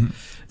before. Mm-hmm.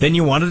 Then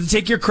you wanted to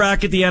take your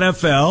crack at the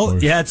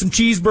NFL. You had some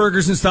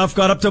cheeseburgers and stuff.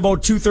 Got up to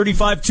about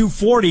 235,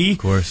 240. Of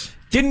course.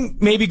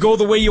 Didn't maybe go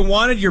the way you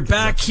wanted. You're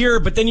back here,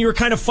 but then you were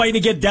kind of fighting to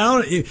get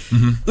down.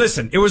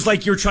 Listen, it was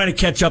like you were trying to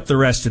catch up the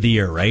rest of the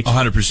year, right?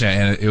 100%.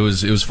 And it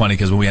was funny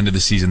because when we ended the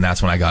season,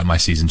 that's when I got my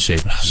season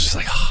shape. And I was just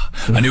like,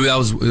 I knew that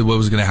was what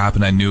was going to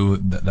happen. I knew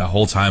that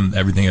whole time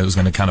everything was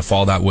going to kind of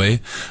fall that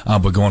way.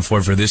 But going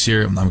forward for this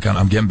year, I'm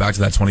getting back to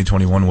that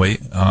 2021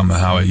 weight,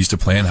 how I used to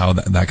play and how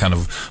that kind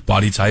of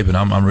body type. And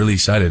I'm really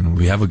excited. And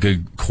we have a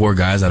good core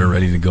guys that are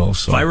ready to go.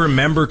 So if I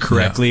remember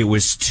correctly, it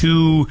was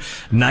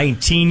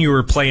 219 you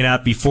were playing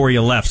at before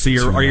you left. So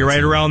are you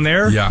right around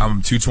there? Yeah,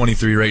 I'm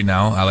 223 right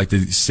now. I like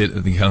to sit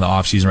at the kind of the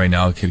off season right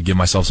now, give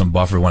myself some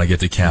buffer. When I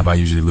get to camp, I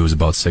usually lose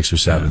about 6 or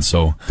 7.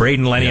 So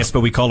Braden Lenius, but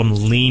we call him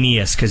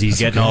Lenius because he's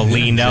getting all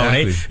leaned out.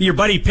 Hey, your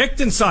buddy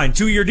Picton signed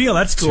 2-year deal.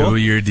 That's cool.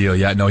 2-year deal.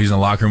 Yeah, no, he's in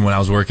the locker room when I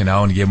was working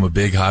out and gave him a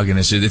big hug, and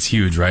it's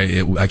huge,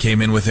 right? I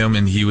came in with him,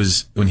 and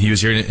when he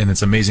was here, and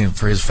it's amazing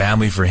for his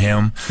family, for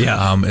him.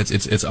 Yeah,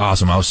 it's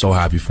awesome. I was so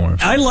happy for him.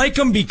 I like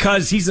him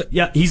because he's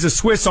a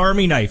Swiss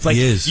Army knife. Like,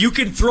 he is. You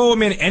can throw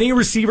him in any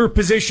receiver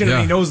position,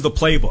 and he knows the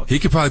playbook. He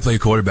could probably play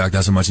quarterback.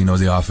 That's how much he knows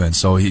the offense.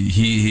 So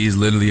he's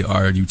literally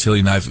our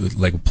utility knife,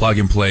 like plug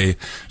and play,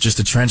 just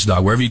a trench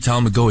dog. Wherever you tell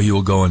him to go, he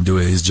will go and do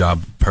his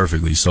job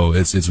perfectly. So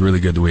it's really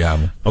good that we have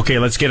him. Okay,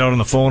 let's get out on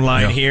the phone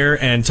line here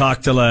and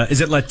talk to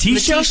is it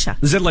Letitia?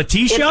 Is it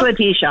Letitia? It's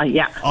Letitia,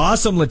 yeah.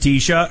 Awesome,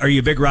 Letitia. Are you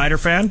a big Rider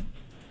fan?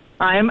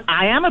 I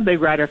am a big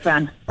Rider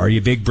fan. Are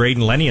you a big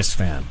Braden Lenius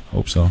fan?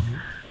 Hope so.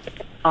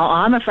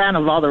 I'm a fan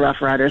of all the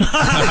Rough Riders.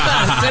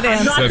 Good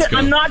answer.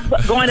 I'm not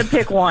going to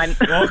pick one.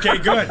 Okay,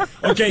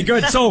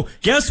 good. So,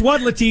 guess what,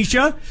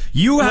 Letitia?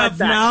 You have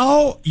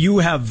now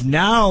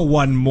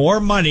won more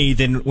money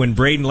than when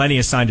Braden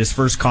Lenius signed his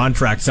first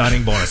contract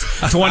signing bonus,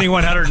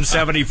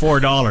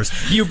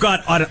 $2,174. You've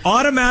got an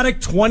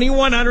automatic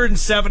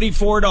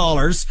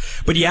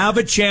 $2,174, but you have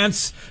a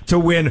chance to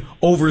win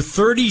over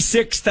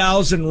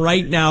 $36,000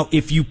 right now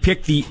if you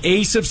pick the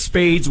Ace of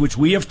Spades, which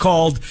we have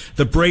called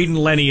the Braden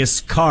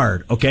Lenius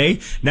card. Okay?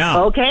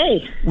 Now,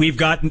 we've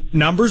got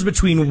numbers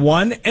between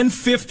 1 and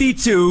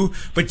 52,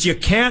 but you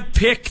can't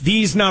pick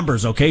these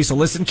numbers, okay? So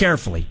listen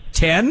carefully.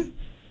 10,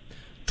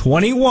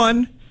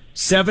 21,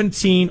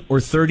 17,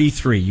 or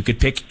 33. You could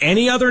pick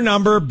any other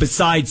number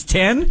besides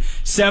 10,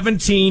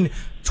 17,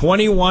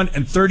 21,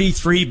 and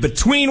 33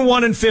 between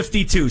 1 and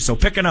 52. So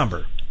pick a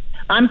number.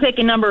 I'm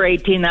picking number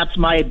 18. That's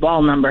my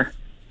ball number.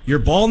 Your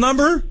ball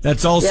number?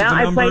 That's also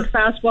the number? I played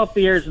fastball for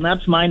years, and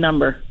that's my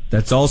number.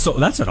 That's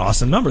an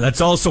awesome number.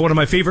 That's also one of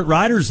my favorite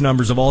Riders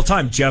numbers of all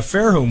time. Jeff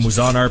Fairholm was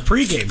on our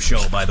pregame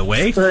show, by the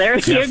way. Well, there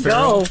you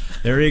go.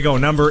 There you go.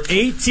 Number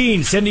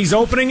 18. Cindy's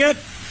opening it.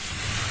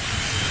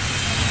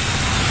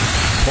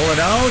 Pull it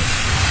out.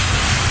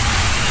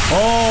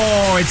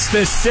 Oh, it's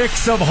the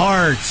 6 of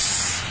Hearts.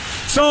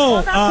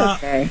 So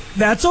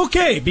that's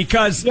okay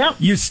because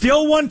you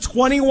still won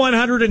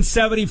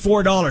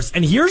 $2,174.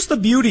 And here's the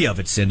beauty of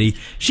it, Cindy.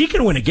 She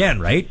can win again,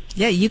 right?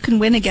 Yeah, you can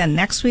win again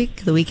next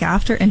week, the week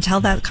after, until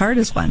that card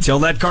is won. So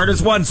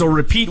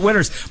repeat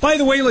winners. By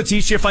the way,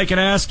 Letitia, if I can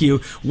ask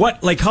you,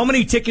 how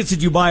many tickets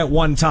did you buy at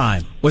one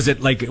time? Was it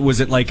like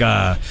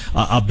a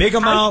big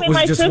amount?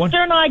 My sister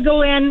and I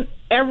go in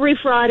every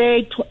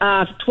Friday,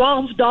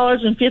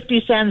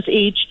 $12.50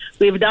 each.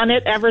 We've done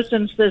it ever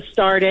since this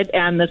started,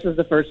 and this is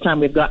the first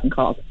time we've gotten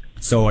called.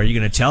 So are you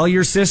going to tell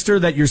your sister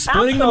that you're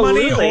splitting the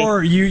money,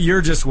 or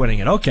you're just winning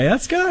it? Okay,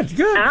 that's good.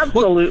 Good.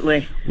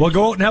 Absolutely. We'll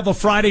go out and have a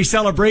Friday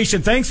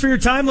celebration. Thanks for your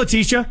time,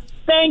 Letitia.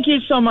 Thank you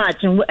so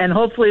much, and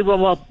hopefully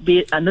we'll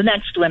be the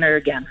next winner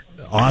again.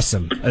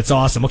 Awesome. That's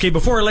awesome. Okay,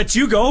 before I let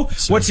you go,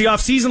 what's the off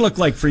season look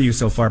like for you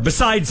so far?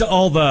 Besides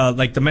all the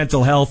the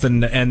mental health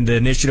and the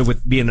initiative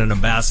with being an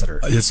ambassador.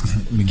 It's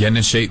getting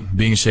in shape,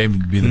 being in shape,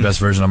 being the best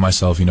version of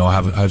myself. You know,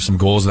 I have some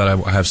goals that I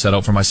have set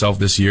out for myself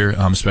this year,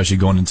 especially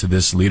going into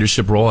this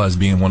leadership role as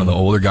being one of the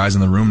older guys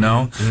in the room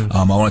now.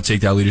 I want to take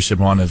that leadership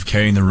on of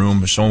carrying the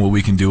room, showing what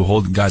we can do,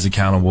 holding guys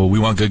accountable. We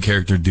want good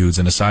character dudes.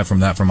 And aside from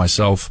that, for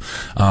myself,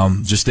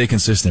 just stay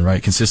consistent,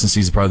 right? Consistency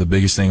is probably the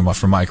biggest thing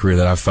for my career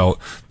that I felt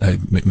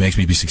that makes makes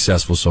me be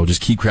successful. So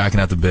just keep cracking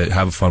at the bit,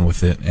 have fun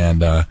with it,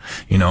 and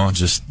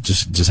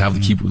just have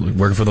to keep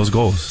working for those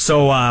goals.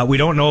 So we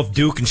don't know if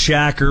Duke and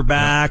Shaq are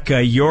back.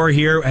 You're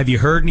here. Have you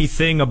heard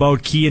anything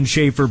about Kean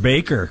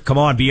Schaefer-Baker? Come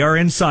on, be our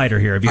insider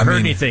here. Have you heard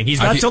anything? He's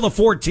got till the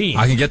 14th.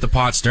 I can get the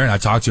pot stirring. I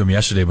talked to him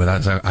yesterday,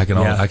 but I can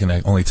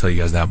only tell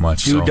you guys that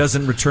much. Dude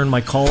doesn't return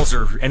my calls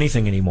or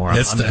anything anymore.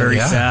 I'm very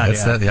sad.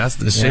 That's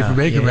the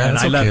Schaefer-Baker, man.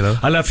 It's okay, though.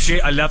 I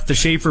left the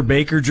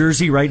Schaefer-Baker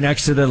jersey right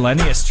next to the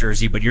Lennius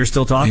jersey, but you're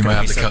still talking to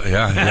me.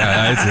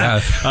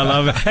 Yeah. I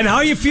love it. And how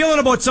are you feeling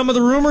about some of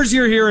the rumors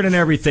you're hearing and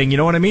everything? You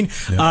know what I mean?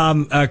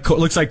 Yeah.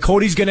 Looks like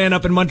Cody's going to end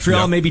up in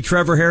Montreal. Yeah. Maybe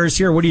Trevor Harris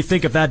here. What do you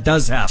think if that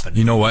does happen?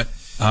 You know what?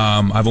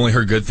 I've only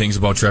heard good things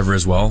about Trevor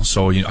as well.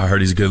 So I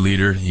heard he's a good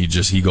leader. He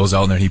goes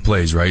out there and he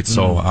plays, right?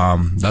 So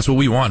that's what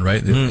we want,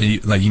 right?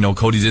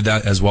 Cody did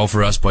that as well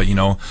for us, but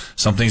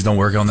some things don't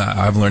work on that.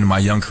 I've learned in my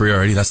young career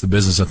already. That's the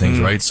business of things,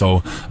 right? So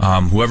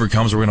whoever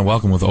comes, we're going to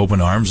welcome with open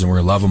arms, and we're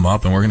going to love them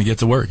up, and we're going to get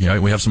to work.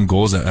 We have some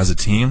goals as a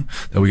team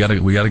that we got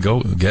to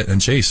go get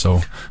and chase.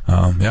 So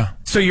yeah.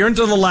 So you're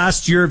into the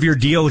last year of your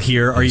deal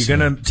here. Are you going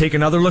to take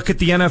another look at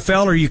the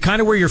NFL, or are you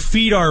kind of where your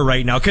feet are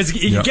right now? Because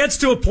it gets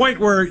to a point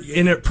where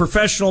in a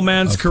professional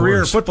man's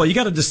career of football, you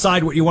got to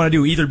decide what you want to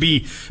do. Either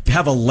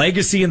have a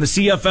legacy in the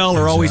CFL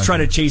or always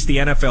trying to chase the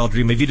NFL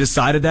dream. Have you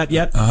decided that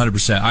yet?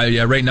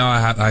 100%. Right now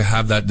I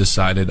have that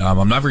decided.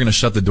 I'm never going to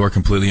shut the door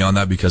completely on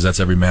that because that's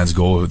every man's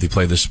goal if they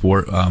play this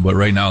sport. But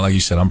right now, like you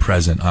said, I'm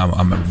present.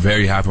 I'm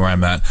very happy where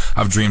I'm at.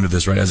 I've dreamed of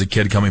this, right? As a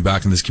kid coming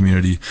back in this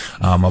community,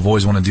 I've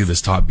always wanted to do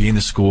this. Be in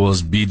the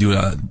schools, do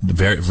a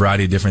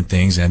variety of different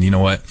things, and you know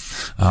what?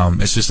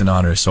 It's just an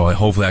honor. So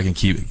hopefully I can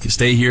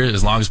stay here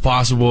as long as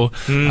possible,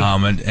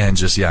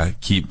 and just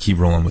keep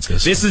rolling with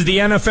this. This is the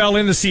NFL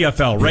in the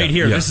CFL right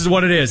here. Yeah. This is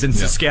what it is in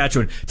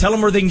Saskatchewan. Tell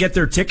them where they can get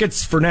their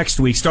tickets for next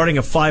week, starting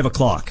at 5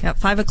 o'clock. At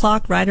 5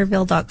 o'clock,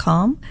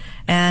 Riderville.com.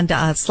 And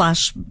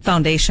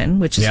 /foundation,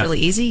 which is really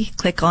easy.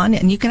 Click on,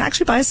 and you can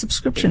actually buy a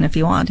subscription if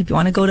you want. If you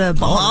want to go to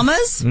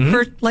Bahamas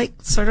for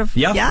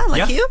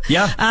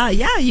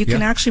you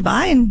can actually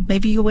buy, and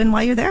maybe you win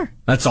while you're there.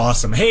 That's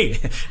awesome. Hey,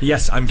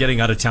 yes, I'm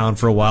getting out of town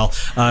for a while.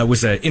 It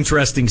was an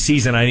interesting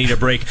season. I need a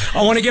break.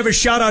 I want to give a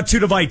shout out to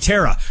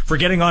Viterra for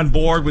getting on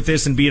board with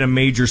this and being a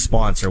major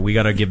sponsor. We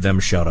got to give them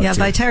a shout out. Yeah,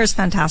 Viterra is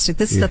fantastic.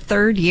 This is the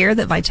third year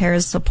that Viterra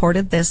has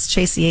supported this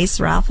Chase the Ace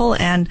raffle,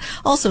 and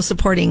also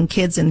supporting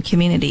kids and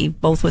community,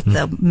 both with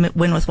the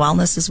Win with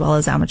Wellness as well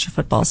as amateur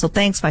football. So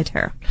thanks,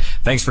 Viterra.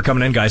 Thanks for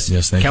coming in, guys.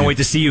 Yes, thank you. Can't wait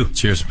to see you.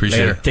 Cheers.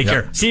 Appreciate it. Take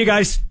care. See you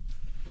guys.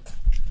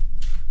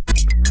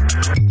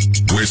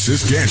 Where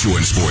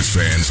Saskatchewan sports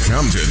fans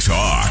come to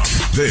talk.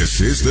 This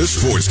is the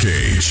Sports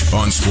Cage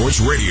on Sports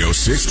Radio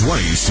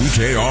 620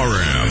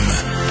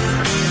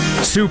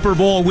 CKRM. Super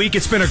Bowl week.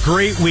 It's been a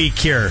great week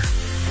here.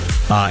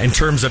 In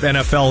terms of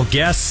NFL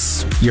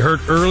guests, you heard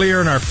earlier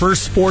in our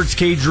first Sports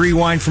Cage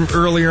rewind from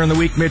earlier in the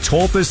week, Mitch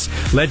Holthus,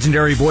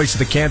 legendary voice of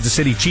the Kansas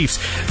City Chiefs.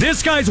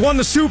 This guy's won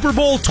the Super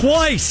Bowl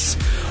twice.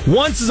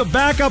 Once as a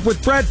backup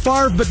with Brett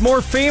Favre, but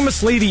more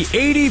famously, the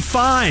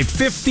 85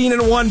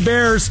 15-1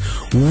 Bears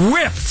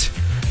whipped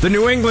the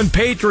New England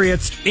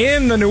Patriots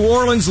in the New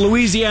Orleans,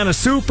 Louisiana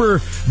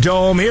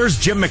Superdome. Here's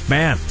Jim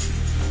McMahon.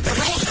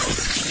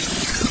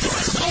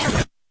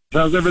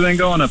 How's everything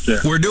going up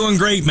there? We're doing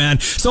great, man.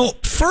 So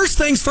first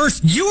things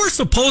first, you were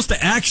supposed to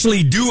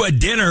actually do a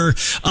dinner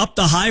up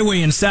the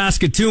highway in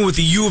Saskatoon with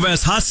the U of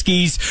S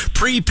Huskies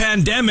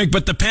pre-pandemic,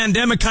 but the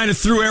pandemic kind of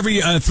threw a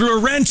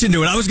wrench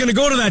into it. I was going to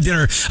go to that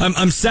dinner.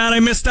 I'm sad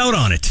I missed out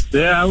on it.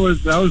 Yeah, I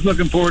was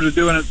looking forward to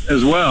doing it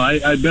as well.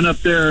 I'd been up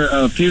there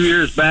a few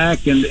years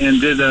back and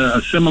did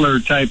a similar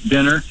type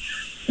dinner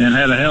and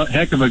had a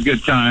heck of a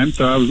good time.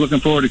 So I was looking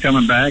forward to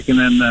coming back, and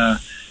then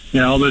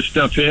all this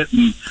stuff hit,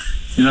 and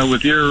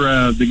with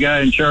your the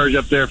guy in charge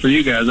up there for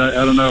you guys,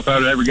 I don't know if I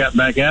would ever got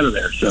back out of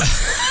there. So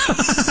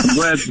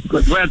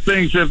I'm glad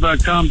things have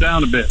calmed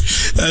down a bit.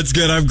 That's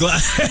good. I'm glad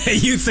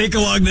you think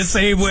along the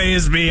same way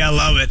as me. I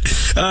love it.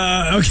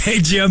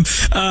 Okay, Jim.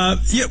 I'm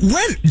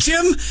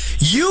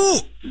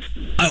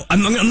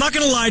not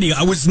going to lie to you.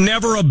 I was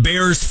never a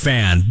Bears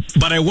fan,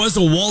 but I was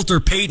a Walter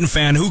Payton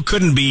fan. Who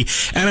couldn't be?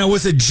 And I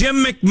was a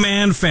Jim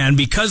McMahon fan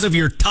because of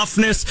your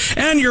toughness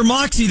and your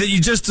moxie that you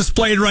just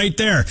displayed right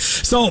there.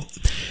 So,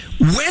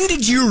 when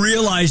did you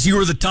realize you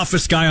were the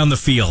toughest guy on the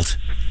field?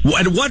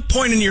 At what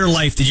point in your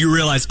life did you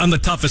realize I'm the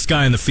toughest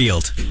guy on the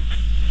field?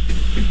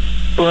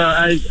 Well,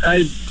 I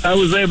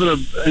was able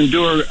to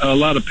endure a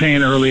lot of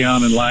pain early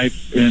on in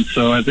life, and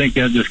so I think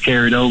that just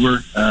carried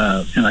over.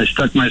 And I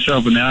stuck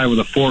myself in the eye with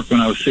a fork when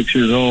I was 6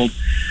 years old,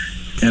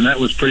 and that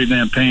was pretty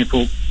damn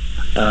painful.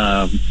 So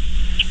I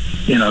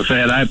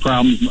had eye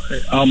problems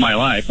all my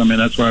life. I mean,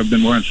 that's why I've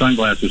been wearing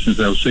sunglasses since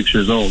I was 6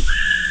 years old.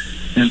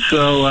 And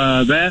so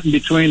that, in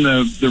between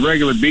the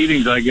regular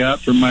beatings I got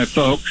from my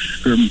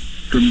folks from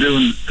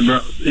doing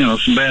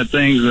some bad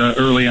things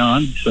early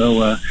on.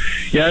 So I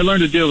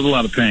learned to deal with a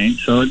lot of pain.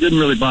 So it didn't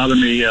really bother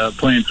me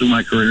playing through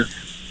my career.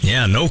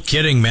 Yeah, no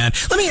kidding, man.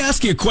 Let me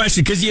ask you a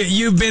question, because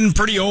you've been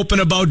pretty open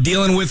about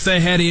dealing with the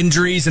head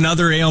injuries and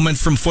other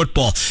ailments from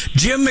football.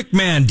 Jim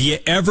McMahon, do you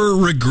ever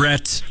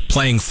regret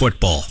playing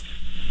football?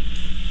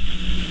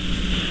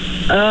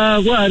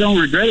 Well, I don't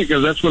regret it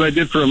because that's what I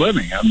did for a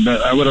living.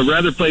 I would have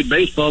rather played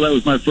baseball. That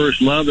was my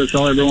first love. That's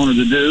all I ever wanted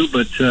to do.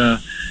 But,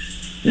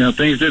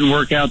 things didn't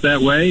work out that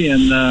way.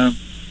 And,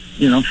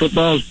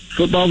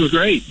 football was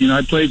great.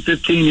 I played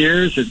 15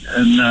 years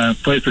and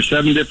played for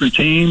 7 different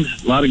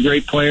teams, a lot of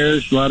great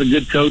players, a lot of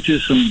good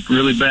coaches, some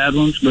really bad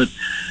ones. But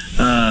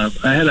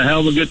I had a hell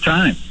of a good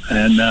time.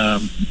 And,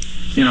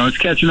 it's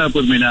catching up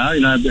with me now.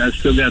 I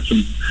still got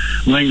some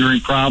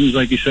lingering problems.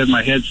 Like you said,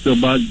 my head still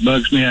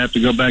bugs me. I have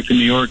to go back to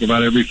New York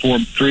about every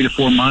 3 to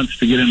 4 months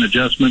to get an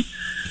adjustment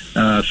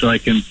so I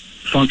can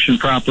function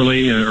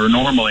properly or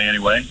normally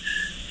anyway.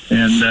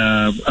 And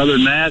other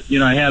than that,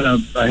 I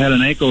had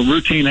an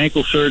routine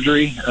ankle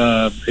surgery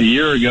a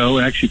year ago,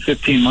 actually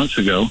 15 months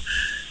ago,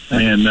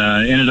 and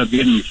ended up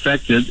getting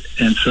infected.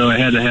 And so I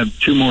had to have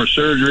 2 more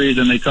surgeries,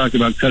 and they talked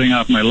about cutting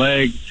off my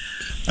leg.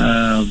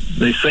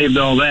 They saved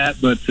all that,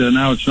 but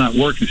now it's not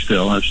working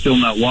still. I'm still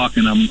not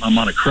walking. I'm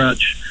on a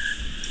crutch.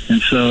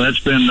 And so that's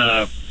been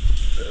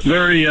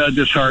very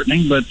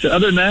disheartening. But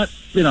other than that,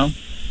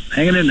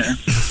 hanging in there.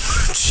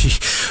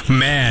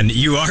 Man,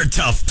 you are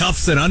tough.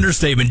 Tough's an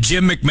understatement.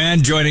 Jim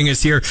McMahon joining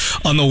us here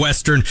on the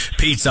Western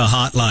Pizza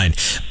Hotline.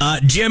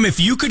 Jim, if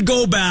you could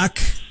go back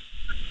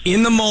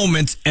in the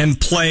moment and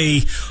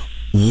play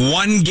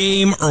one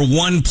game or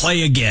one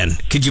play again,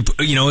 could you,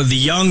 the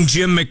young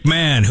Jim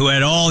McMahon who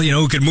had all,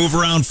 who could move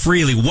around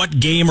freely, what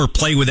game or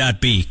play would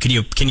that be? Can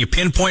you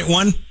pinpoint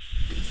one?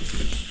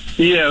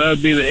 Yeah, that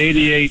would be the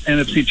 88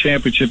 NFC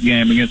Championship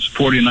game against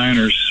the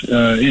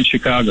 49ers in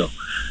Chicago.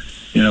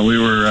 We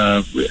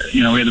were, we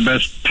had the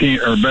best team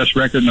or best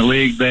record in the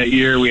league that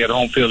year. We had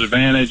home field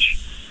advantage,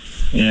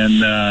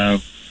 and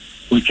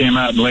we came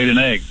out and laid an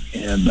egg.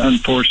 And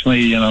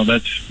unfortunately,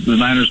 the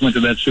Niners went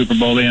to that Super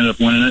Bowl. They ended up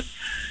winning it.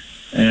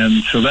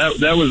 And so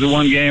that was the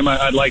one game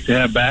I'd like to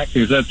have back,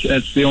 because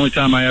that's the only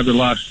time I ever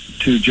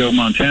lost to Joe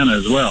Montana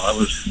as well. I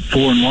was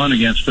 4-1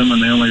 against them,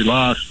 and the only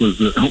loss was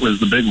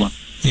the big one.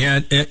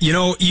 Yeah,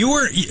 you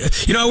were,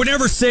 I would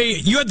never say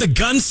you had the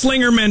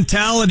gunslinger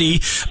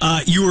mentality.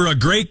 You were a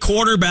great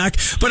quarterback,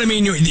 but I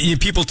mean,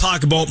 people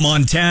talk about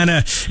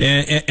Montana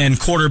and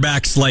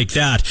quarterbacks like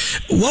that.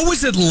 What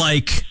was it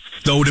like,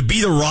 though, to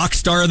be the rock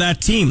star of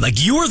that team?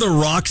 Like, you were the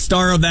rock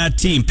star of that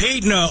team.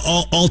 Peyton,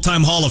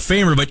 all-time Hall of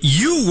Famer, but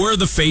you were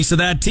the face of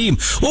that team.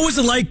 What was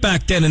it like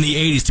back then in the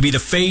 80s to be the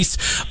face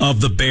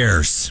of the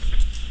Bears?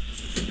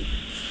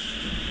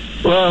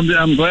 Well,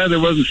 I'm glad there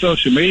wasn't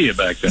social media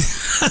back then.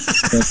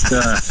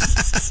 But,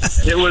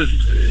 it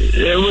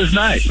was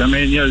nice. I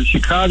mean,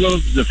 Chicago,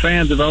 the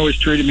fans have always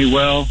treated me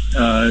well.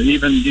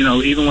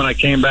 Even when I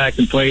came back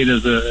and played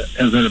as a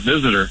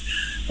visitor,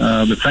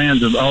 the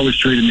fans have always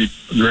treated me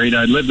great.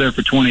 I lived there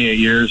for 28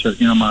 years.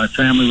 My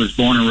family was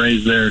born and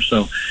raised there,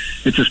 so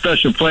it's a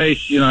special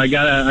place. I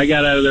got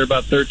out of there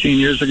about 13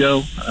 years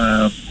ago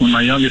when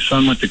my youngest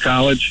son went to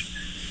college.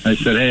 I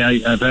said, "Hey,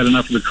 I've had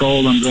enough of the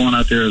cold. I'm going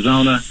out to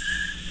Arizona."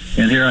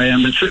 And here I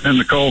am, been sitting in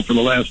the cold for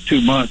the last 2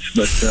 months,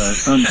 but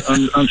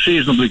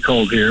unseasonably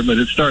cold here. But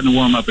it's starting to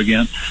warm up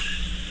again.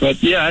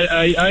 But yeah,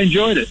 I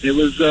enjoyed it. It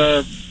was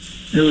a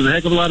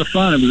heck of a lot of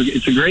fun.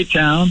 It's a great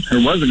town.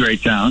 It was a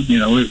great town.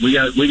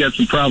 We got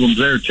some problems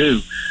there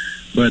too,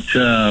 but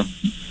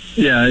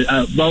yeah,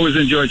 I've always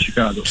enjoyed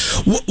Chicago.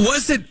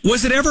 Was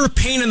it ever a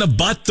pain in the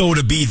butt, though,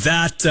 to be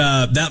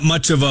that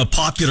much of a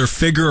popular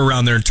figure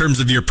around there in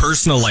terms of your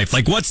personal life?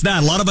 Like, what's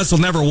that? A lot of us will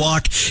never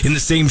walk in the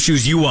same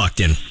shoes you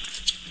walked in.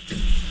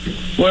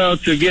 Well,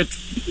 to get,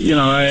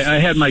 I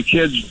had my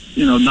kids,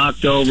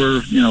 knocked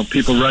over,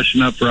 people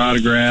rushing up for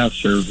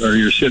autographs, or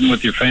you're sitting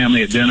with your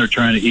family at dinner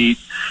trying to eat,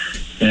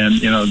 and,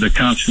 the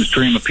constant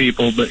stream of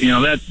people. But,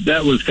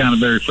 that was kind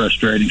of very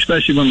frustrating,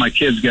 especially when my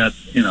kids got,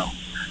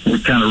 were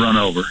kind of run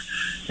over.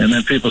 And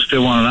then people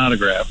still want an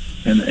autograph.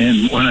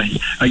 And when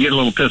I get a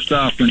little pissed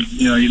off when,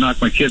 you knock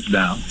my kids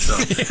down. So,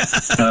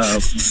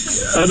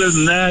 other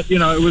than that,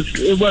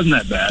 it wasn't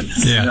that bad.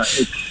 Yeah.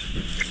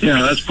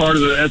 That's part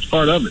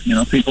of it.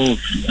 People,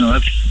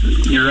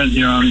 you're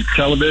on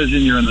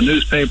television, you're in the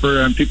newspaper,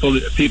 and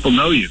people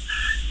know you.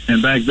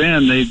 And back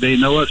then, they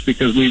know us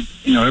because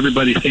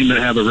everybody seemed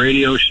to have a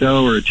radio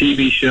show or a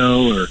TV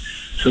show or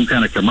some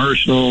kind of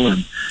commercial,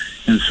 and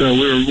so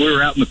we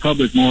were out in the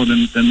public more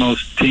than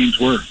most teams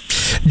were.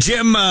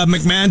 Jim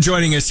McMahon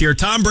joining us here.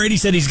 Tom Brady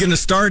said he's going to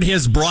start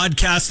his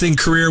broadcasting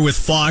career with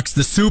Fox,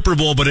 the Super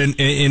Bowl, but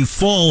in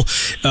full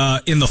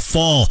in the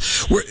fall.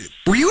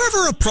 Were you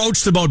ever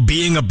approached about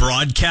being a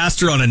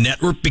broadcaster on a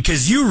network?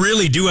 Because you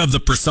really do have the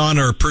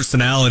persona or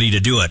personality to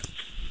do it.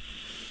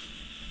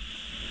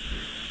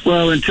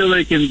 Well, until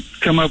they can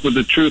come up with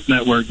the Truth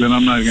Network, then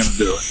I'm not going to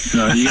do it.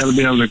 You got to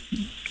be able to,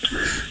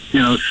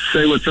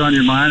 say what's on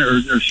your mind,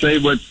 or say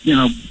what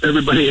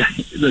everybody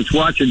that's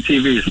watching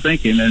TV is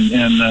thinking,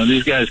 and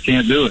these guys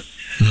can't do it,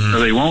 or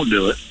they won't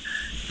do it.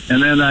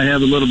 And then I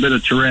have a little bit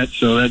of Tourette,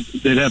 so that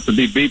they'd have to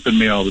be beeping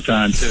me all the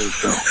time, too.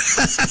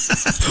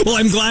 So. Well,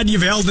 I'm glad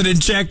you've held it in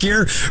check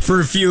here for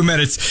a few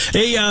minutes.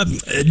 Hey,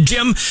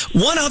 Jim,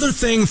 one other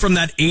thing from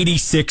that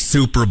 86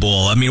 Super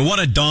Bowl. I mean, what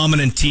a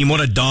dominant team, what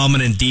a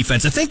dominant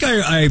defense. I think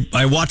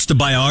I watched a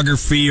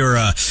biography or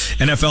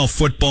NFL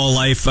Football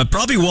Life,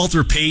 probably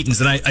Walter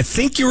Payton's, and I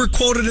think you were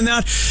quoted in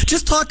that.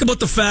 Just talk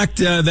about the fact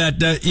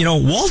that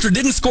Walter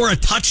didn't score a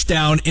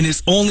touchdown in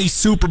his only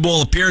Super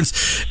Bowl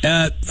appearance.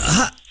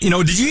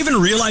 Did you even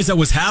realize that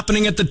was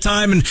happening at the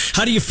time, and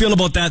how do you feel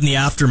about that in the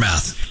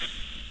aftermath?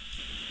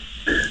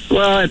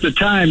 Well, at the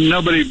time,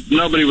 nobody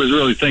was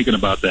really thinking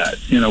about that.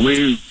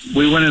 We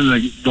went in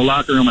the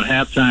locker room at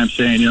halftime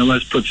saying,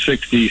 let's put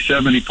 60,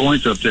 70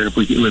 points up there if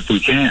we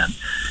can,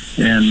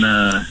 and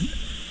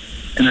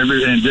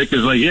Dick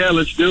is like, yeah,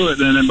 let's do it.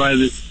 And then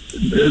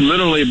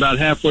literally about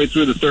halfway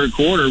through the third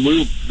quarter,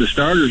 the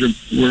starters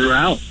were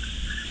out.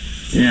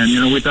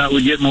 And, we thought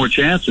we'd get more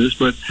chances.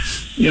 But,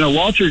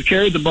 Walter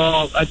carried the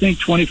ball, I think,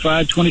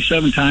 25,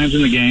 27 times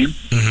in the game.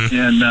 Mm-hmm.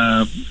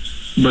 And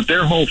but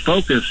their whole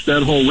focus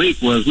that whole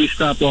week was we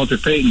stop Walter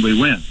Payton, we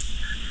win.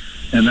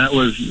 And that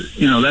was,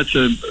 that's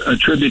a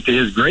tribute to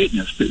his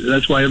greatness.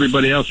 That's why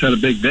everybody else had a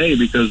big day,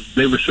 because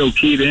they were so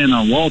keyed in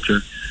on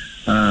Walter.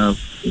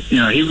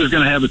 He was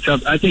going to have a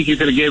tough. I think you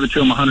could have gave it to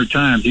him 100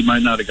 times. He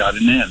might not have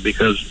gotten in,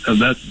 because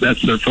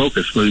that's their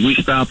focus. Was we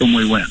stop them,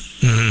 we win,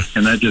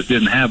 and that just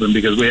didn't happen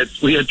because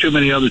we had too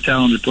many other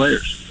talented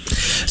players.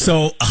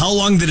 So, how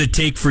long did it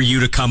take for you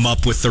to come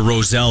up with the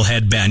Rozelle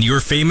headband? You were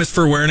famous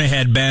for wearing a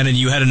headband, and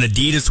you had an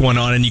Adidas one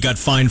on, and you got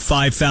fined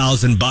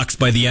 $5,000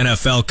 by the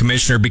NFL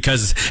commissioner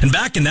and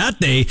back in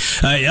that day,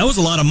 that was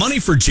a lot of money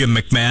for Jim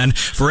McMahon,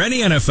 for any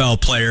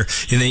NFL player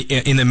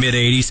in the mid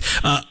 '80s.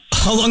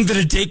 How long did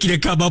it take you to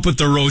come up with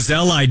the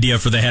Rozelle idea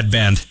for the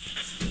headband?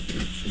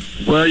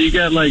 Well, you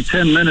got like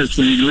 10 minutes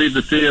when you leave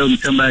the field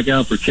and come back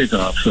out for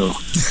kickoff. So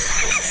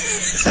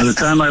by the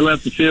time I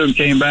left the field and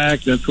came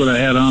back, that's what I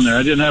had on there.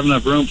 I didn't have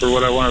enough room for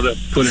what I wanted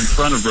to put in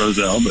front of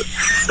Rozelle, but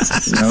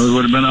it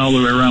would have been all the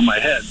way around my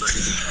head.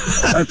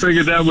 But I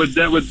figured that would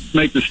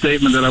make the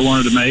statement that I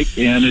wanted to make,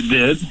 and it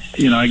did.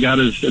 I got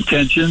his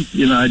attention.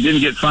 I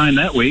didn't get fined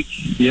that week.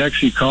 He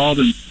actually called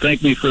and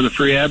thanked me for the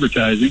free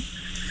advertising.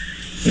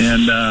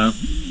 And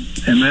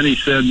then he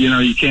said,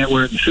 you can't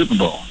wear it in the Super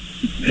Bowl.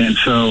 And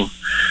so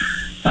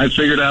I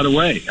figured out a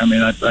way. I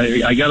mean,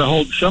 I got a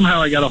hold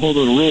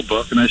of the rule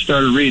book, and I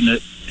started reading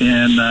it,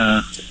 and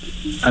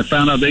I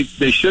found out they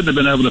shouldn't have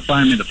been able to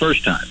find me the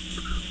first time.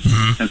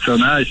 Mm-hmm. And so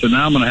now I said,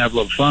 I'm going to have a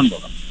little fun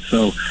with them.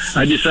 So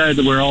I decided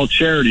to wear all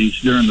charities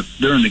during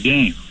the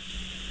game.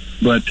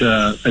 But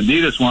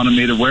Adidas wanted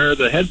me to wear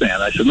the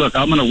headband. I said, look,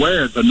 I'm going to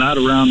wear it, but not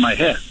around my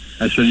head.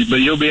 I said, but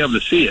you'll be able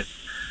to see it.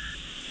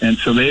 And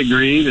so they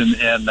agreed, and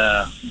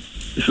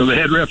so the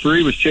head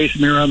referee was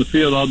chasing me around the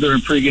field all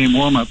during pregame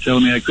warm-up,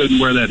 telling me I couldn't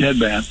wear that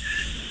headband.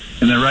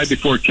 And then right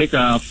before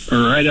kickoff,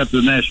 or right after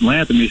the national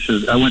anthem, he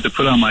said, I went to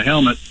put on my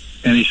helmet,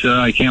 and he said,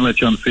 I can't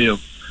let you on the field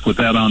with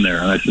that on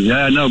there. And I said,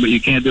 yeah, I know, but you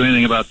can't do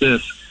anything about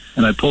this.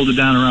 And I pulled it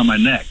down around my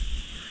neck.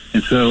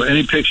 And so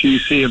any picture you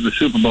see of the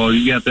Super Bowl,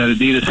 you got that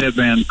Adidas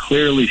headband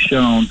clearly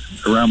shown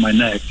around my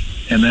neck.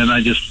 And then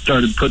I just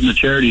started putting the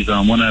charities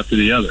on one after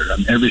the other. I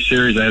mean, every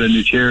series I had a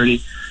new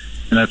charity.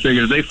 And I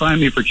figured if they find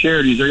me for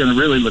charities, they're going to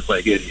really look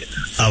like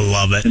idiots. I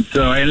love it. And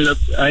so I ended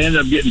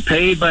up getting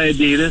paid by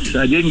Adidas.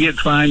 I didn't get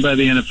fined by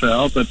the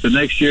NFL, but the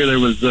next year there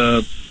was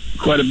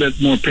quite a bit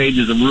more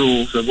pages of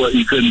rules of what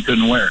you could and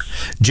couldn't wear.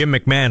 Jim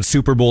McMahon,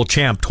 Super Bowl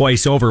champ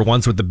twice over,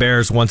 once with the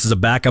Bears, once as a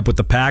backup with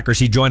the Packers.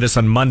 He joined us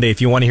on Monday. If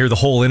you want to hear the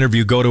whole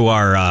interview, go to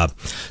our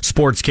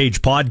Sports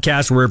Cage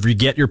podcast, wherever you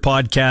get your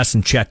podcasts,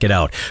 and check it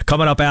out.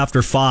 Coming up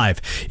after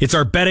 5, it's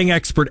our betting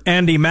expert,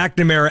 Andy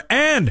McNamara,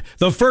 and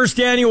the first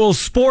annual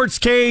Sports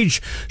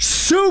Cage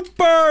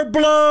Super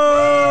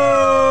Blow!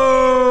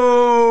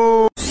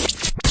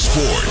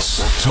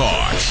 Sports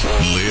talk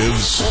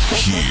lives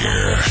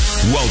here.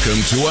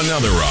 Welcome to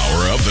another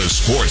hour of the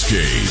Sports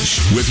Cage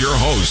with your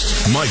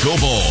host, Michael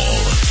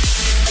Ball.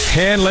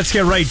 And let's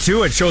get right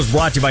to it. Show's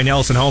brought to you by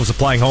Nelson Home,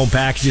 supplying home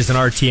packages and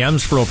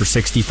RTMs for over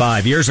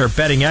 65 years. Our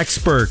betting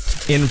expert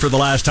in for the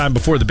last time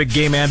before the big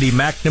game, Andy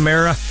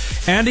McNamara.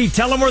 Andy,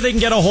 tell them where they can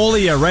get a hold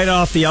of you right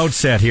off the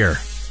outset here.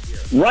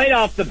 Right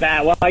off the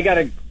bat, well, I got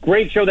a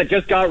great show that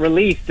just got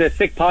released, the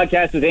Sick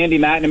Podcast with Andy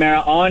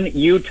McNamara on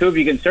YouTube.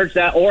 You can search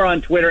that, or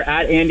on Twitter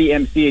at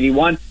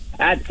AndyMC81,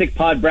 at Sick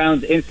Pod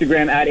Browns,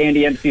 Instagram at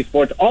AndyMC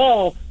Sports.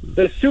 All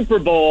the Super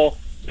Bowl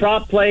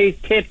prop plays,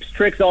 tips,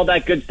 tricks, all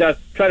that good stuff.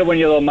 Try to win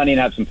you a little money and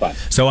have some fun.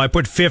 So I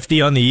put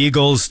 50 on the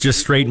Eagles, just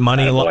straight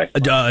money line.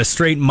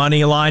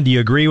 Do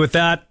you agree with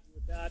that?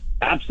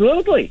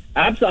 Absolutely.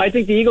 I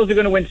think the Eagles are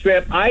going to win straight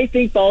up. I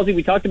think, Ballsy,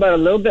 we talked about it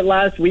a little bit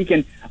last week,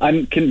 and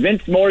I'm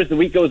convinced more as the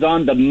week goes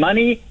on. The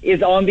money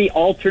is on the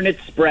alternate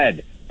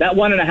spread. That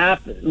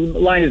 1.5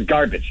 line is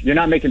garbage. You're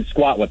not making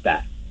squat with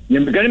that.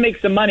 You're going to make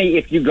some money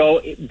if you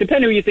go,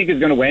 depending who you think is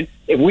going to win.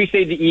 If we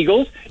say the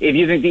Eagles, if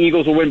you think the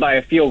Eagles will win by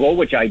a field goal,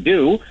 which I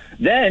do,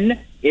 then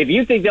If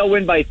you think they'll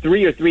win by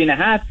 3 or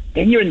 3.5,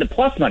 then you're in the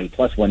plus money,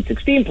 plus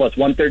 116, plus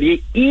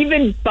 138.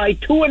 Even by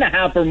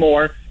 2.5 or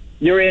more,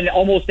 you're in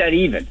almost at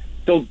even.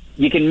 So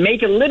you can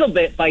make a little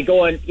bit by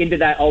going into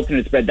that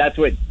alternate spread. That's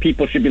what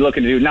people should be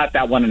looking to do, not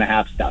that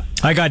 1.5 stuff.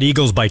 I got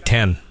Eagles by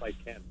 10.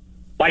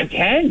 By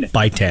 10?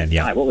 By 10,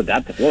 yeah. God, what would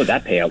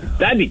that pay out?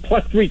 That'd be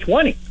plus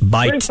 320.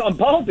 On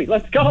Ballsy.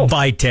 Let's go.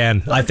 By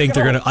 10. I think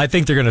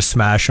they're gonna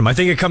smash them. I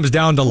think it comes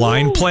down to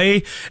line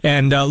play.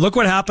 And look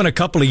what happened a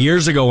couple of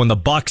years ago when the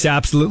Bucks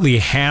absolutely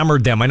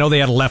hammered them. I know they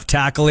had a left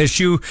tackle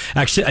issue.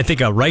 Actually, I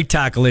think a right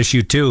tackle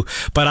issue too.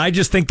 But I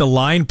just think the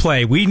line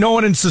play. We know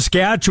it in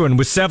Saskatchewan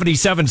with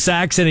 77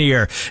 sacks in a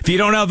year. If you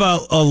don't have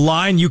a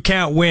line, you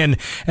can't win.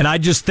 And I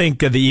just think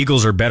the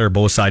Eagles are better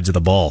both sides of the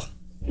ball.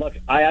 Look,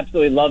 I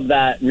absolutely love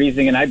that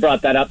reasoning, and I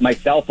brought that up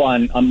myself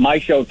on my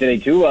show today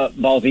too,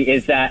 Ballsy,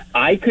 is that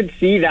I could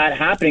see that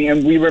happening.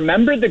 And we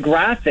remember the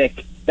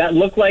graphic that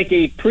looked like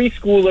a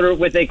preschooler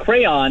with a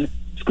crayon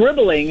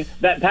scribbling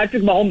that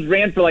Patrick Mahomes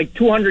ran for like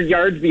 200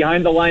 yards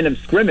behind the line of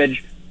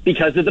scrimmage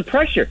because of the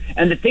pressure.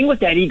 And the thing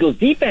with that Eagles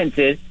defense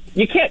is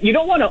you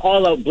don't want to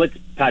all-out blitz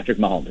Patrick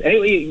Mahomes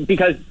anyway,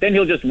 because then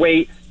he'll just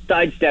wait,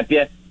 sidestep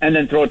you, and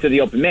then throw it to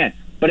the open man.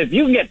 But if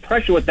you can get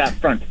pressure with that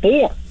front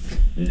four,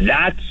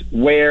 that's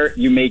where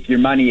you make your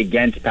money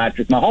against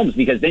Patrick Mahomes,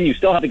 because then you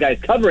still have the guys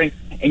covering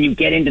and you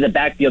get into the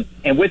backfield.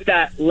 And with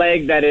that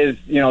leg that is,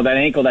 that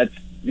ankle that's,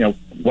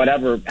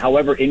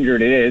 however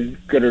injured it is,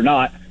 good or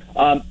not,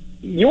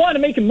 you want to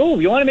make him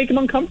move. You want to make him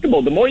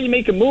uncomfortable. The more you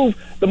make him move,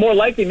 the more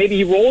likely maybe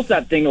he rolls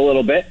that thing a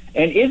little bit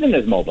and isn't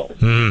as mobile.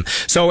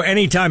 So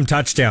anytime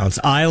touchdowns.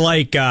 I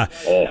like,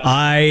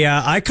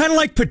 I kind of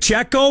like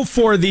Pacheco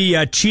for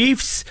the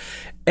Chiefs.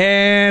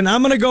 And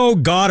I'm going to go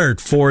Goddard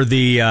for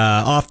the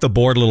off the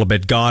board a little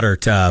bit.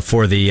 Goddard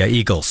for the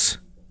Eagles.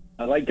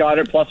 I like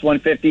Goddard plus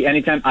 150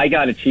 anytime. I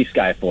got a Chiefs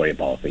guy for you,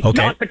 Ballsy.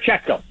 Okay. Not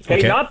Pacheco.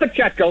 Okay, not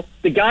Pacheco.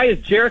 The guy is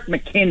Jerick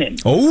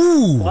McKinnon.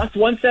 Oh. Plus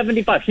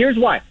 175. Here's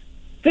why.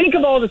 Think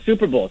of all the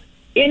Super Bowls.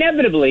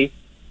 Inevitably,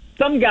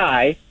 some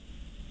guy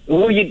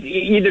who you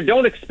either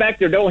don't expect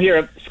or don't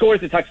hear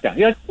scores a touchdown.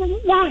 You're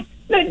like, why?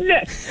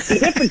 The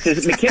difference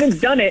is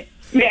McKinnon's done it,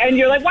 and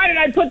you're like, why did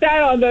I put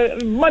that on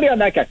the money on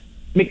that guy?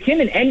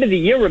 McKinnon, end of the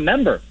year,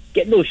 remember,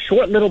 getting those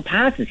short little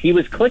passes. He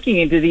was clicking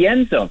into the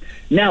end zone.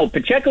 Now,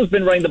 Pacheco's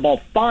been running the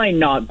ball fine,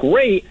 not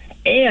great.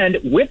 And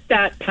with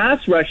that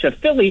pass rush of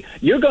Philly,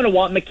 you're going to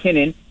want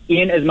McKinnon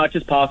in as much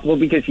as possible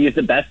because he is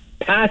the best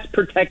pass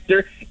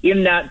protector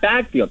in that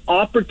backfield.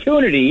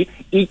 Opportunity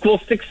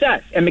equals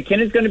success. And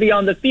McKinnon's going to be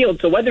on the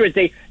field. So whether it's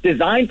a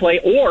design play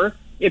or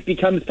it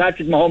becomes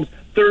Patrick Mahomes'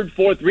 third,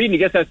 fourth read, and he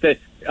just has to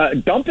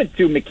dump it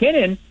to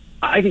McKinnon,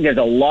 I think there's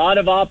a lot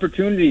of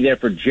opportunity there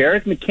for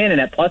Jerick McKinnon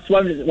at plus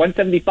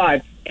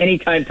 175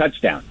 anytime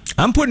touchdown.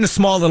 I'm putting a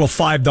small little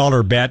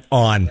 $5 bet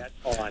on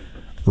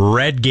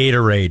Red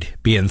Gatorade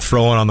being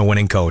thrown on the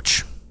winning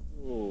coach.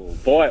 Ooh,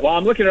 boy, well,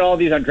 I'm looking at all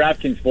these on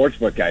DraftKings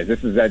Sportsbook, guys.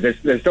 This is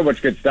there's so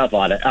much good stuff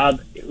on it.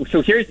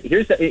 So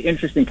here's the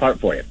interesting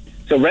part for you.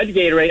 So Red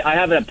Gatorade, I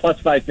have it at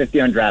plus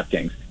 550 on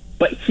DraftKings.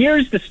 But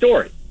here's the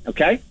story,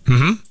 okay?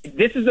 Mm-hmm.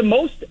 This is the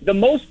most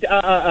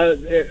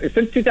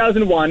since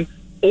 2001.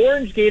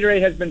 Orange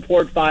Gatorade has been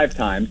poured 5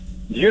 times.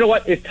 Do you know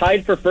what is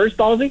tied for first,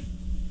 Ballsy?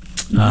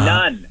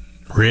 None.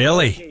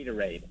 Really?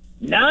 Gatorade.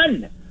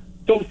 None.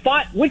 So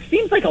 5, which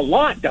seems like a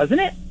lot, doesn't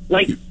it?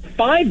 Like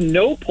 5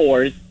 no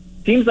pours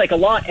seems like a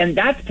lot, and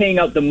that's paying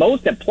out the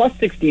most at plus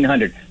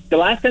 1,600. The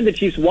last time the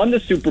Chiefs won the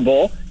Super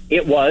Bowl,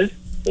 it was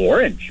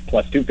orange,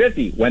 plus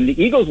 250. When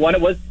the Eagles won,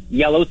 it was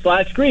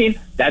yellow/green.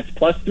 That's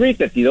plus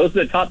 350. Those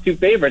are the top 2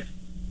 favorites.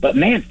 But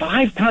man,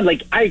 5 times,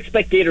 like I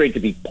expect Gatorade to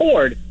be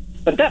poured.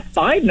 But that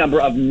 5 number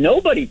of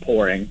nobody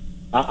pouring,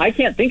 I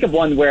can't think of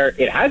one where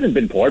it hasn't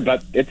been poured,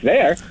 but it's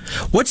there.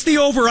 What's the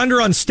over-under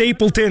on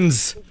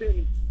Stapleton's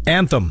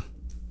anthem?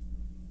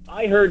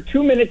 I heard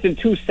 2 minutes and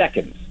 2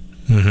 seconds.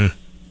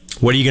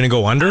 Mm-hmm. What are you going to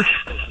go under?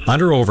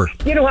 Under or over?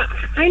 You know what?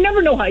 I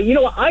never know how. You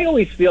know what? I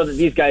always feel that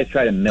these guys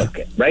try to milk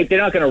it, right? They're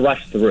not going to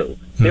rush through.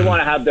 They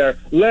want to have their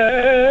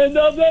land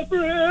of the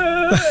free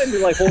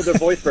and like hold their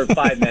voice for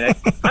 5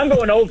 minutes. I'm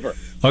going over.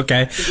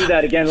 Okay. You can do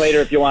that again later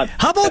if you want.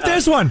 How about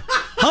this one?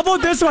 How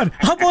about this one?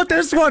 How about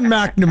this one,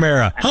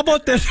 McNamara? How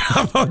about this?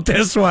 How about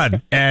this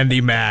one, Andy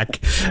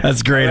Mack?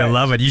 That's great. Right. I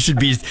love it.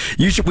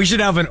 We should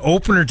have an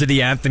opener to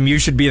the anthem. You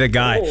should be the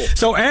guy. Oh.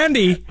 So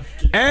Andy,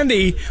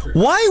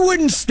 why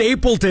wouldn't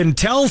Stapleton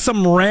tell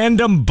some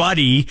random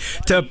buddy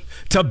to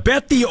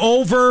bet the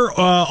over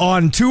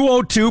on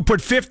 202,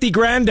 put 50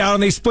 grand down,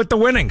 and they split the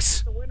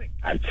winnings?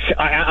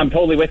 I'm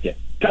totally with you.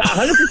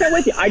 100%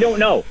 with you. I don't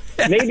know.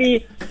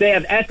 Maybe they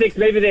have ethics.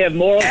 Maybe they have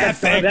morals.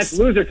 That's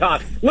loser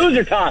talk.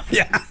 Loser talk.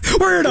 Yeah,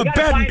 we're in a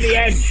bet. Find the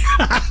edge.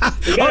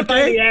 You gotta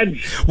find the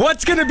edge.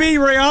 What's going to be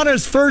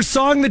Rihanna's first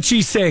song that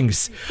she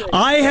sings?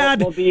 I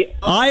had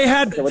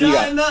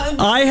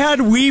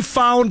We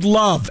Found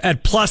Love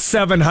at plus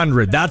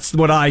 700. That's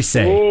what I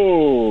say.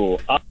 Ooh,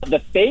 the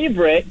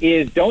favorite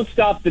is Don't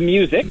Stop the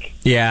Music.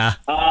 Yeah.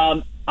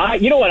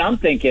 You know what I'm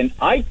thinking?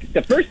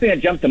 The first thing that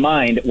jumped to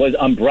mind was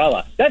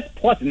umbrella. That's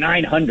plus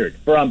 900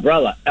 for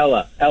umbrella.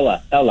 Ella.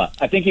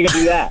 I think you can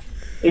do that.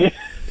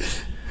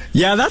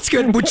 Yeah, that's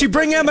good. Would you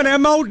bring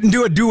Eminem out and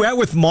do a duet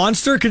with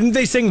Monster? Couldn't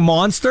they sing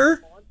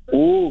Monster?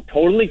 Ooh,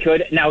 totally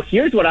could. Now,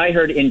 here's what I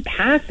heard in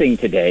passing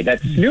today,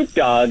 that Snoop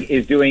Dogg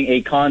is doing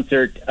a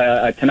concert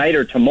tonight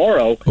or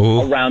tomorrow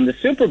around the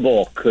Super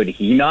Bowl. Could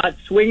he not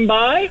swing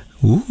by?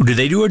 Ooh, do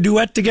they do a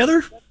duet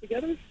together?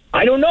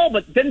 I don't know,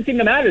 but it doesn't seem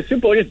to matter.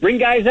 Super Bowl, just bring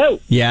guys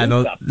out. Yeah,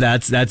 no,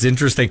 that's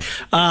interesting.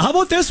 How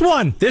about this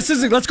one?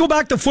 Let's go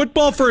back to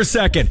football for a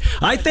second.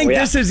 I think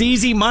this is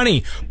easy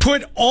money.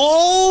 Put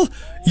all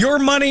your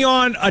money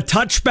on a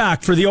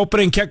touchback for the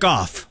opening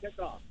kickoff.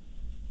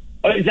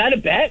 Oh, is that a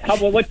bet?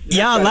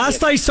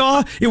 Last I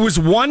saw, it was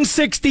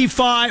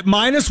 165,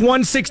 minus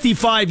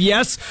 165,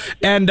 yes,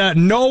 and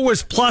no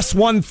was plus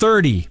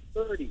 130.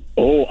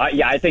 Oh,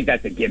 I think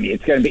that's a gimme.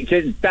 It's going to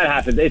be, that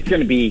happens. It's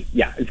going to be,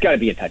 it's got to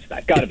be a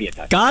touchback. Got to be a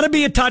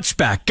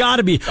touchback. Got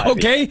to be.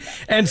 Okay.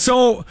 And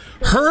so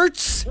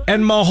Hurts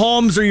and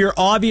Mahomes are your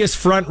obvious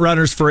front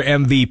runners for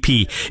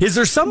MVP. Is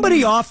there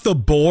somebody off the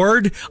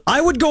board? I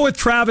would go with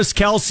Travis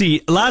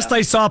Kelce. Last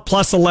I saw,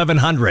 plus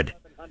 1,100.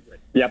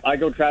 Yep, I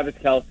go Travis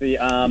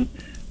Kelce.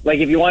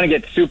 If you want to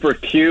get super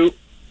cute,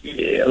 do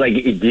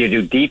you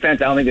do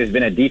defense? I don't think there's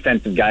been a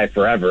defensive guy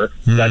forever.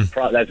 That's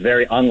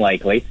very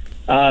unlikely.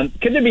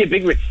 Could there be a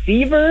big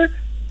receiver?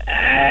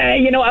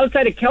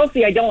 Outside of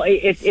Kelce, I don't.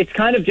 It's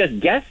kind of just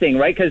guessing,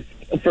 right? Because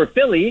for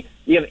Philly,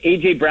 you have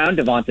A.J. Brown,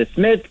 Devonta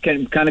Smith,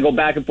 can kind of go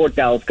back and forth,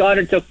 Dallas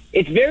Goedert. So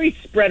it's very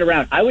spread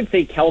around. I would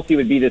say Kelce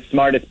would be the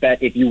smartest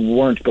bet if you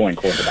weren't going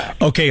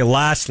quarterback. Okay,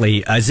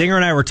 lastly, Zinger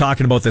and I were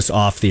talking about this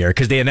off the air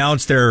because they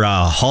announced their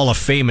Hall of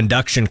Fame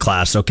induction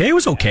class. Okay, it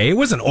was okay. It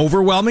wasn't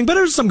overwhelming, but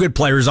there was some good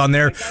players on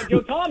there.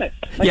 Joe Thomas,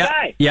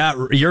 guy.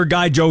 Yeah, your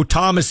guy, Joe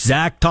Thomas,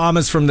 Zach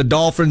Thomas from the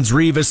Dolphins,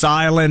 Revis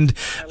Island,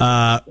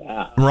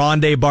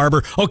 Rondé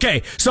Barber.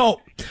 Okay,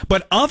 so,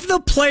 but of the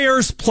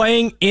players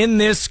playing in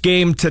this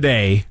game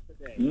today,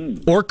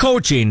 or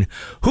coaching,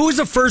 who's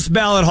a first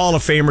ballot Hall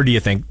of Famer, do you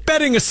think?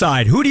 Betting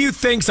aside, who do you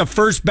think's a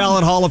first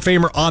ballot Hall of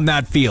Famer on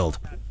that field?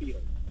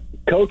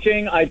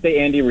 Coaching, I'd say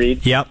Andy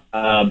Reid. Yep.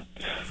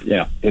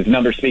 His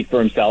numbers speak for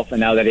himself, and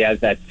now that he has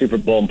that Super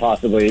Bowl and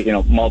possibly,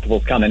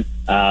 multiples coming,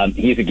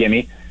 he's a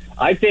gimme.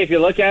 I'd say if you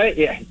look at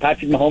it,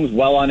 Patrick Mahomes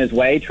well on his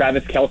way.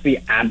 Travis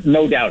Kelce,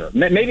 no doubter.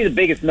 Maybe the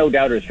biggest no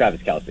doubter is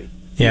Travis Kelce.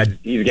 Yeah,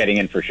 he's getting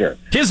in for sure.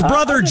 His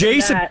brother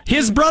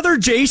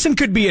Jason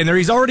could be in there.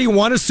 He's already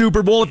won a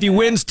Super Bowl. If he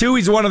wins two,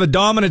 he's one of the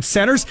dominant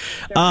centers.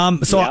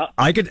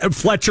 I could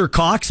Fletcher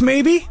Cox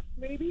maybe.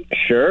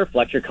 Sure,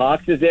 Fletcher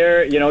Cox is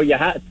there.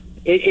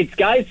 It's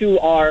guys who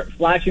are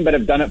flashing but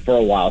have done it for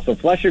a while. So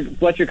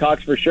Fletcher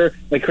Cox for sure.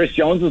 Like Chris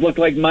Jones has looked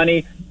like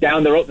money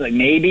down the road. Like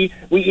maybe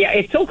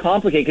it's so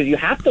complicated because you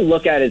have to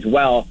look at as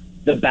well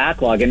the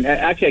backlog. And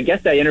actually, I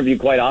guess I interview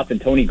quite often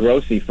Tony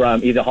Grossi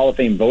he's a Hall of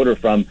Fame voter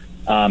from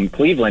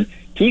Cleveland.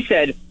 He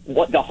said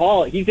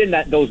he's in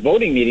those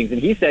voting meetings,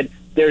 and he said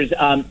there's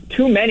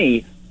too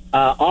many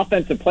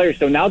offensive players,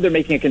 so now they're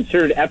making a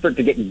concerted effort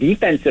to get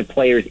defensive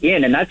players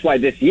in, and that's why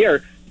this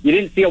year you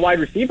didn't see a wide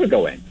receiver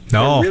go in.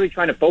 No. They're really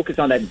trying to focus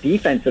on that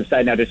defensive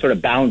side now to sort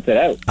of balance it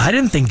out. I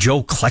didn't think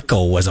Joe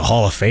Klecko was a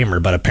Hall of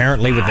Famer, but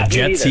apparently with the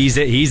Jets,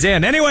 he's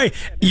in. Anyway,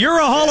 you're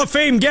a Hall of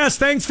Fame guest.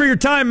 Thanks for your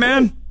time,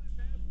 man.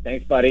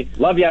 Thanks, buddy.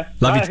 Love you.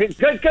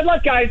 Good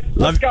luck, guys.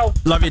 Let's go.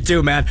 Love you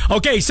too, man.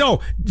 Okay,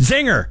 so,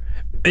 Zinger,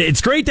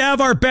 it's great to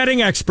have our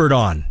betting expert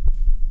on.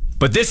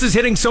 But this is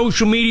hitting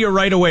social media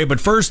right away.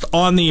 But first,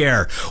 on the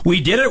air. We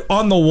did it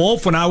on The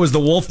Wolf when I was the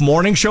Wolf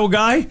Morning Show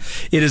guy.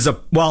 It is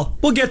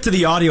we'll get to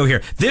the audio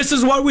here. This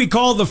is what we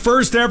call the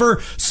first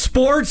ever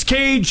Sports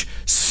Cage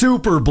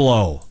Super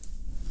Blow.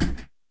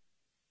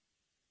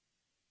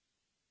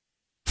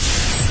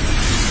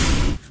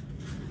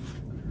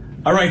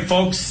 All right,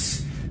 folks.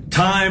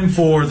 Time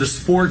for the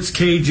Sports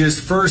Cage's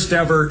first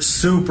ever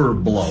Super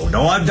Blow.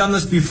 Now, I've done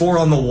this before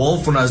on The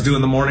Wolf when I was doing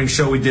the morning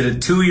show. We did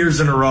it 2 years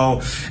in a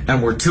row,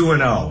 and we're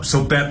 2-0.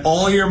 So bet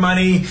all your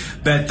money,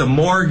 bet the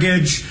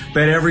mortgage,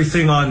 bet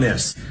everything on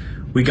this.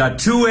 We got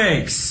 2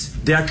 eggs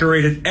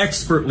decorated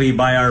expertly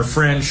by our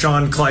friend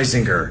Sean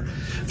Kleisinger.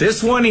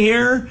 This one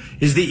here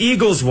is the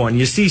Eagles one.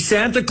 You see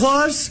Santa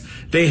Claus?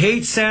 They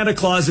hate Santa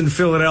Claus in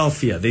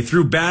Philadelphia. They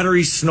threw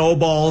battery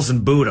snowballs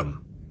and booed him.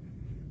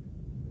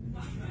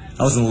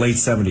 That was in the late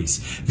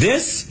 70s.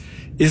 This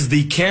is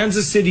the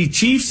Kansas City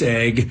Chiefs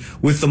egg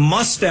with the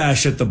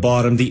mustache at the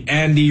bottom, the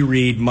Andy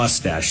Reid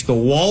mustache. The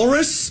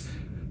Walrus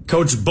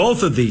coached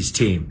both of these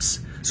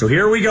teams. So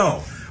here we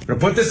go. We're going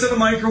to put this in the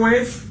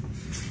microwave. I'm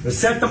going to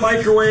set the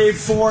microwave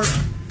for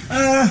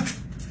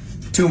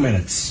 2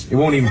 minutes. It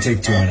won't even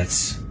take 2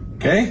 minutes.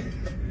 Okay?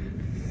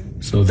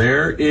 So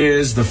there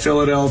is the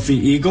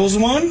Philadelphia Eagles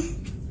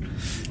one.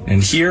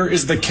 And here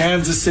is the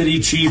Kansas City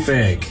Chief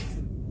egg.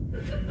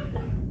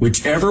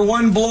 Whichever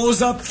one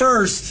blows up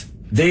first,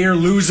 they are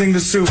losing the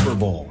Super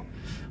Bowl.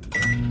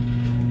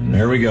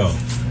 There we go.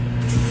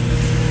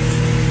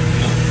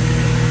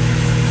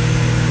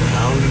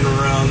 Round and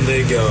around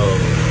they go.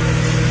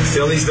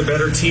 Philly's the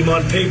better team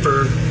on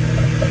paper.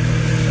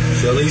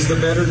 Philly's the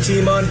better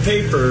team on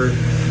paper.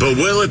 But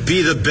will it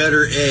be the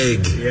better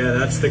egg? Yeah,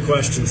 that's the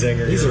question,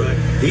 Zinger.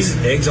 These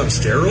eggs on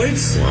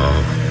steroids?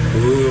 Wow.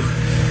 Ooh.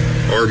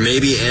 Or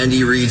maybe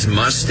Andy Reid's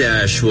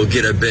mustache will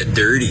get a bit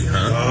dirty,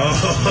 huh?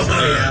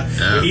 Oh,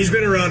 yeah. He's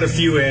been around a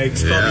few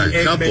eggs. Probably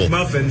egg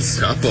McMuffins.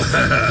 Couple.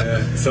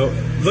 So,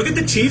 look at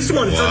the Chiefs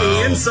one. It's on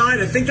the inside.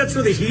 I think that's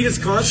where the heat is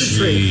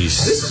concentrated.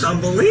 Jeez. This is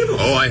unbelievable.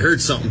 Oh, I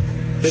heard something.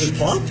 Did it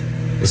pop?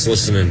 Let's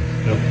listen in.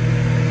 Nope.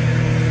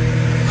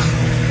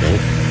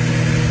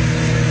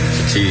 It's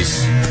a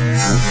tease.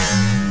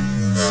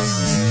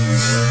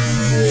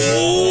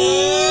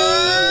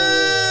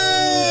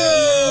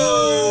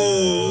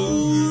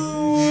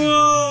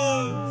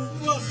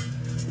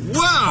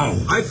 Wow!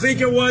 I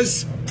think it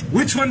was.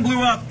 Which one blew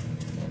up?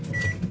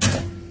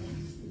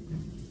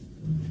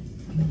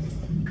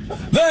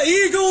 The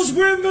Eagles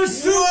win the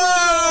Super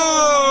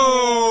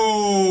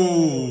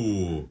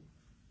Bowl!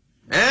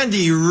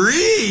 Andy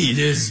Reid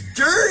is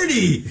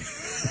dirty.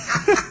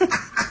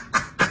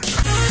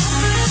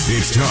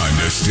 It's time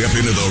to step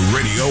into the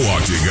radio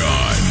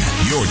octagon.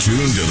 You're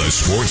tuned to the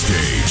Sports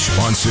Cage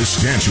on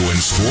Saskatchewan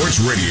Sports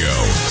Radio,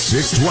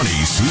 620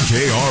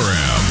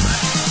 CKRM.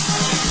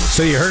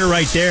 So you heard it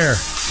right there.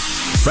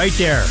 Right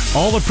there.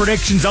 All the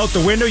predictions out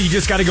the window. You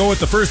just got to go with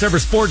the first ever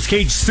Sports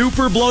Cage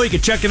Super Bowl. You can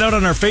check it out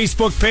on our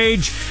Facebook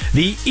page.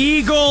 The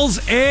Eagles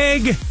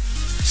egg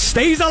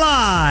stays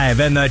alive,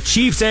 and the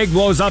Chiefs egg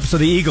blows up, so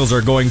the Eagles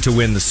are going to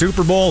win the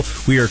Super Bowl.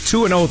 We are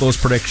 2-0 with those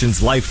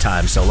predictions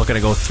lifetime, so looking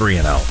to go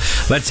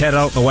 3-0. Let's head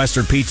out the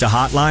Western Pizza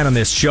Hotline on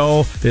this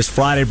show this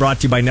Friday,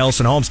 brought to you by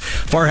Nelson Homes.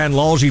 Farhan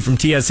Lalji from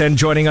TSN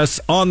joining us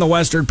on the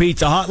Western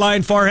Pizza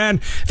Hotline.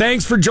 Farhan,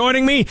 thanks for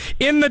joining me.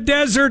 In the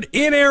desert,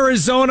 in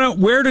Arizona,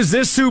 where does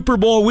this Super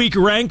Bowl week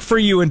rank for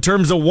you in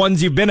terms of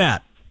ones you've been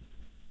at?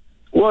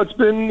 Well, it's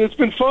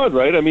been fun,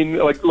 right? I mean,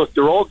 like, look,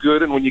 they're all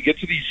good, and when you get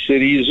to these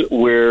cities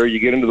where you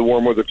get into the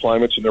warm weather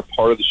climates and they're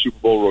part of the Super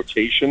Bowl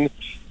rotation,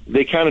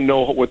 they kind of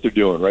know what they're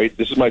doing, right?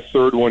 This is my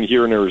third one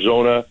here in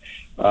Arizona.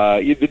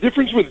 The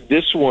difference with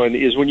this one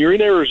is when you're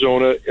in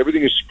Arizona,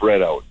 everything is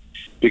spread out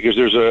because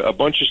there's a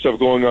bunch of stuff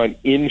going on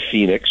in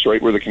Phoenix, right,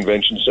 where the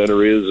convention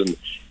center is, and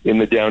in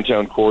the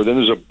downtown core. Then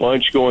there's a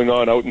bunch going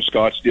on out in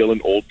Scottsdale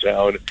and Old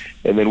Town,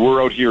 and then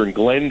we're out here in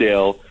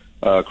Glendale,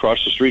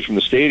 across the street from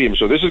the stadium.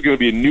 So this is going to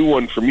be a new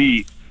one for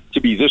me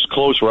to be this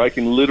close where I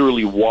can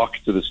literally walk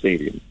to the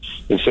stadium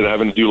instead of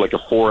having to do like a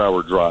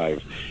 4-hour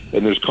drive.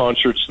 And there's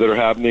concerts that are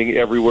happening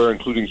everywhere,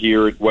 including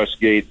here at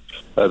Westgate,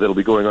 that'll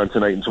be going on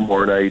tonight and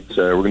tomorrow night.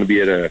 We're going to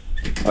be at an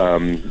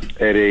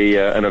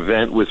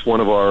event with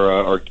one of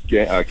our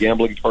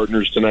gambling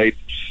partners tonight.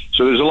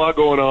 So there's a lot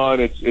going on.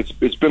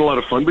 It's been a lot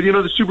of fun. But you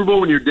know, the Super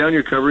Bowl, when you're down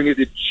here covering it,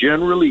 it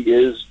generally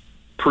is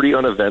pretty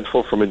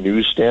uneventful from a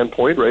news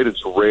standpoint, right?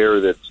 It's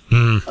rare that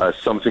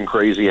something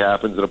crazy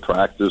happens in a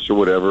practice or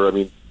whatever. I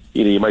mean,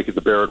 you know, you might get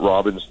the Barrett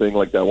Robbins thing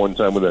like that one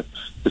time when the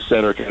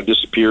center kind of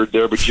disappeared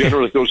there, but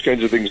generally those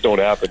kinds of things don't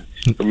happen.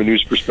 From a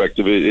news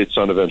perspective, it's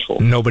uneventful.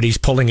 Nobody's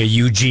pulling a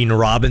Eugene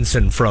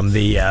Robinson from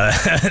the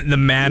the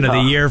man of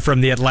the year from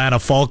the Atlanta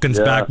Falcons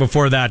back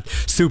before that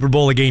Super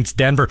Bowl against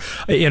Denver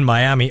in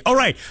Miami. All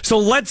right, so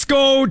let's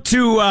go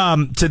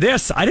to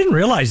this. I didn't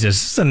realize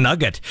this. This is a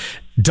nugget.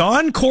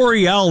 Don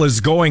Coryell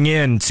is going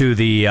into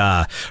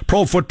the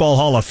Pro Football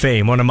Hall of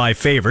Fame, one of my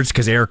favorites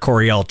because Air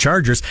Coryell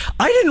Chargers.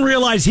 I didn't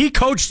realize he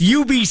coached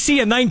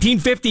UBC in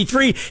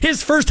 1953,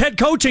 his first head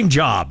coaching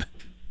job.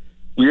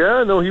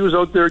 Yeah, no, he was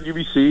out there at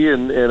UBC,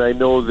 and I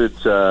know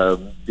that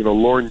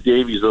Lauren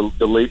Davies,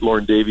 the late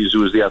Lauren Davies,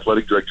 who was the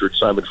athletic director at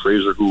Simon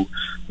Fraser, who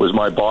was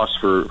my boss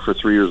for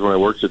 3 years when I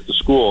worked at the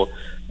school,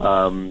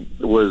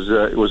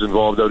 was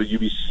involved out at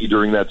UBC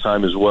during that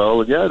time as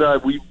well. And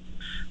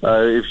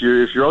if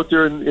you're out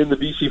there in the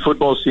BC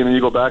football scene and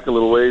you go back a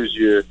little ways,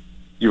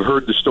 you've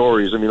heard the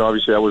stories. I mean,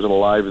 obviously I wasn't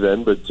alive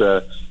then, but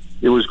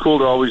it was cool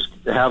to always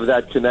have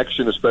that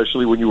connection,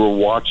 especially when you were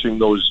watching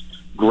those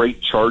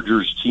great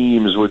Chargers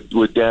teams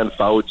with Dan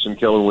Fouts and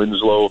Kellen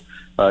Winslow,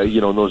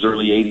 in those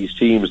early 80s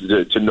teams,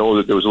 to know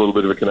that there was a little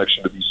bit of a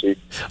connection to BC.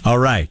 All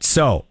right,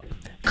 so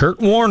Kurt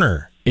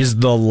Warner is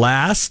the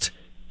last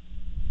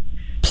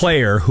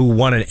player who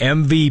won an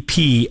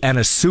MVP and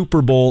a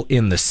Super Bowl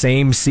in the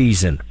same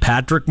season.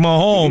 Patrick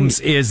Mahomes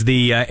is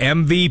the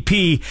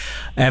MVP,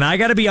 and I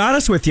got to be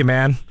honest with you,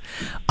 man.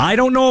 I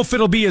don't know if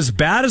it'll be as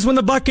bad as when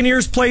the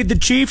Buccaneers played the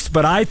Chiefs,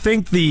 but I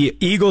think the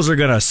Eagles are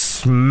going to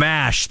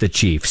smash the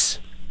Chiefs.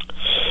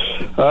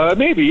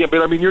 Maybe,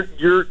 but I mean,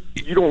 you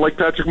don't like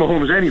Patrick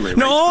Mahomes anyway.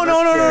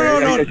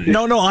 Right?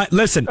 No.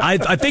 Listen, I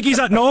think he's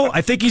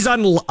I think he's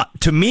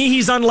to me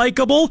he's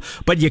unlikable,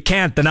 but you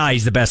can't deny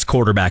he's the best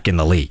quarterback in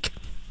the league.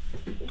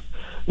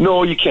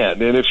 No, you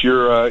can't. And if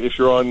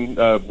you're on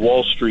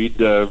Wall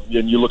Street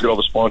and you look at all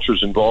the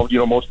sponsors involved,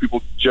 most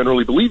people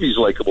generally believe he's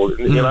likable,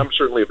 and I'm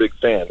certainly a big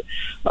fan.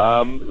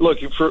 Look,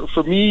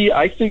 for me,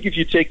 I think if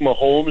you take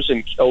Mahomes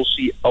and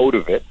Kelsey out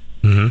of it,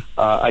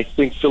 I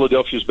think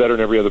Philadelphia's better in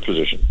every other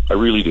position. I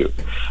really do.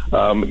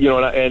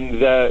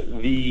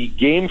 The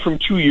game from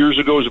 2 years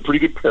ago is a pretty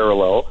good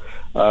parallel.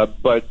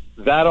 But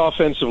that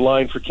offensive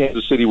line for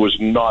Kansas City was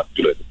not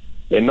good.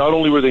 And not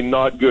only were they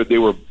not good, they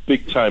were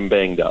big-time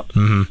banged up.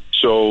 Mm-hmm.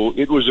 So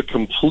it was a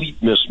complete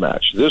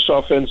mismatch. This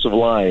offensive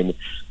line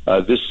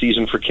this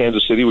season for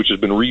Kansas City, which has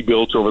been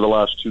rebuilt over the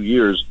last 2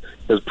 years,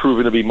 has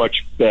proven to be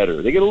much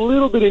better. They get a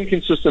little bit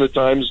inconsistent at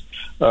times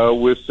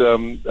with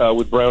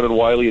Brown and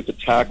Wiley at the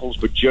tackles,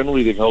 but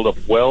generally they've held up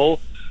well.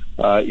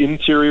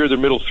 Interior, their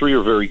middle three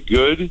are very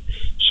good.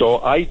 So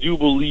I do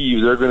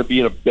believe they're going to be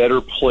in a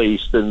better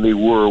place than they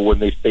were when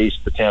they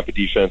faced the Tampa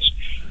defense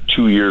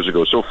 2 years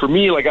ago. So for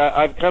me, like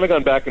I've kind of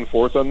gone back and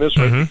forth on this,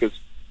 right? Because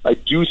I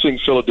do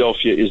think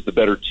Philadelphia is the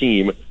better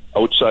team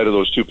outside of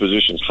those two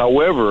positions.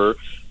 However,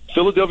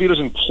 Philadelphia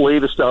doesn't play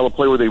the style of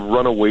play where they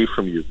run away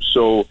from you.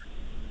 So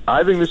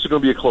I think this is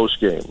going to be a close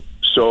game.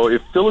 So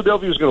if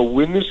Philadelphia is going to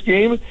win this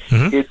game,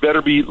 it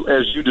better be,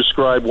 as you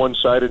described,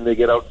 one-sided and they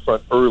get out in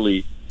front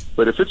early.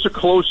 But if it's a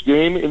close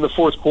game in the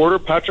fourth quarter,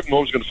 Patrick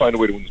Mahomes is going to find a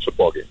way to win the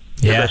football game.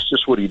 Yeah. And that's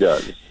just what he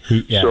does.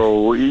 So,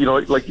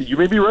 like you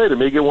may be right. It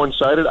may get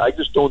one-sided. I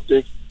just don't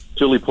think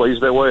Philly plays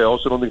that way. I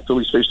also don't think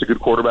Philly's faced a good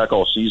quarterback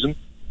all season.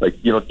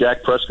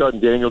 Dak Prescott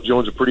and Daniel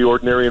Jones are pretty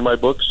ordinary in my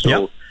book.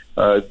 So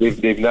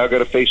they've now got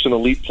to face an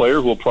elite player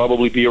who will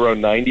probably be around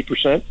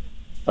 90%,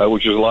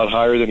 which is a lot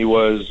higher than he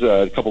was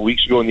a couple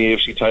weeks ago in the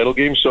AFC title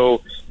game.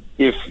 So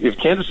if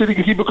Kansas City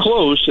can keep it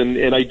close,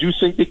 and I do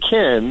think they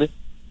can,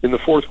 in the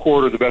fourth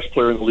quarter, the best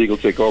player in the league will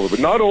take over. But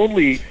not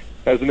only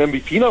has an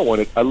MVP not won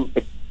it, a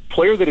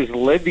player that has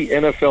led the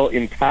NFL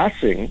in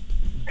passing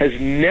has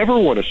never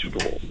won a Super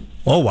Bowl.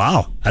 Oh,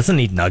 wow. That's a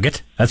neat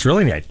nugget. That's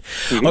really neat.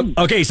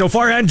 Okay, so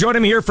Farhan,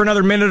 joining me here for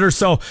another minute or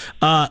so.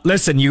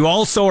 Listen, you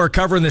also are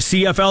covering the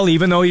CFL,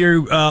 even though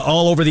you're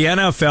all over the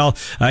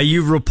NFL.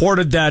 You've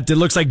reported that it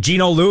looks like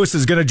Geno Lewis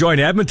is going to join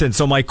Edmonton.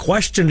 So my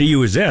question to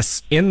you is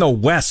this. In the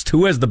West,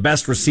 who has the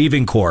best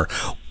receiving core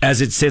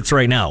as it sits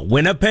right now?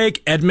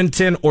 Winnipeg,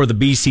 Edmonton, or the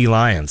BC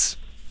Lions?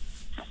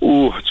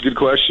 Ooh, it's a good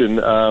question.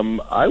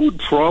 I would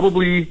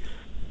probably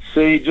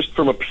say, just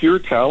from a pure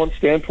talent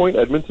standpoint,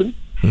 Edmonton.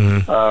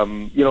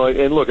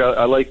 And look,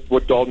 I like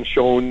what Dalton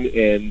Schoen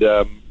and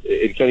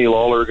Kenny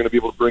Lawler are going to be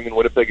able to bring in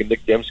Winnipeg, and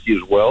Nick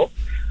Dembski as well.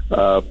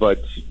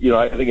 But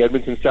I think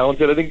Edmonton's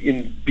talented. I think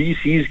in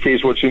BC's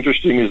case, what's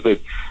interesting is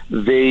that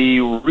they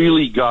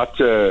really got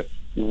to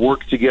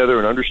work together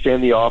and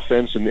understand the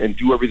offense and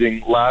do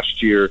everything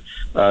last year,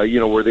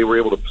 where they were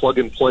able to plug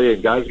and play,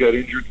 and guys got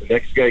injured, the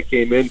next guy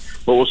came in.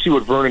 But we'll see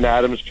what Vernon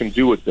Adams can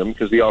do with them,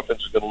 because the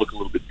offense is going to look a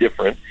little bit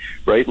different,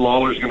 right?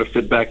 Lawler's going to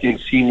fit back in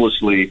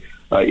seamlessly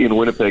in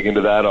Winnipeg into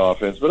that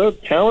offense.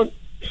 But talent,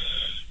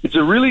 it's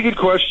a really good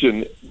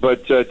question,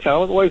 but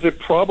talent-wise, I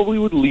probably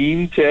would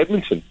lean to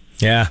Edmonton.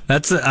 Yeah,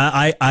 that's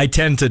I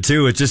tend to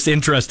too. It's just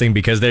interesting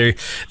because they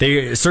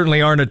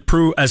certainly aren't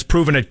as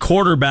proven at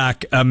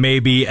quarterback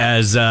maybe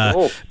as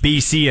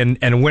BC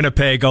and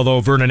Winnipeg.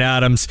 Although Vernon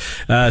Adams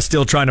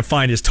still trying to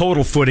find his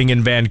total footing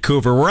in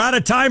Vancouver. We're out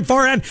of time,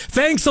 Farhan.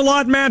 Thanks a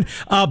lot, man.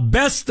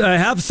 Best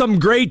have some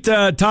great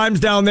times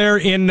down there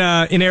in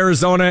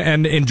Arizona,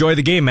 and enjoy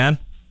the game, man.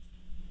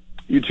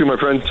 You too, my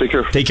friend. Take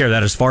care. Take care.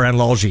 That is Farhan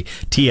Lalji,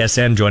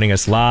 TSN, joining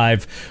us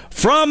live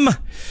from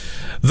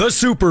the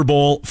Super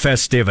Bowl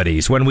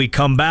festivities. When we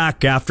come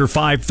back after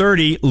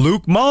 5:30,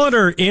 Luke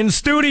Molitor in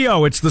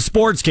studio. It's the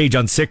Sports Cage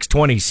on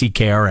 620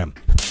 CKRM.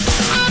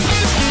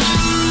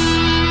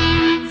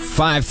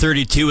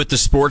 5:32 at the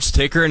Sports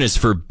Ticker, and is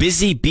for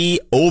Busy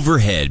Bee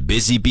Overhead.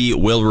 Busy Bee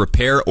will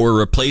repair or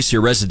replace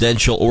your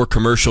residential or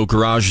commercial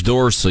garage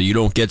doors so you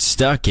don't get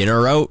stuck in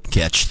or out.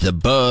 Catch the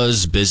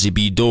buzz. Busy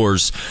Bee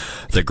Doors,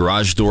 the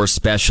garage door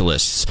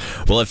specialists.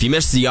 Well, if you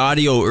missed the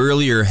audio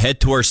earlier, head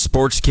to our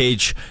Sports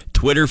Cage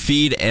Twitter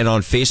feed and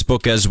on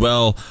Facebook as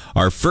well.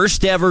 Our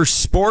first ever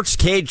Sports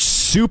Cage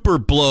Super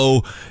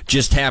Blow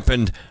just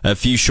happened a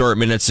few short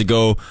minutes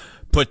ago.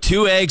 Put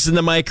 2 eggs in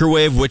the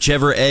microwave.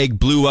 Whichever egg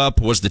blew up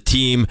was the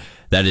team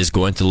that is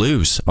going to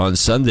lose on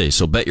Sunday.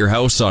 So bet your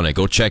house on it.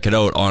 Go check it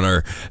out on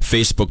our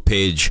Facebook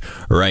page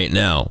right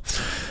now.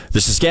 The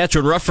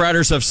Saskatchewan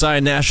Roughriders have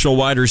signed national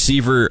wide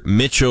receiver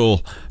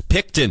Mitchell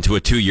Picton to a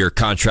 2-year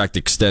contract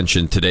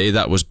extension today.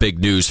 That was big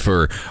news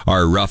for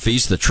our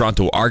Roughies. The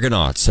Toronto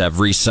Argonauts have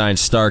re-signed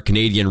star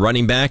Canadian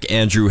running back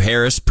Andrew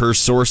Harris per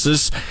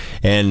sources.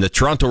 And the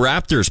Toronto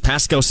Raptors,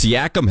 Pascal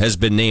Siakam has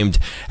been named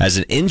as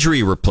an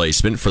injury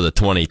replacement for the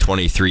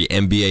 2023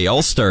 NBA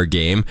All-Star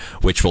Game,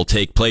 which will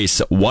take place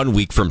 1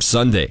 week from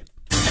Sunday.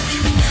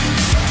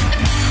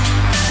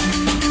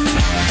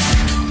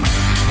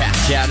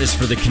 Chat is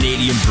for the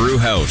Canadian Brew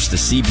House. The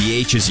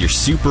CBH is your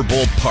Super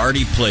Bowl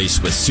party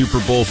place with Super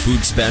Bowl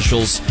food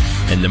specials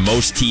and the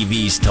most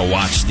TVs to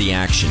watch the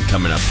action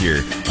coming up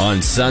here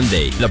on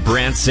Sunday. The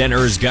Brandt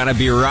Center is going to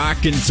be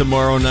rocking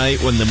tomorrow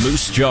night when the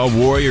Moose Jaw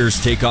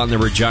Warriors take on the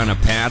Regina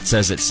Pats,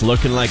 as it's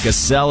looking like a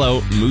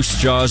sellout.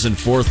 Moose Jaw's in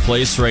 4th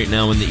place right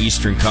now in the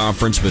Eastern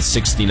Conference with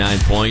 69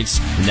 points,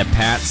 and the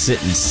Pats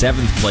sit in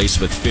 7th place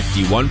with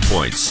 51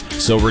 points.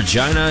 So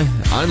Regina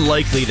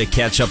unlikely to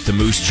catch up to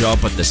Moose Jaw,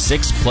 but the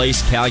 6th place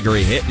Canucks.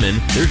 Calgary Hitmen,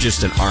 they're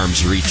just an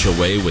arm's reach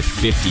away with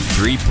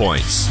 53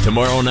 points.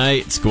 Tomorrow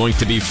night, it's going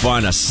to be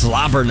fun. A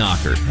slobber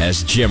knocker,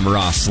 as Jim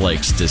Ross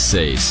likes to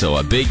say. So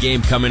a big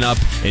game coming up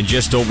in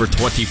just over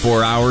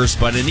 24 hours,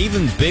 but an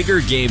even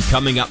bigger game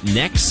coming up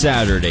next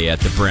Saturday at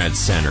the Brandt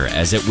Center,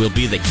 as it will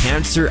be the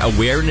Cancer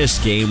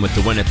Awareness Game with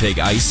the Winnipeg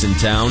Ice in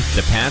town.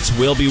 The Pats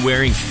will be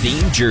wearing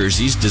themed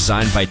jerseys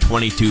designed by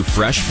 22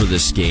 Fresh for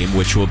this game,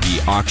 which will be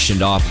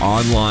auctioned off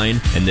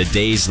online in the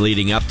days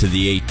leading up to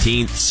the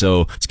 18th.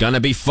 So it's going to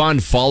be fun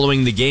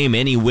following the game.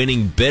 Any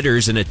winning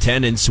bidders in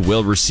attendance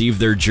will receive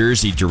their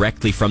jersey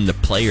directly from the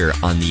player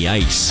on the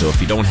ice. So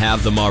if you don't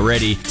have them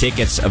already,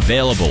 tickets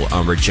available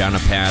on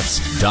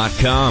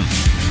ReginaPats.com.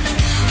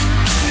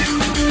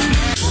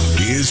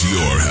 Is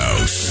your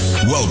house.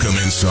 Welcome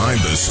inside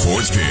the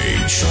Sports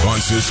Cage on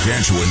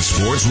Saskatchewan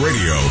Sports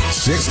Radio,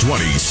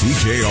 620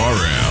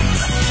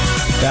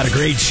 CKRM. Got a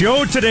great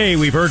show today.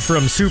 We've heard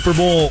from Super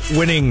Bowl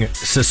winning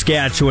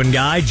Saskatchewan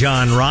guy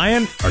John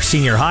Ryan, our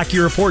senior hockey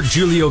report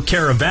Julio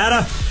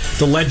Caravata,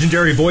 the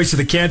legendary voice of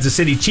the Kansas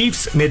City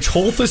Chiefs Mitch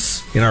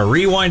Holthus in our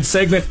Rewind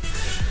segment,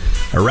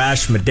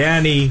 Arash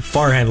Madani,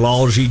 Farhan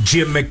Lalji,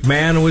 Jim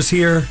McMahon was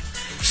here.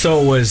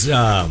 So was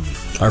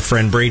our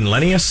friend Braden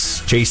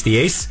Lenius, Chase the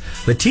Ace.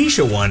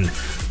 Letitia won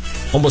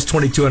almost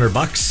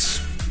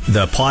 $2,200.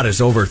 The pot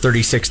is over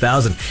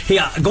 $36,000. Hey,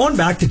 going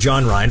back to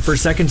John Ryan for a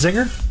second,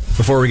 Zinger,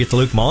 before we get to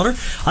Luke Mulliner,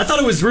 I thought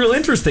it was real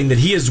interesting that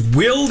he has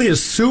willed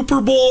his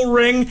Super Bowl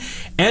ring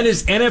and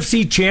his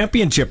NFC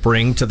Championship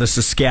ring to the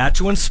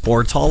Saskatchewan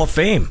Sports Hall of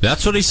Fame.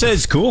 That's what he said.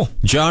 It's cool.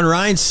 John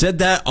Ryan said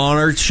that on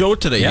our show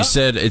today. Yeah. He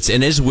said it's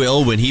in his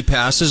will when he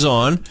passes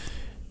on.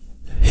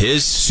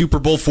 His Super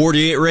Bowl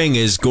 48 ring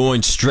is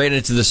going straight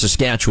into the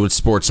Saskatchewan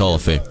Sports Hall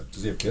of Fame.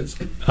 Does he have kids?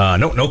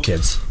 No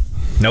kids.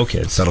 No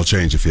kids. That'll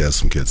change if he has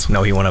some kids.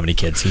 No, he won't have any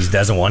kids. He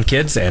doesn't want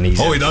kids, and he's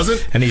he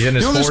doesn't. And he's in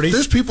his 40s.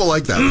 There's people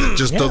like that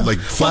just don't, like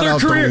flat out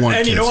don't want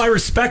and kids. And I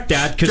respect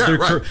that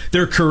because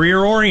they're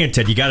career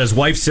oriented. You got his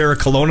wife Sarah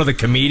Colonna, the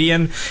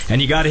comedian,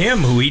 and you got him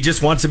who he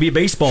just wants to be a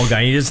baseball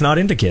guy. He's just not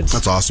into kids.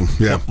 That's awesome.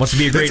 Yeah, wants to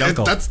be a great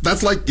uncle.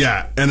 That's like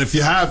and if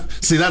you have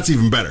that's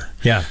even better.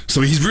 Yeah. So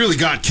he's really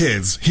got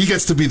kids. He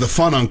gets to be the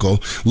fun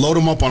uncle, load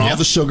them up on all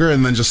the sugar,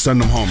 and then just send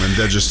them home. And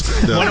they're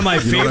just one of my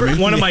favorite.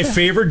 One of my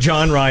favorite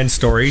John Ryan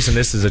stories, and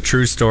this is a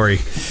true story.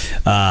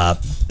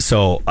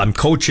 So I'm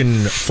coaching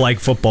flag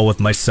football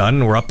with my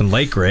son. We're up in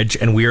Lake Ridge,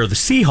 and we are the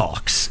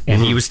Seahawks,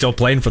 and he was still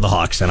playing for the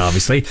Hawks, then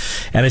obviously.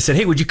 And I said,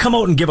 "Hey, would you come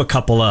out and give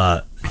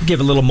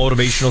a little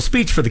motivational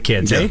speech for the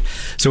kids, eh?"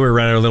 So we were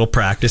running a little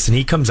practice, and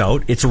he comes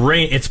out. It's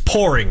rain. It's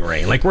pouring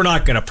rain. Like, we're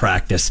not going to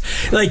practice.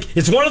 Like,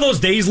 it's one of those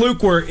days,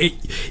 Luke, where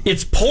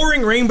it's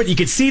pouring rain, but you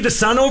could see the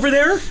sun over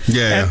there.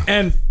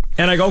 Yeah.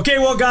 And I go, okay,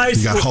 well,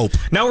 guys. You got hope.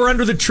 Now we're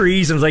under the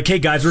trees. And I was like, hey,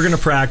 guys, we're going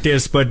to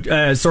practice,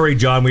 but sorry,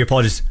 John, we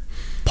apologize.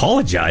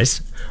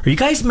 Apologize? Are you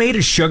guys made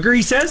of sugar,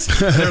 he says?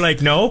 And they're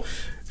like, no.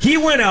 He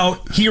went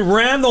out. He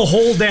ran the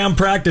whole damn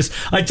practice.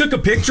 I took a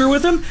picture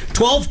with him,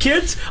 12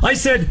 kids. I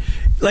said,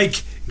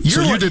 like...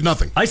 you did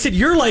nothing. I said,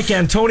 you're like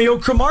Antonio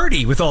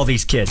Cromartie with all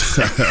these kids.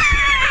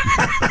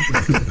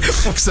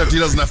 Except he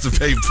doesn't have to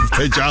pay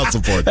child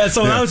support. That's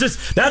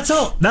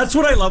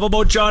what I love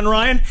about John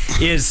Ryan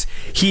is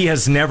he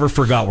has never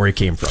forgot where he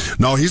came from.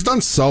 No, he's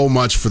done so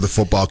much for the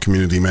football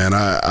community, man.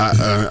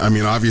 I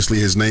mean, obviously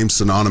his name's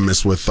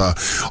synonymous with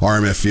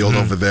RMF Field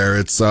over there.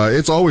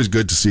 It's always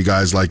good to see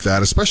guys like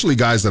that, especially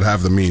guys that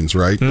have the means,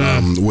 right?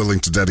 Willing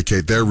to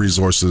dedicate their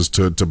resources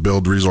to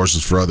build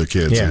resources for other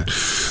kids. Yeah. And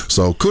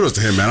so kudos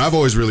to him, man. I've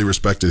always really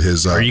respected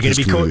his. Are you going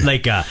to be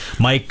like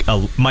Mike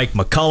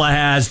McCullough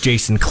has,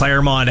 Jason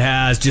Claremont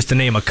has, just to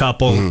name a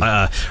couple?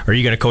 Are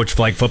you going to coach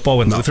flag football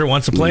when Luther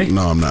wants to play?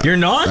 No, I'm not. You're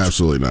not?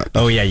 Absolutely not.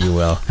 Oh yeah, you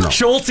will. No.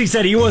 Schultz, he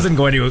said he wasn't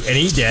going to, and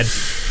he did.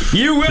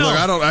 You will. Look,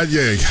 I don't.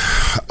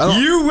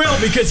 You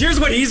will, because here's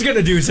what he's going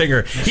to do,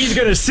 Singer. He's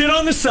going to sit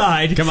on the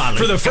side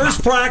for the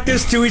first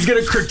practice, too. He's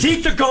going to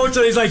critique the coach,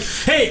 and he's like,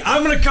 hey,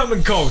 I'm going to come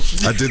and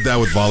coach. I did that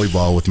with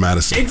volleyball with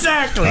Madison.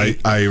 Exactly.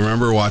 I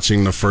remember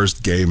watching the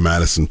first game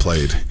Madison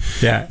played.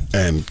 Yeah.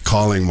 And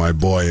calling my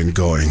boy and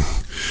going,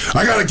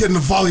 I got to get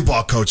into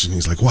volleyball, coach. And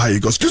he's like, why? He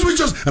goes,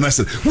 because and I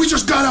said, we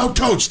just got out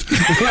coached.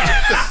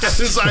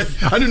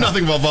 I knew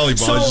nothing about volleyball.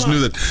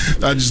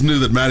 So, I just knew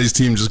that Maddie's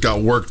team just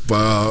got worked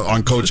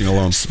on coaching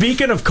alone.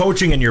 Speaking of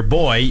coaching and your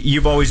boy,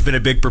 you've always been a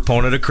big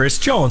proponent of Chris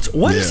Jones.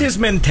 What is his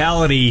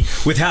mentality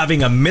with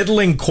having a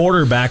middling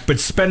quarterback but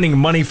spending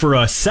money for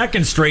a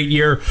second straight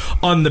year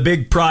on the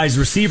big prize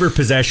receiver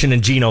possession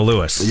in Geno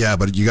Lewis? Yeah,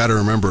 but you got to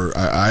remember,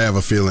 I have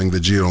a feeling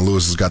that Geno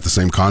Lewis has got the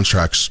same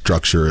contract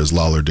structure as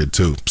Lawler did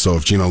too. So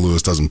if Geno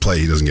Lewis doesn't play,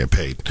 he doesn't get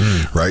paid,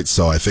 right?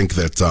 So I think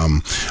that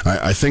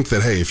I think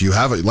that, hey, if you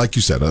have like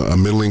you said, a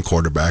middling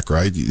quarterback,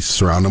 right? You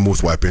surround him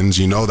with weapons.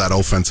 You know that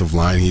offensive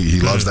line.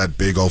 He loves that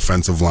big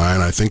offensive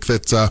line. I think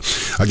that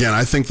again,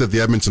 I think that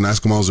the Edmonton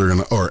Eskimos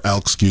are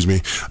Elks,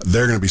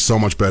 they're gonna be so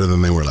much better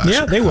than they were last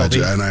year. Yeah, they will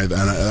be. And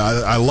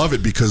I love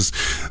it because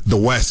the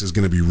West is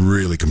going to be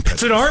really competitive.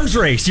 It's an arms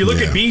race. You look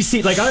at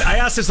BC. Like I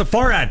asked this at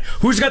Farhad,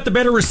 who's got the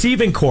better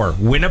receiving core?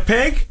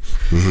 Winnipeg,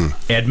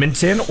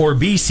 Edmonton, or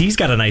BC's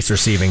got a nice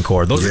receiving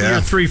core. Those are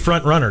your 3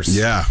 front runners.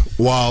 Yeah.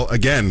 Well,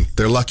 again,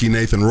 they're lucky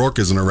Nathan Rourke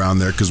isn't around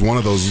there because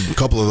a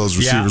couple of those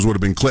receivers would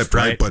have been clipped,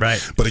 right?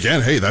 But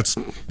again, hey, that's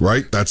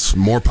right. That's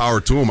more power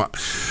to them.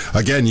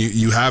 Again,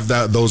 you have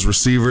those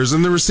receivers,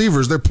 and the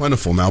receivers, they're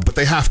plentiful now, but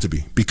they have to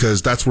be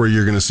because that's where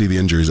you're going to see the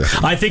injuries.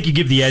 I think you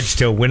give the edge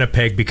to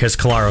Winnipeg because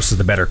Collaros is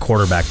the better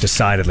quarterback,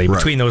 decidedly,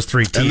 between those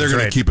 3 teams. And they're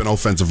going to keep an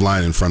offensive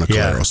line in front of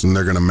Collaros, and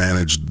they're going to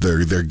manage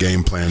their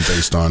game plan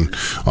based on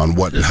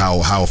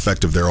how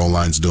effective their own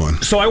line's doing.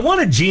 So I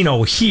wanted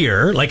Gino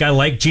here. I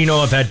like Gino.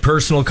 I've had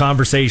personal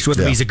conversations with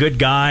him. He's a good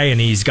guy, and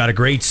he's got a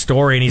great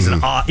story, and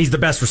he's the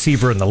best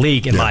receiver in the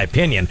league, in my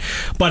opinion.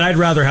 But I'd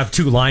rather have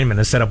 2 linemen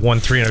instead of one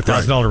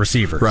 $300,000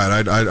 receiver.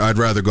 Right. I'd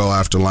rather go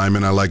after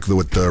linemen. I like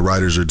what the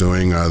Riders are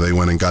doing. They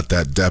went and got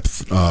that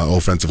depth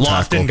offensive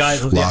Lofton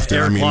tackle.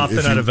 Eric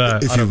Lofton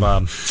out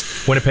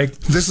of Winnipeg.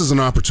 This is an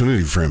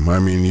opportunity for him. I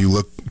mean, you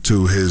look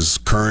to his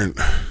current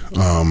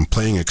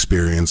playing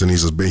experience, and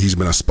he's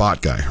been a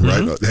spot guy,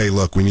 right? Mm-hmm. Hey,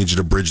 look, we need you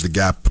to bridge the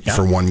gap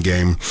for one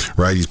game,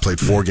 right? He's played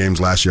 4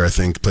 games last year, I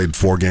think. Played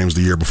 4 games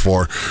the year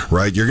before,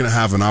 right? You're going to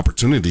have an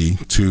opportunity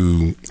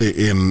to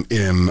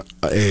in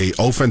a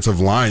offensive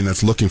line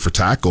that's looking for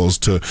tackles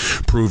to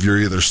prove you're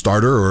either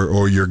starter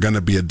or you're going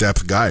to be a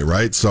depth guy,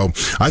 right? So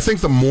I think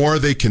the more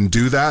they can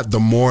do that, the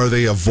more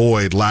they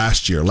avoid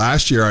last year.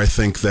 Last year, I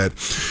think that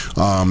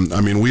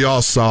we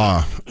all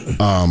saw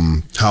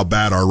how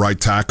bad our right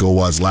tackle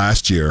was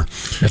last year.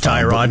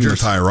 Ty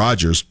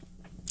Rogers.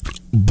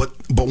 But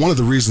one of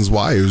the reasons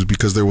why was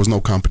because there was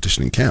no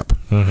competition in camp.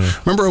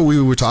 Mm-hmm. Remember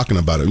we were talking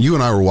about it. You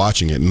and I were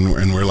watching it,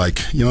 and we're like,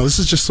 this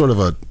is just sort of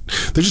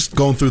they're just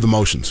going through the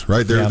motions,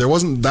 right? There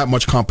wasn't that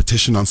much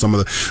competition on some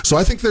of the. So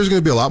I think there's going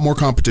to be a lot more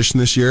competition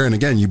this year. And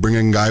again, you bring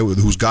in a guy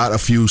who's got a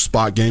few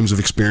spot games of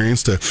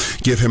experience to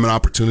give him an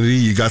opportunity.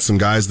 You got some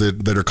guys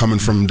that are coming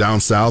from down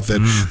south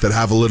that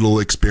have a little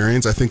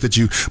experience. I think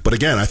but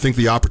again, I think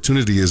the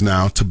opportunity is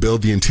now to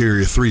build the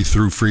interior 3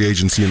 through free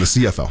agency in the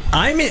CFL.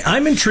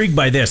 I'm intrigued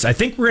by this. I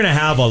think we're going to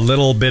have a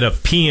little bit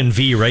of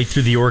P&V right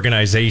through the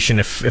organization,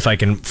 if I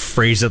can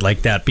phrase it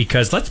like that,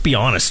 because let's be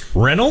honest,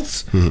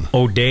 Reynolds,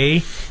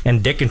 O'Day,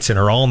 and Dickinson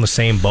are all in the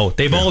same boat.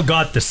 They've all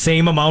got the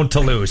same amount to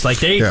lose.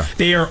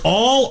 They are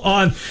all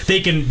on.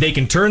 They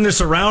can turn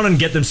this around and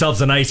get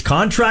themselves a nice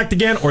contract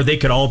again, or they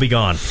could all be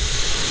gone.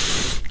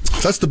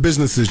 That's the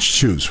business that you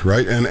choose,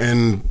 right?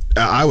 And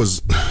I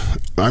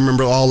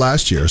remember all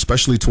last year,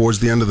 especially towards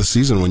the end of the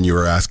season when you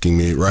were asking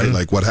me, right? Mm-hmm.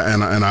 Like what?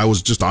 And I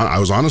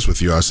was honest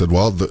with you. I said,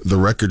 well, the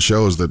record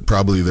shows that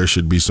probably there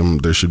should be some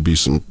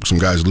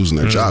guys losing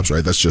their jobs,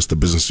 right? That's just the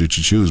business that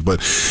you choose. But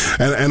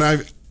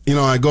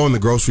I go in the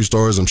grocery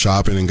stores, I'm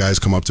shopping, and guys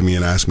come up to me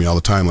and ask me all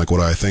the time, like, what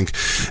do I think?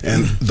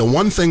 And the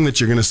one thing that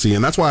you're going to see,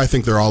 and that's why I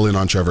think they're all in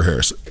on Trevor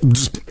Harris.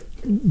 Just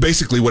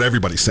basically what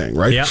everybody's saying,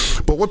 right? Yeah.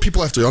 But what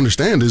people have to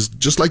understand is,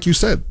 just like you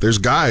said, there's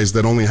guys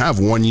that only have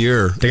 1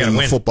 year in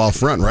the football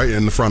front, right?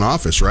 In the front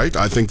office, right?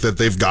 I think that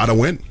they've got to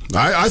win.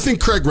 I think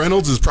Craig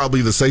Reynolds is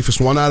probably the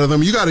safest one out of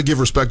them. You got to give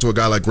respect to a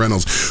guy like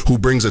Reynolds who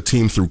brings a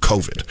team through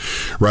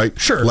COVID, right?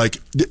 Sure. Like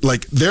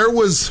there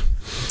was,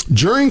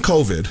 during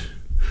COVID,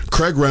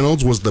 Craig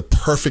Reynolds was the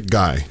perfect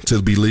guy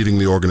to be leading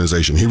the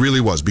organization. He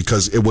really was,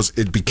 because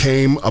it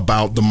became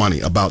about the money,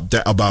 about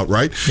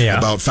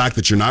fact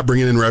that you're not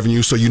bringing in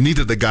revenue. So you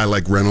needed a guy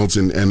like Reynolds,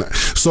 and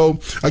so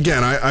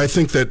again, I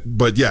think that.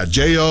 But yeah,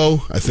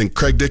 J.O., I think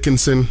Craig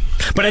Dickinson.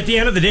 But at the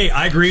end of the day,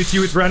 I agree with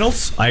you with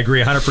Reynolds. I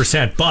agree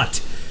 100%.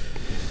 But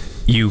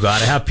you got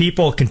to have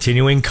people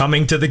continuing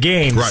coming to the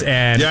games, right.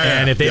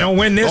 And if they don't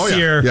win this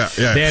year,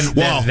 then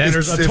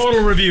there's a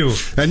total review.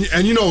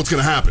 And you know what's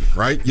going to happen,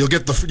 right? You'll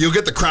get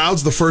the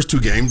crowds the first 2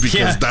 games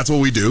because that's what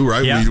we do,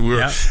 right?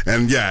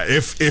 And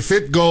if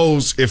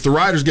the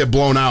Riders get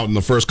blown out in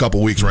the first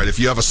couple weeks, right? If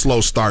you have a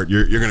slow start,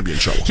 you're going to be in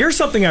trouble. Here's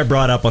something I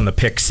brought up on the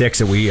Pick 6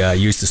 that we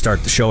used to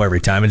start the show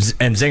every time,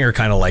 and Zinger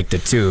kind of liked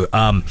it too.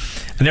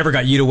 I never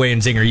got you to weigh in,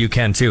 Zinger. You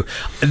can too.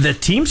 The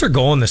teams are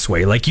going this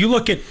way. Like, you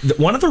look at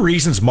one of the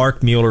reasons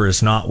Mark Mueller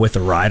is not with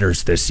the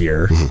Riders this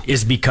year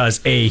is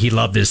because A, he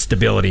loved his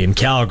stability in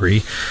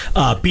Calgary.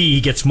 B,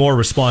 he gets more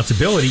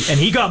responsibility, and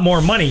he got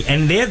more money,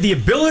 and they had the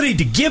ability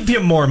to give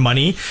him more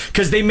money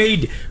because they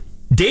made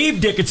Dave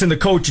Dickinson, the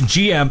coach and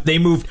GM, they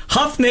moved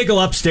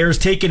Huffnagel upstairs,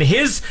 taking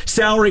his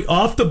salary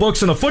off the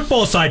books on the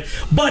football side.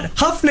 But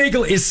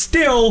Huffnagel is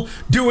still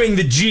doing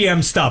the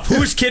GM stuff.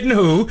 Who's kidding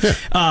who?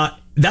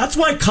 That's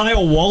why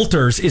Kyle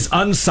Walters is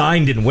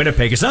unsigned in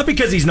Winnipeg. It's not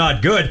because he's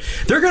not good.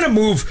 They're going to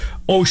move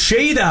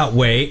O'Shea that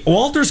way.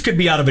 Walters could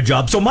be out of a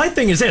job. So my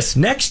thing is this.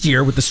 Next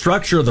year, with the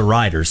structure of the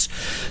Riders,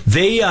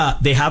 they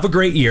have a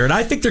great year, and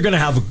I think they're going to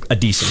have a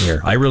decent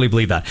year. I really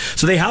believe that.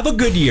 So they have a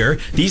good year.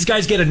 These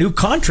guys get a new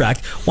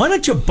contract. Why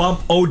don't you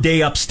bump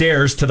O'Day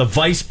upstairs to the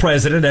vice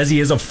president, as he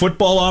is of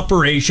football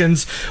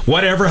operations,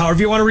 whatever,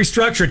 however you want to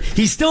restructure it.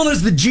 He still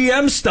does the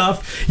GM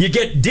stuff. You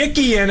get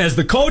Dickey in as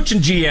the coach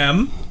and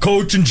GM,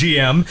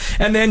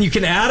 and then you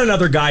can add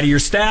another guy to your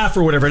staff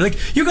or whatever.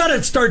 Like, you got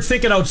to start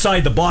thinking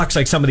outside the box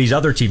like some of these other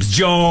other teams?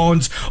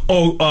 Jones,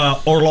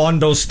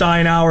 Orlando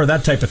Steinauer,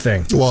 that type of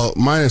thing. Well,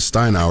 minus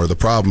Steinauer, the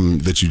problem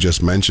that you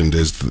just mentioned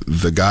is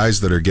the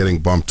guys that are getting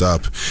bumped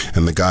up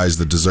and the guys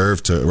that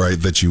deserve to, right,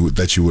 that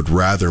you would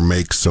rather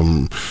make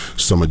some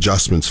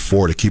adjustments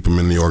for to keep them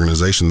in the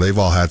organization. They've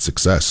all had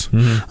success,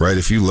 right?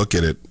 If you look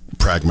at it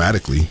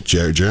pragmatically,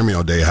 Jeremy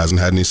O'Day hasn't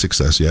had any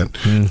success yet.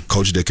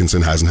 Coach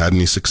Dickinson hasn't had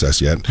any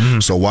success yet.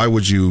 So why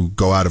would you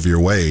go out of your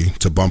way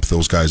to bump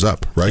those guys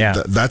up, right?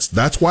 Yeah.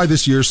 That's why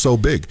this year's so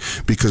big,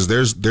 because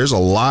there's a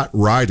lot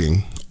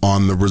riding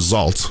on the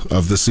result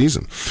of the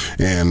season.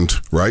 And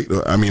right,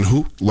 I mean,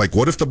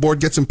 what if the board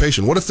gets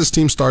impatient? What if this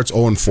team starts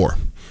 0-4?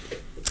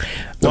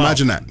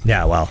 Imagine that.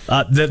 Yeah, well.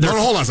 No,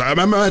 hold on a second.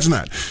 Imagine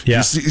that. Yeah.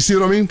 You see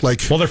what I mean?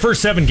 Well, their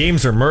first 7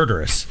 games are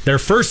murderous. Their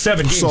first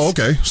 7 games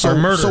are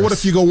murderous. So what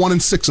if you go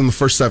 1-6 in the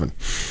first 7?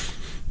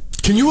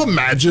 Can you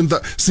imagine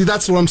that? See,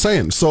 that's what I'm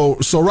saying. So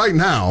right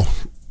now,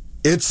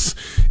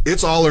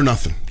 it's all or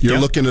nothing. You're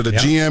looking at a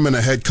GM and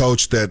a head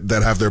coach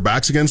that have their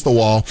backs against the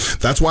wall.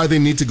 That's why they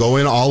need to go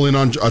all in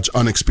on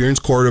an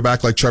experienced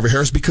quarterback like Trevor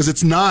Harris, because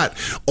it's not,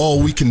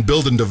 we can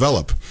build and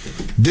develop.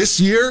 This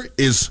year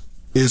is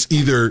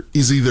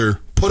either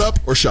put up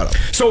or shut up.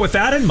 So with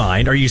that in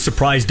mind, are you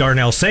surprised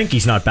Darnell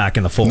Sankey's not back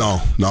in the fold?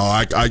 No.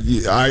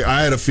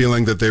 I had a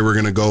feeling that they were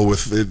going to go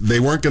with. They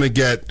weren't going to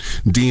get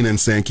Dean and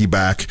Sankey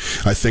back.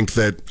 I think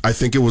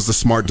it was the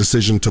smart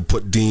decision to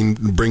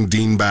bring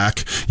Dean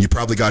back. You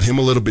probably got him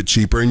a little bit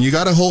cheaper, and you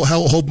got to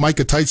hope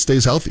Micah Tite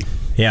stays healthy.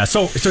 Yeah.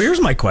 So here's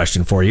my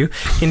question for you: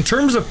 in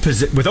terms of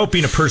without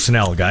being a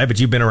personnel guy, but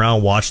you've been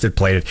around, watched it,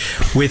 played it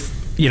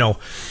with,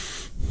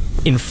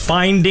 in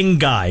finding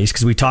guys,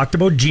 because we talked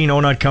about Gino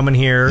not coming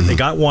here. They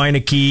got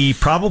Weineke,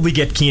 probably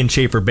get Kean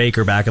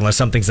Schaefer-Baker back unless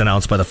something's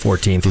announced by the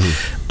 14th.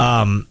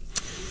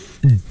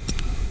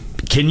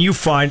 Can you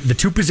find the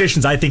 2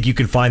 positions I think you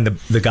can find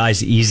the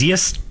guys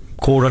easiest,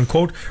 quote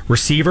unquote,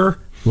 receiver,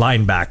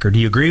 linebacker? Do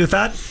you agree with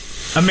that?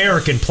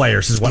 American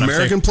players is what I'm saying.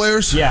 American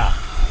players? Yeah.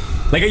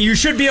 Like, you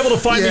should be able to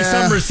find me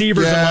some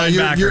receivers and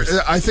linebackers.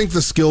 I think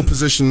the skill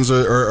positions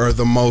are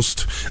the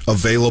most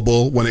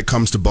available when it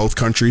comes to both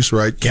countries,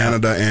 right?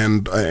 Canada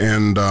and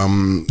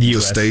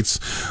the States.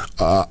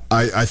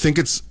 I think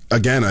it's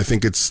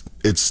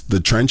the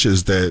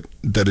trenches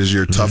that is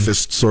your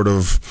toughest sort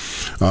of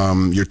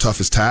your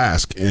toughest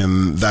task,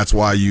 and that's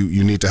why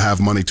you need to have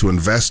money to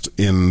invest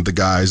in the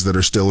guys that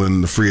are still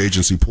in the free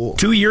agency pool.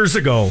 2 years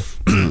ago,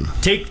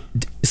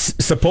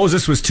 suppose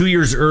this was 2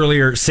 years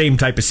earlier, same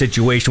type of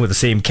situation with the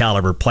same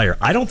caliber player.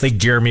 I don't think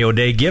Jeremy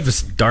O'Day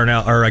gives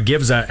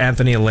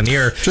Anthony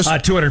Lanier a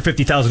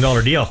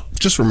 $250,000 deal.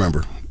 Just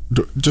remember.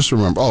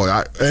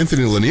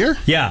 Anthony Lanier?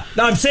 Yeah.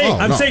 No, I'm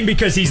saying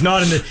because he's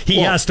not in the. He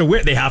has to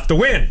win. They have to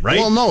win, right?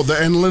 Well, no.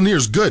 And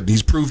Lanier's good.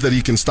 He's proved that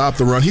he can stop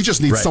the run. He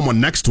just needs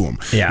someone next to him.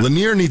 Yeah.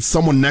 Lanier needs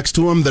someone next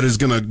to him that is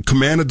going to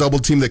command a double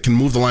team that can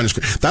move the line of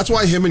scrimmage. That's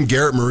why him and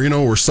Garrett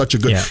Marino were such a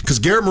good. Because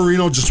Garrett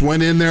Marino just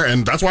went in there,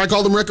 and that's why I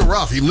called him Wreck-It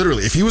Ralph. He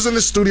literally, if he was in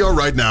the studio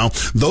right now,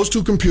 those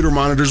 2 computer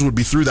monitors would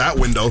be through that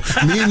window.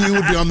 Me and you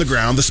would be on the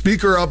ground. The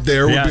speaker up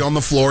there would be on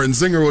the floor, and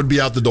Zinger would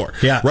be out the door.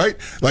 Yeah. Right?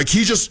 Like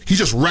he just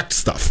wrecked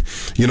stuff,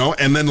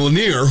 And then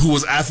Lanier, who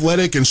was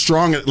athletic and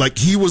strong, like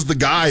he was the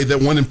guy that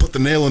went and put the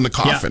nail in the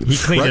coffin. Yeah, he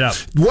cleaned it up.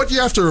 What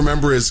you have to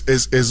remember is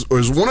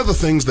one of the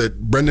things that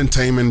Brendan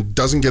Taman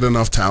doesn't get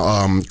enough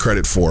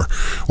credit for,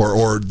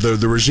 or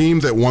the regime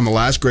that won the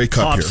last Grey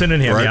Cup Hobson here,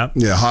 and him, right?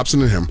 Yeah,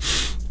 Hobson and him.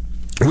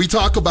 We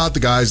talk about the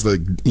guys that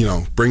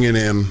bringing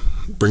in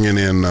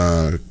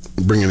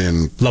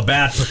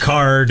Labatt,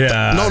 Picard.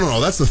 No.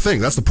 That's the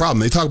thing. That's the problem.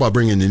 They talk about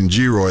bringing in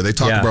Giroy. They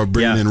talk about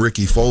bringing in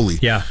Ricky Foley.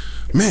 Yeah.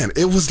 Man,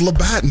 it was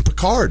Labatt and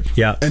Picard.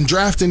 Yeah. And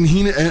drafting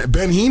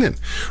Ben Heenan,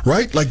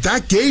 right? Like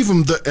that gave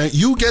him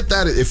you get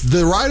that. If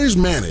the Riders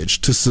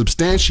manage to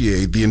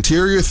substantiate the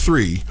interior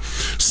 3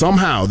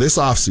 somehow this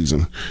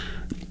offseason,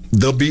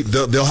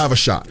 they'll have a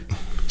shot.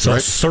 So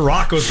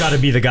Sirocco's got to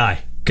be the guy.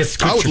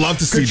 I would love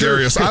to see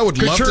Darius. I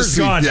would love to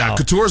see.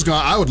 Couture's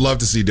gone. I would love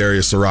to see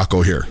Darius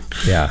Sirocco here.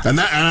 Yeah. And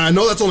I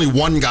know that's only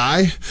one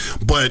guy,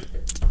 but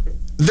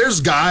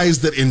there's guys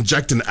that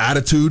inject an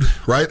attitude,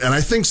 right? And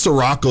I think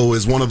Sirocco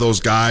is one of those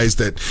guys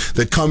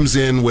that comes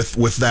in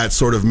with that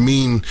sort of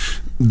mean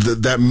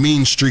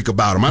streak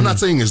about him. I'm not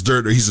saying he's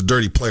a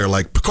dirty player.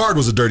 Like Picard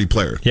was a dirty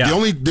player. Yeah.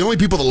 The only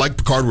people that liked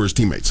Picard were his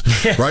teammates,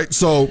 right?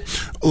 So,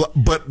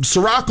 but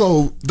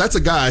Sirocco, that's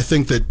a guy I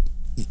think that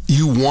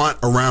you want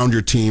around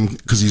your team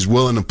because he's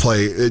willing to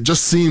play. It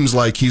just seems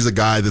like he's a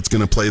guy that's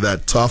going to play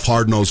that tough,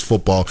 hard-nosed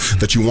football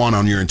that you want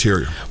on your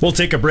interior. We'll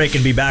take a break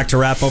and be back to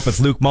wrap up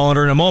with Luke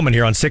Mullender in a moment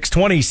here on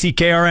 620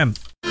 CKRM.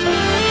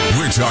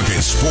 We're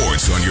talking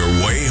sports on your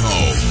way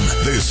home.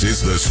 This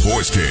is the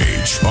Sports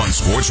Cage on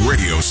Sports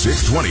Radio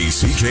 620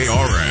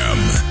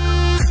 CKRM.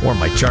 Wore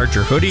my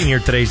Charger hoodie in here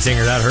today,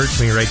 Zinger. That hurts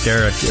me right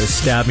there. It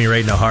stabbed me right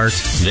in the heart.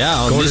 Yeah,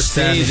 on this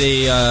day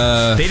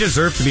they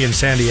deserve to be in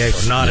San Diego,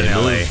 not in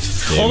L.A.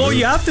 Although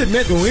you have to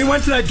admit, when we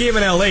went to that game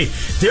in L.A.,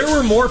 there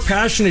were more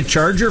passionate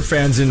Charger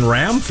fans than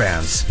Ram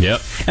fans.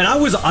 Yep. And I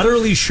was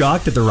utterly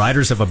shocked that the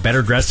Riders have a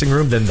better dressing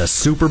room than the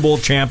Super Bowl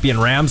champion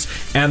Rams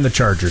and the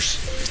Chargers.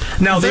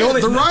 Now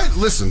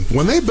listen,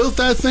 when they built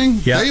that thing,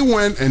 they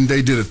went and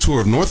they did a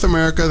tour of North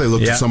America. They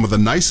looked at some of the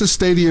nicest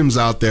stadiums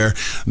out there.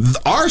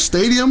 Our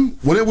stadium,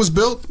 when it was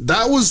built,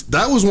 that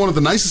was one of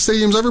the nicest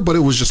stadiums ever, but it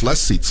was just less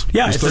seats.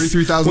 Yeah, it was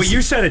 33,000. Well,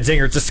 you said it,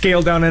 Zinger. It's a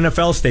scaled down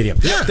NFL stadium.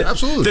 Yeah,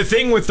 absolutely. The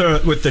thing with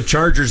the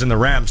Chargers and the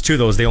Rams too,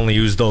 they only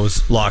use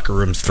those locker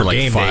rooms for like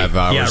game 5 day.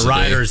 hours. Yeah,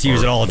 riders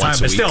use it all the time.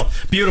 But still,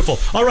 beautiful.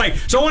 All right,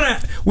 so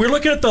we're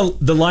looking at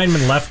the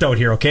lineman left out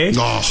here. Okay,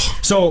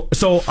 so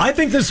I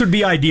think this would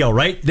be ideal,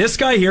 right? This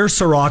guy here,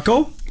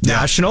 Sirocco.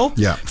 National.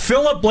 Yeah.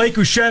 Philip Blake,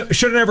 who should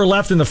have never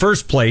left in the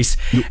first place.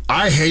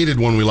 I hated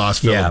when we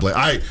lost Philip Blake.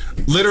 I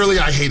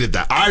hated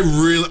that.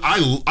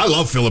 I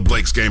love Philip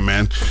Blake's game,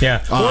 man.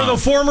 Yeah. Or the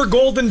former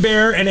Golden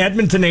Bear and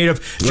Edmonton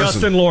native,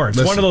 Justin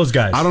Lawrence. One of those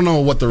guys. I don't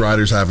know what the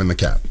Riders have in the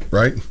cap,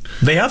 right?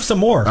 They have some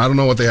more. I don't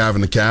know what they have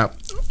in the cap,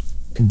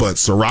 but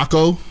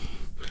Sirocco,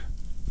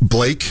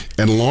 Blake,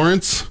 and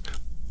Lawrence,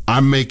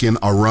 I'm making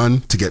a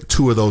run to get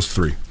 2 of those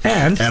 3.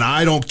 And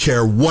I don't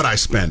care what I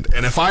spend.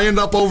 And if I end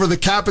up over the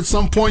cap at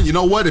some point, you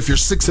know what? If you're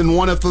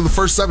 6-1 after the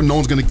first 7, no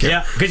one's going to care.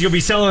 Yeah, because you'll be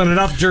selling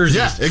enough jerseys.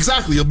 Yeah,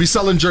 exactly. You'll be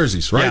selling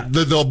jerseys, right? Yeah.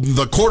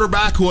 The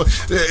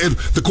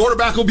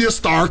quarterback will be a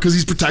star because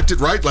he's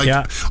protected, right?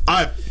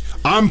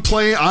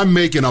 I'm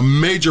making a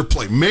major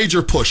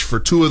push for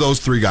 2 of those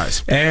 3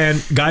 guys.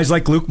 And guys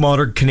like Luke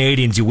Mulder,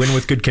 Canadians, you win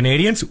with good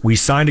Canadians. We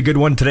signed a good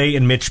one today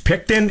in Mitch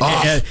Picton.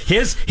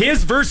 His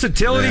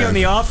versatility on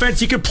the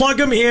offense, you can plug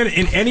him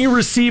in any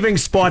receiving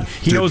spot.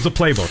 He knows the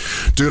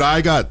playbook. Dude,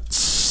 I got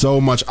so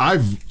much.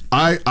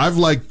 I've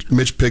liked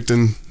Mitch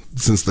Picton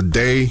since the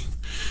day.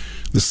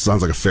 This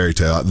sounds like a fairy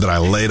tale that I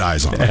laid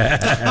eyes on him.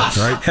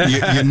 Right?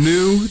 You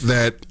knew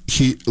that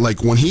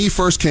when he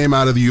first came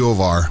out of the U of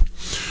R,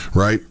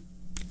 right?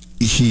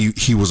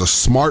 He was a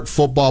smart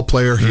football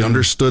player. He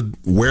understood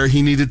where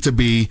he needed to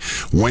be,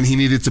 when he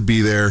needed to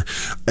be there,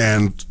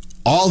 and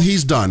all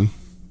he's done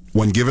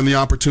when given the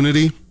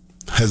opportunity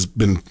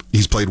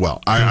he's played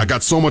well. I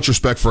got so much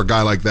respect for a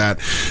guy like that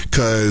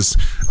because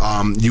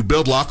you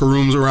build locker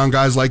rooms around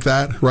guys like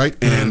that, right?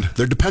 And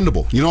they're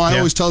dependable. You know, I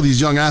always tell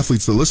these young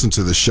athletes that listen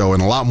to this show,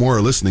 and a lot more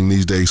are listening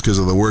these days because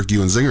of the work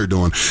you and Zinger are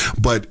doing.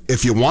 But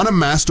if you want to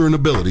master an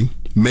ability,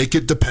 make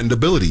it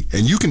dependability,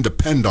 and you can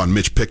depend on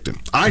Mitch Picton.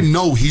 I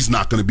know he's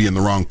not going to be in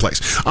the wrong place.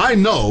 I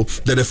know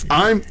that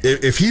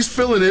if he's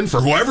filling in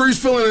for whoever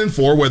he's filling in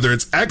for, whether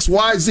it's X,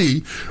 Y,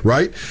 Z,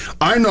 right?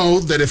 I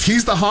know that if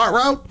he's the hot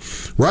route,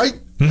 right?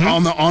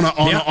 On an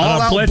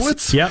all-out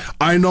blitz.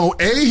 I know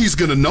he's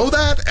going to know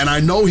that, and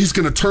I know he's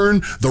going to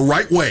turn the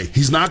right way.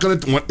 He's not going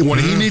to when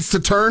he needs to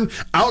turn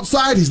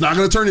outside. He's not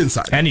going to turn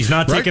inside, and he's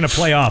not taking a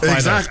play off.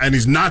 Exactly, and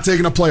he's not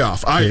taking a play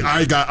off.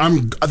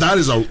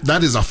 That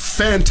is a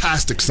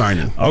fantastic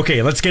signing.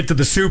 Okay, let's get to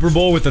the Super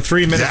Bowl with the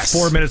 3 minutes,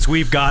 4 minutes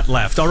we've got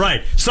left. All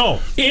right, so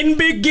in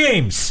big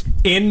games,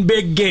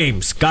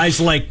 guys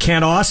like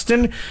Ken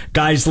Austin,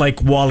 guys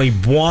like Wally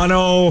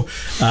Buono,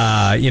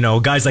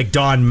 guys like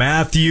Don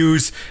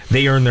Matthews.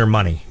 They earn their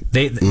money.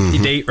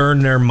 They earn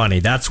their money.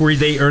 That's where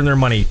they earn their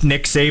money.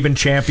 Nick Saban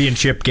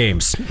championship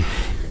games.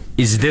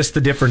 Is this the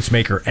difference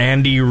maker?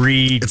 Andy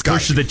Reid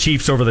pushes the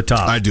Chiefs over the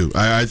top. I do.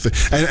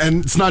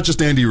 And it's not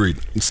just Andy Reid.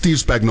 It's Steve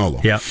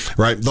Spagnuolo. Yeah.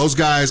 Right? Those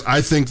guys,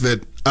 I think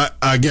that,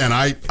 again,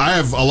 I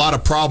have a lot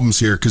of problems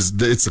here because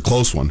it's a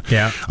close one.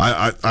 Yeah.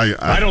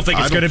 I don't think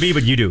it's going to be,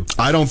 but you do.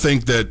 I don't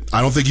think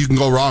you can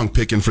go wrong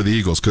picking for the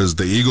Eagles because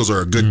the Eagles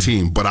are a good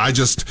team. But I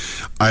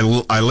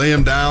lay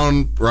them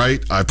down,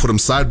 right? I put them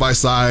side by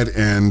side,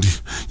 and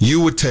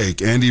you would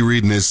take Andy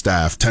Reid and his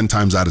staff 10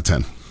 times out of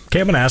 10. Okay,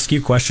 I'm going to ask you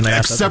a question.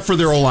 Except for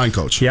their O-line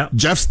coach. Yeah.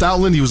 Jeff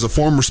Stoutland, he was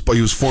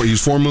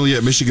formerly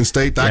at Michigan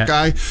State. That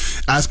guy,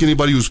 ask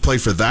anybody who's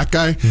played for that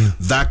guy.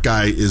 That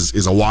guy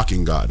is a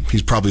walking god.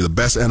 He's probably the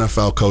best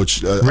NFL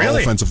coach.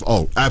 Really? Offensive.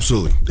 Oh,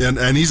 absolutely.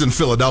 And he's in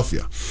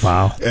Philadelphia.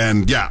 Wow.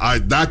 And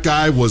that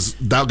guy was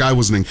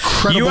an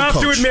incredible You have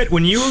coach. to admit,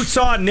 when you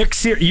saw Nick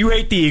you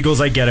hate the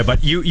Eagles, I get it,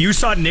 but you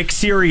saw Nick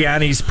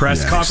Sirianni's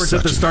press conference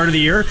at the start of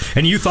the year,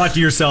 and you thought to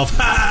yourself,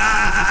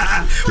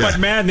 but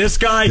man, this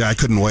guy. Yeah, I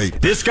couldn't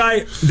wait. This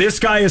guy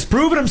has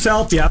proven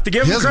himself. You have to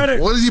give him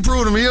credit. What has he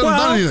proven to me? He hasn't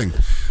done anything.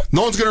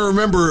 No one's going to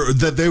remember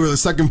that they were the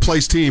second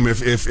place team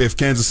if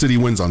Kansas City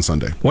wins on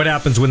Sunday. What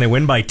happens when they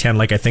win by 10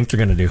 like I think they're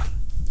going to do?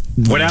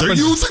 What happens?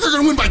 You think they're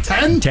going to win by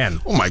 10?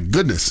 10. Oh, my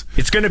goodness.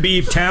 It's going to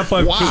be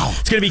Tampa. Wow.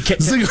 It's going to be...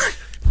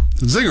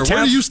 Zinger,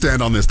 where do you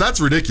stand on this?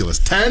 That's ridiculous.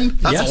 10?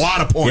 That's a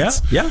lot of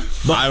points. Yeah.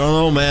 Look, I don't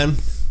know, man.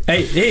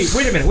 Hey,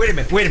 wait a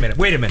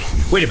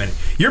minute.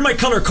 You're my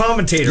color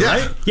commentator,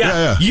 right?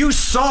 Yeah. You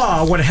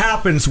saw what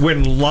happens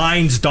when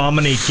lines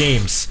dominate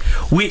games.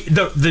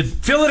 The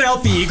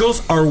Philadelphia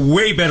Eagles are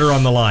way better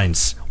on the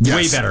lines. Yes.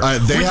 Way better.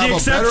 They have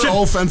a better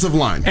offensive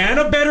line. And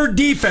a better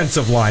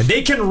defensive line.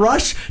 They can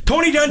rush.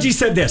 Tony Dungy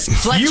said this.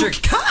 Fletcher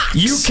Cox.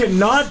 You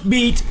cannot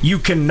beat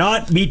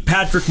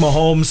Patrick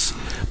Mahomes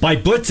by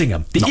blitzing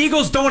them. The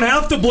Eagles don't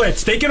have to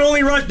blitz. They can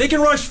only rush. They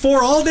can rush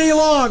 4 all day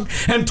long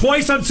and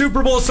twice on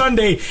Super Bowl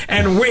Sunday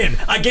and win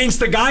against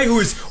the guy who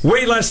is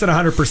way less than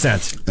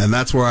 100%. And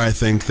that's where I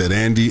think that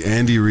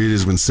Andy Reid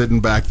has been sitting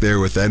back there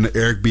with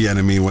Eric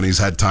Bieniemy when he's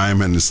had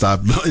time and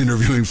stopped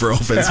interviewing for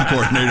offensive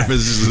coordinator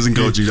positions and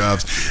coaching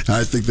jobs. And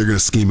I think they're going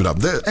to scheme it up.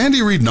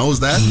 Andy Reid knows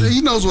that.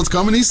 He knows what's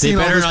coming. He's seen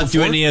all this before. They better not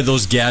do any of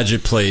those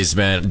gadget plays,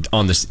 man.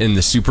 In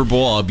the Super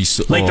Bowl, I'll be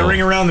so, like the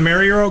ring around the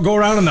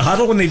merry-go-round in the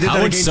huddle when they did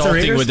that against the Raiders. How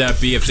insulting would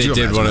that be if they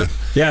did one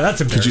of? Yeah,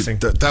 that's embarrassing.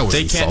 That was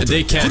insulting.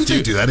 They can't Who did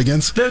they do that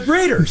against? The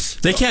Raiders.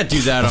 They can't do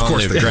that on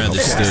the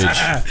grandest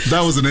stage.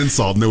 That was an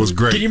insult, and it was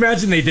great. Can you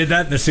imagine they did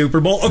that in the Super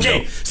Bowl?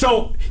 Okay,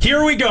 so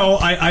here we go.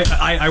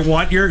 I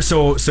want your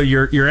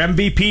your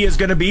MVP is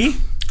going to be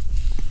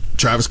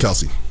Travis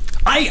Kelce.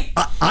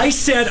 I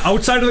said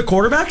outside of the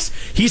quarterbacks,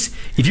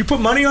 if you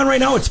put money on right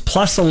now, it's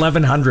plus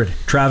 1,100.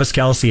 Travis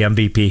Kelce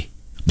MVP.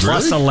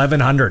 Plus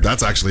 1,100.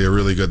 That's actually a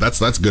really good.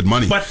 That's good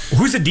money. But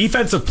who's a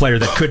defensive player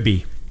that could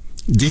be?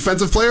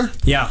 Defensive player?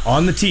 Yeah,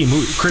 on the team.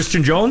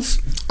 Christian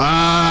Jones?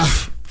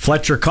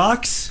 Fletcher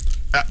Cox?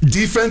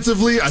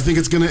 Defensively, I think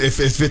it's gonna. If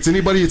it's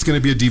anybody, it's gonna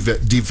be a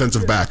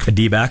defensive back. A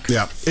D back.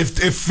 Yeah.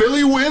 If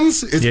Philly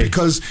wins, it's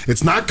because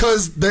it's not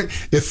because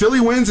if Philly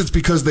wins, it's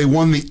because they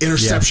won the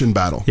interception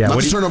battle. Yeah.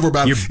 Not the turnover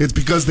battle. It's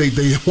because they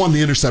won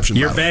the interception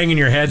battle. You're banging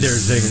your head there,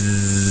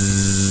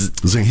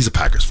 Zing. He's a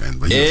Packers fan,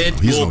 but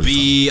it will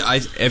be.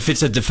 If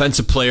it's a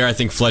defensive player, I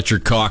think Fletcher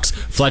Cox.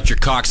 Fletcher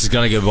Cox is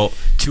gonna get about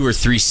 2 or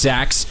 3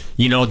 sacks.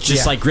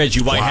 Just like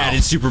Reggie White had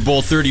in Super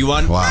Bowl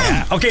 31. Wow.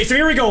 Yeah. Okay, so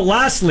here we go.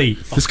 Lastly,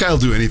 this guy will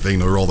do anything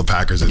to roll the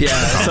Packers into the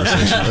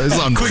conversation. It's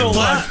unbelievable.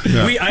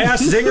 I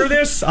asked Zinger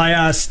this. I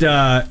asked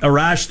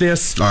Arash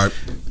this. All right.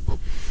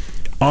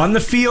 On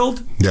the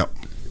field. Yep.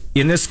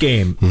 In this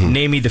game,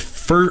 name me the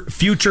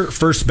future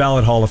first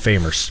ballot Hall of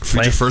Famers.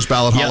 Future first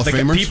ballot Hall of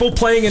Famers? People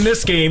playing in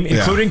this game,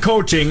 including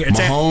coaching.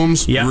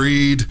 Mahomes,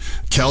 Reed,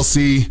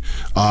 Kelce.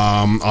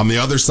 On the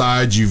other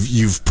side,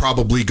 you've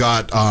probably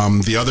got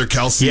the other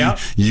Kelce. Yeah.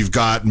 You've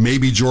got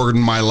maybe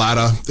Jordan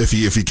Mailata if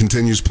he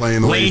continues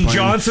playing the way he's playing.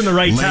 Lane Johnson, the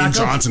right tackle. Lane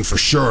Johnson for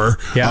sure.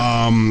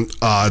 Yeah.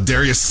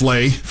 Darius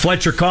Slay.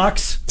 Fletcher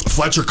Cox.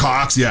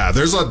 Yeah.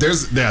 This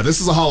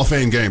is a Hall of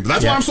Fame game.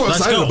 That's why I'm so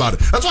excited about it.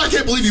 That's why I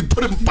can't believe you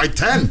put it by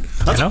 10.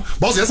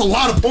 Ballsy, that's a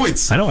lot of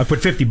points. I know. I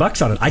put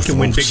 $50 on it. I can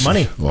win big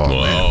money. Oh,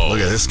 man.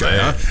 Look at this guy.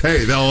 Huh? Hey,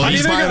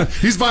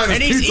 he's buying us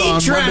pizza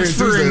on Monday and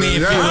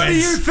Tuesday. How do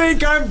you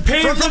think I'm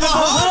paying for the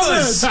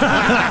Bahamas?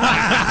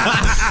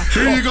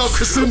 Here you go,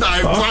 Crescenda.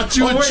 I brought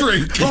you a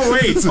drink. Oh,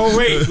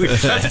 wait.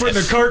 That's putting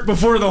the cart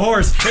before the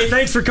horse. Hey,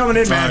 thanks for coming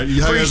in, man. You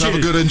guys have a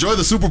good enjoy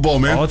the Super Bowl,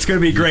 man. Oh, it's going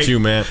to be great. You too,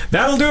 man.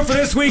 That'll do it for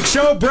this week's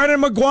show.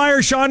 Brennan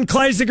McGuire, Sean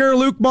Kleisiger,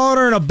 Luke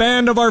Molitor, and a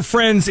band of our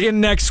friends in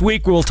next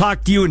week. We'll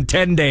talk to you in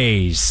 10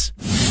 days.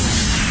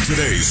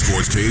 Today's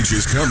Sports Cage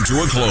has come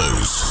to a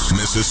close.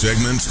 Miss a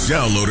segment?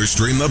 Download or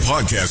stream the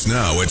podcast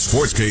now at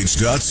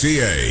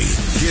sportscage.ca.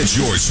 Get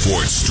your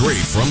sports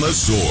straight from the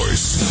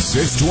source.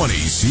 620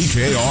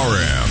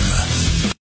 CKRM.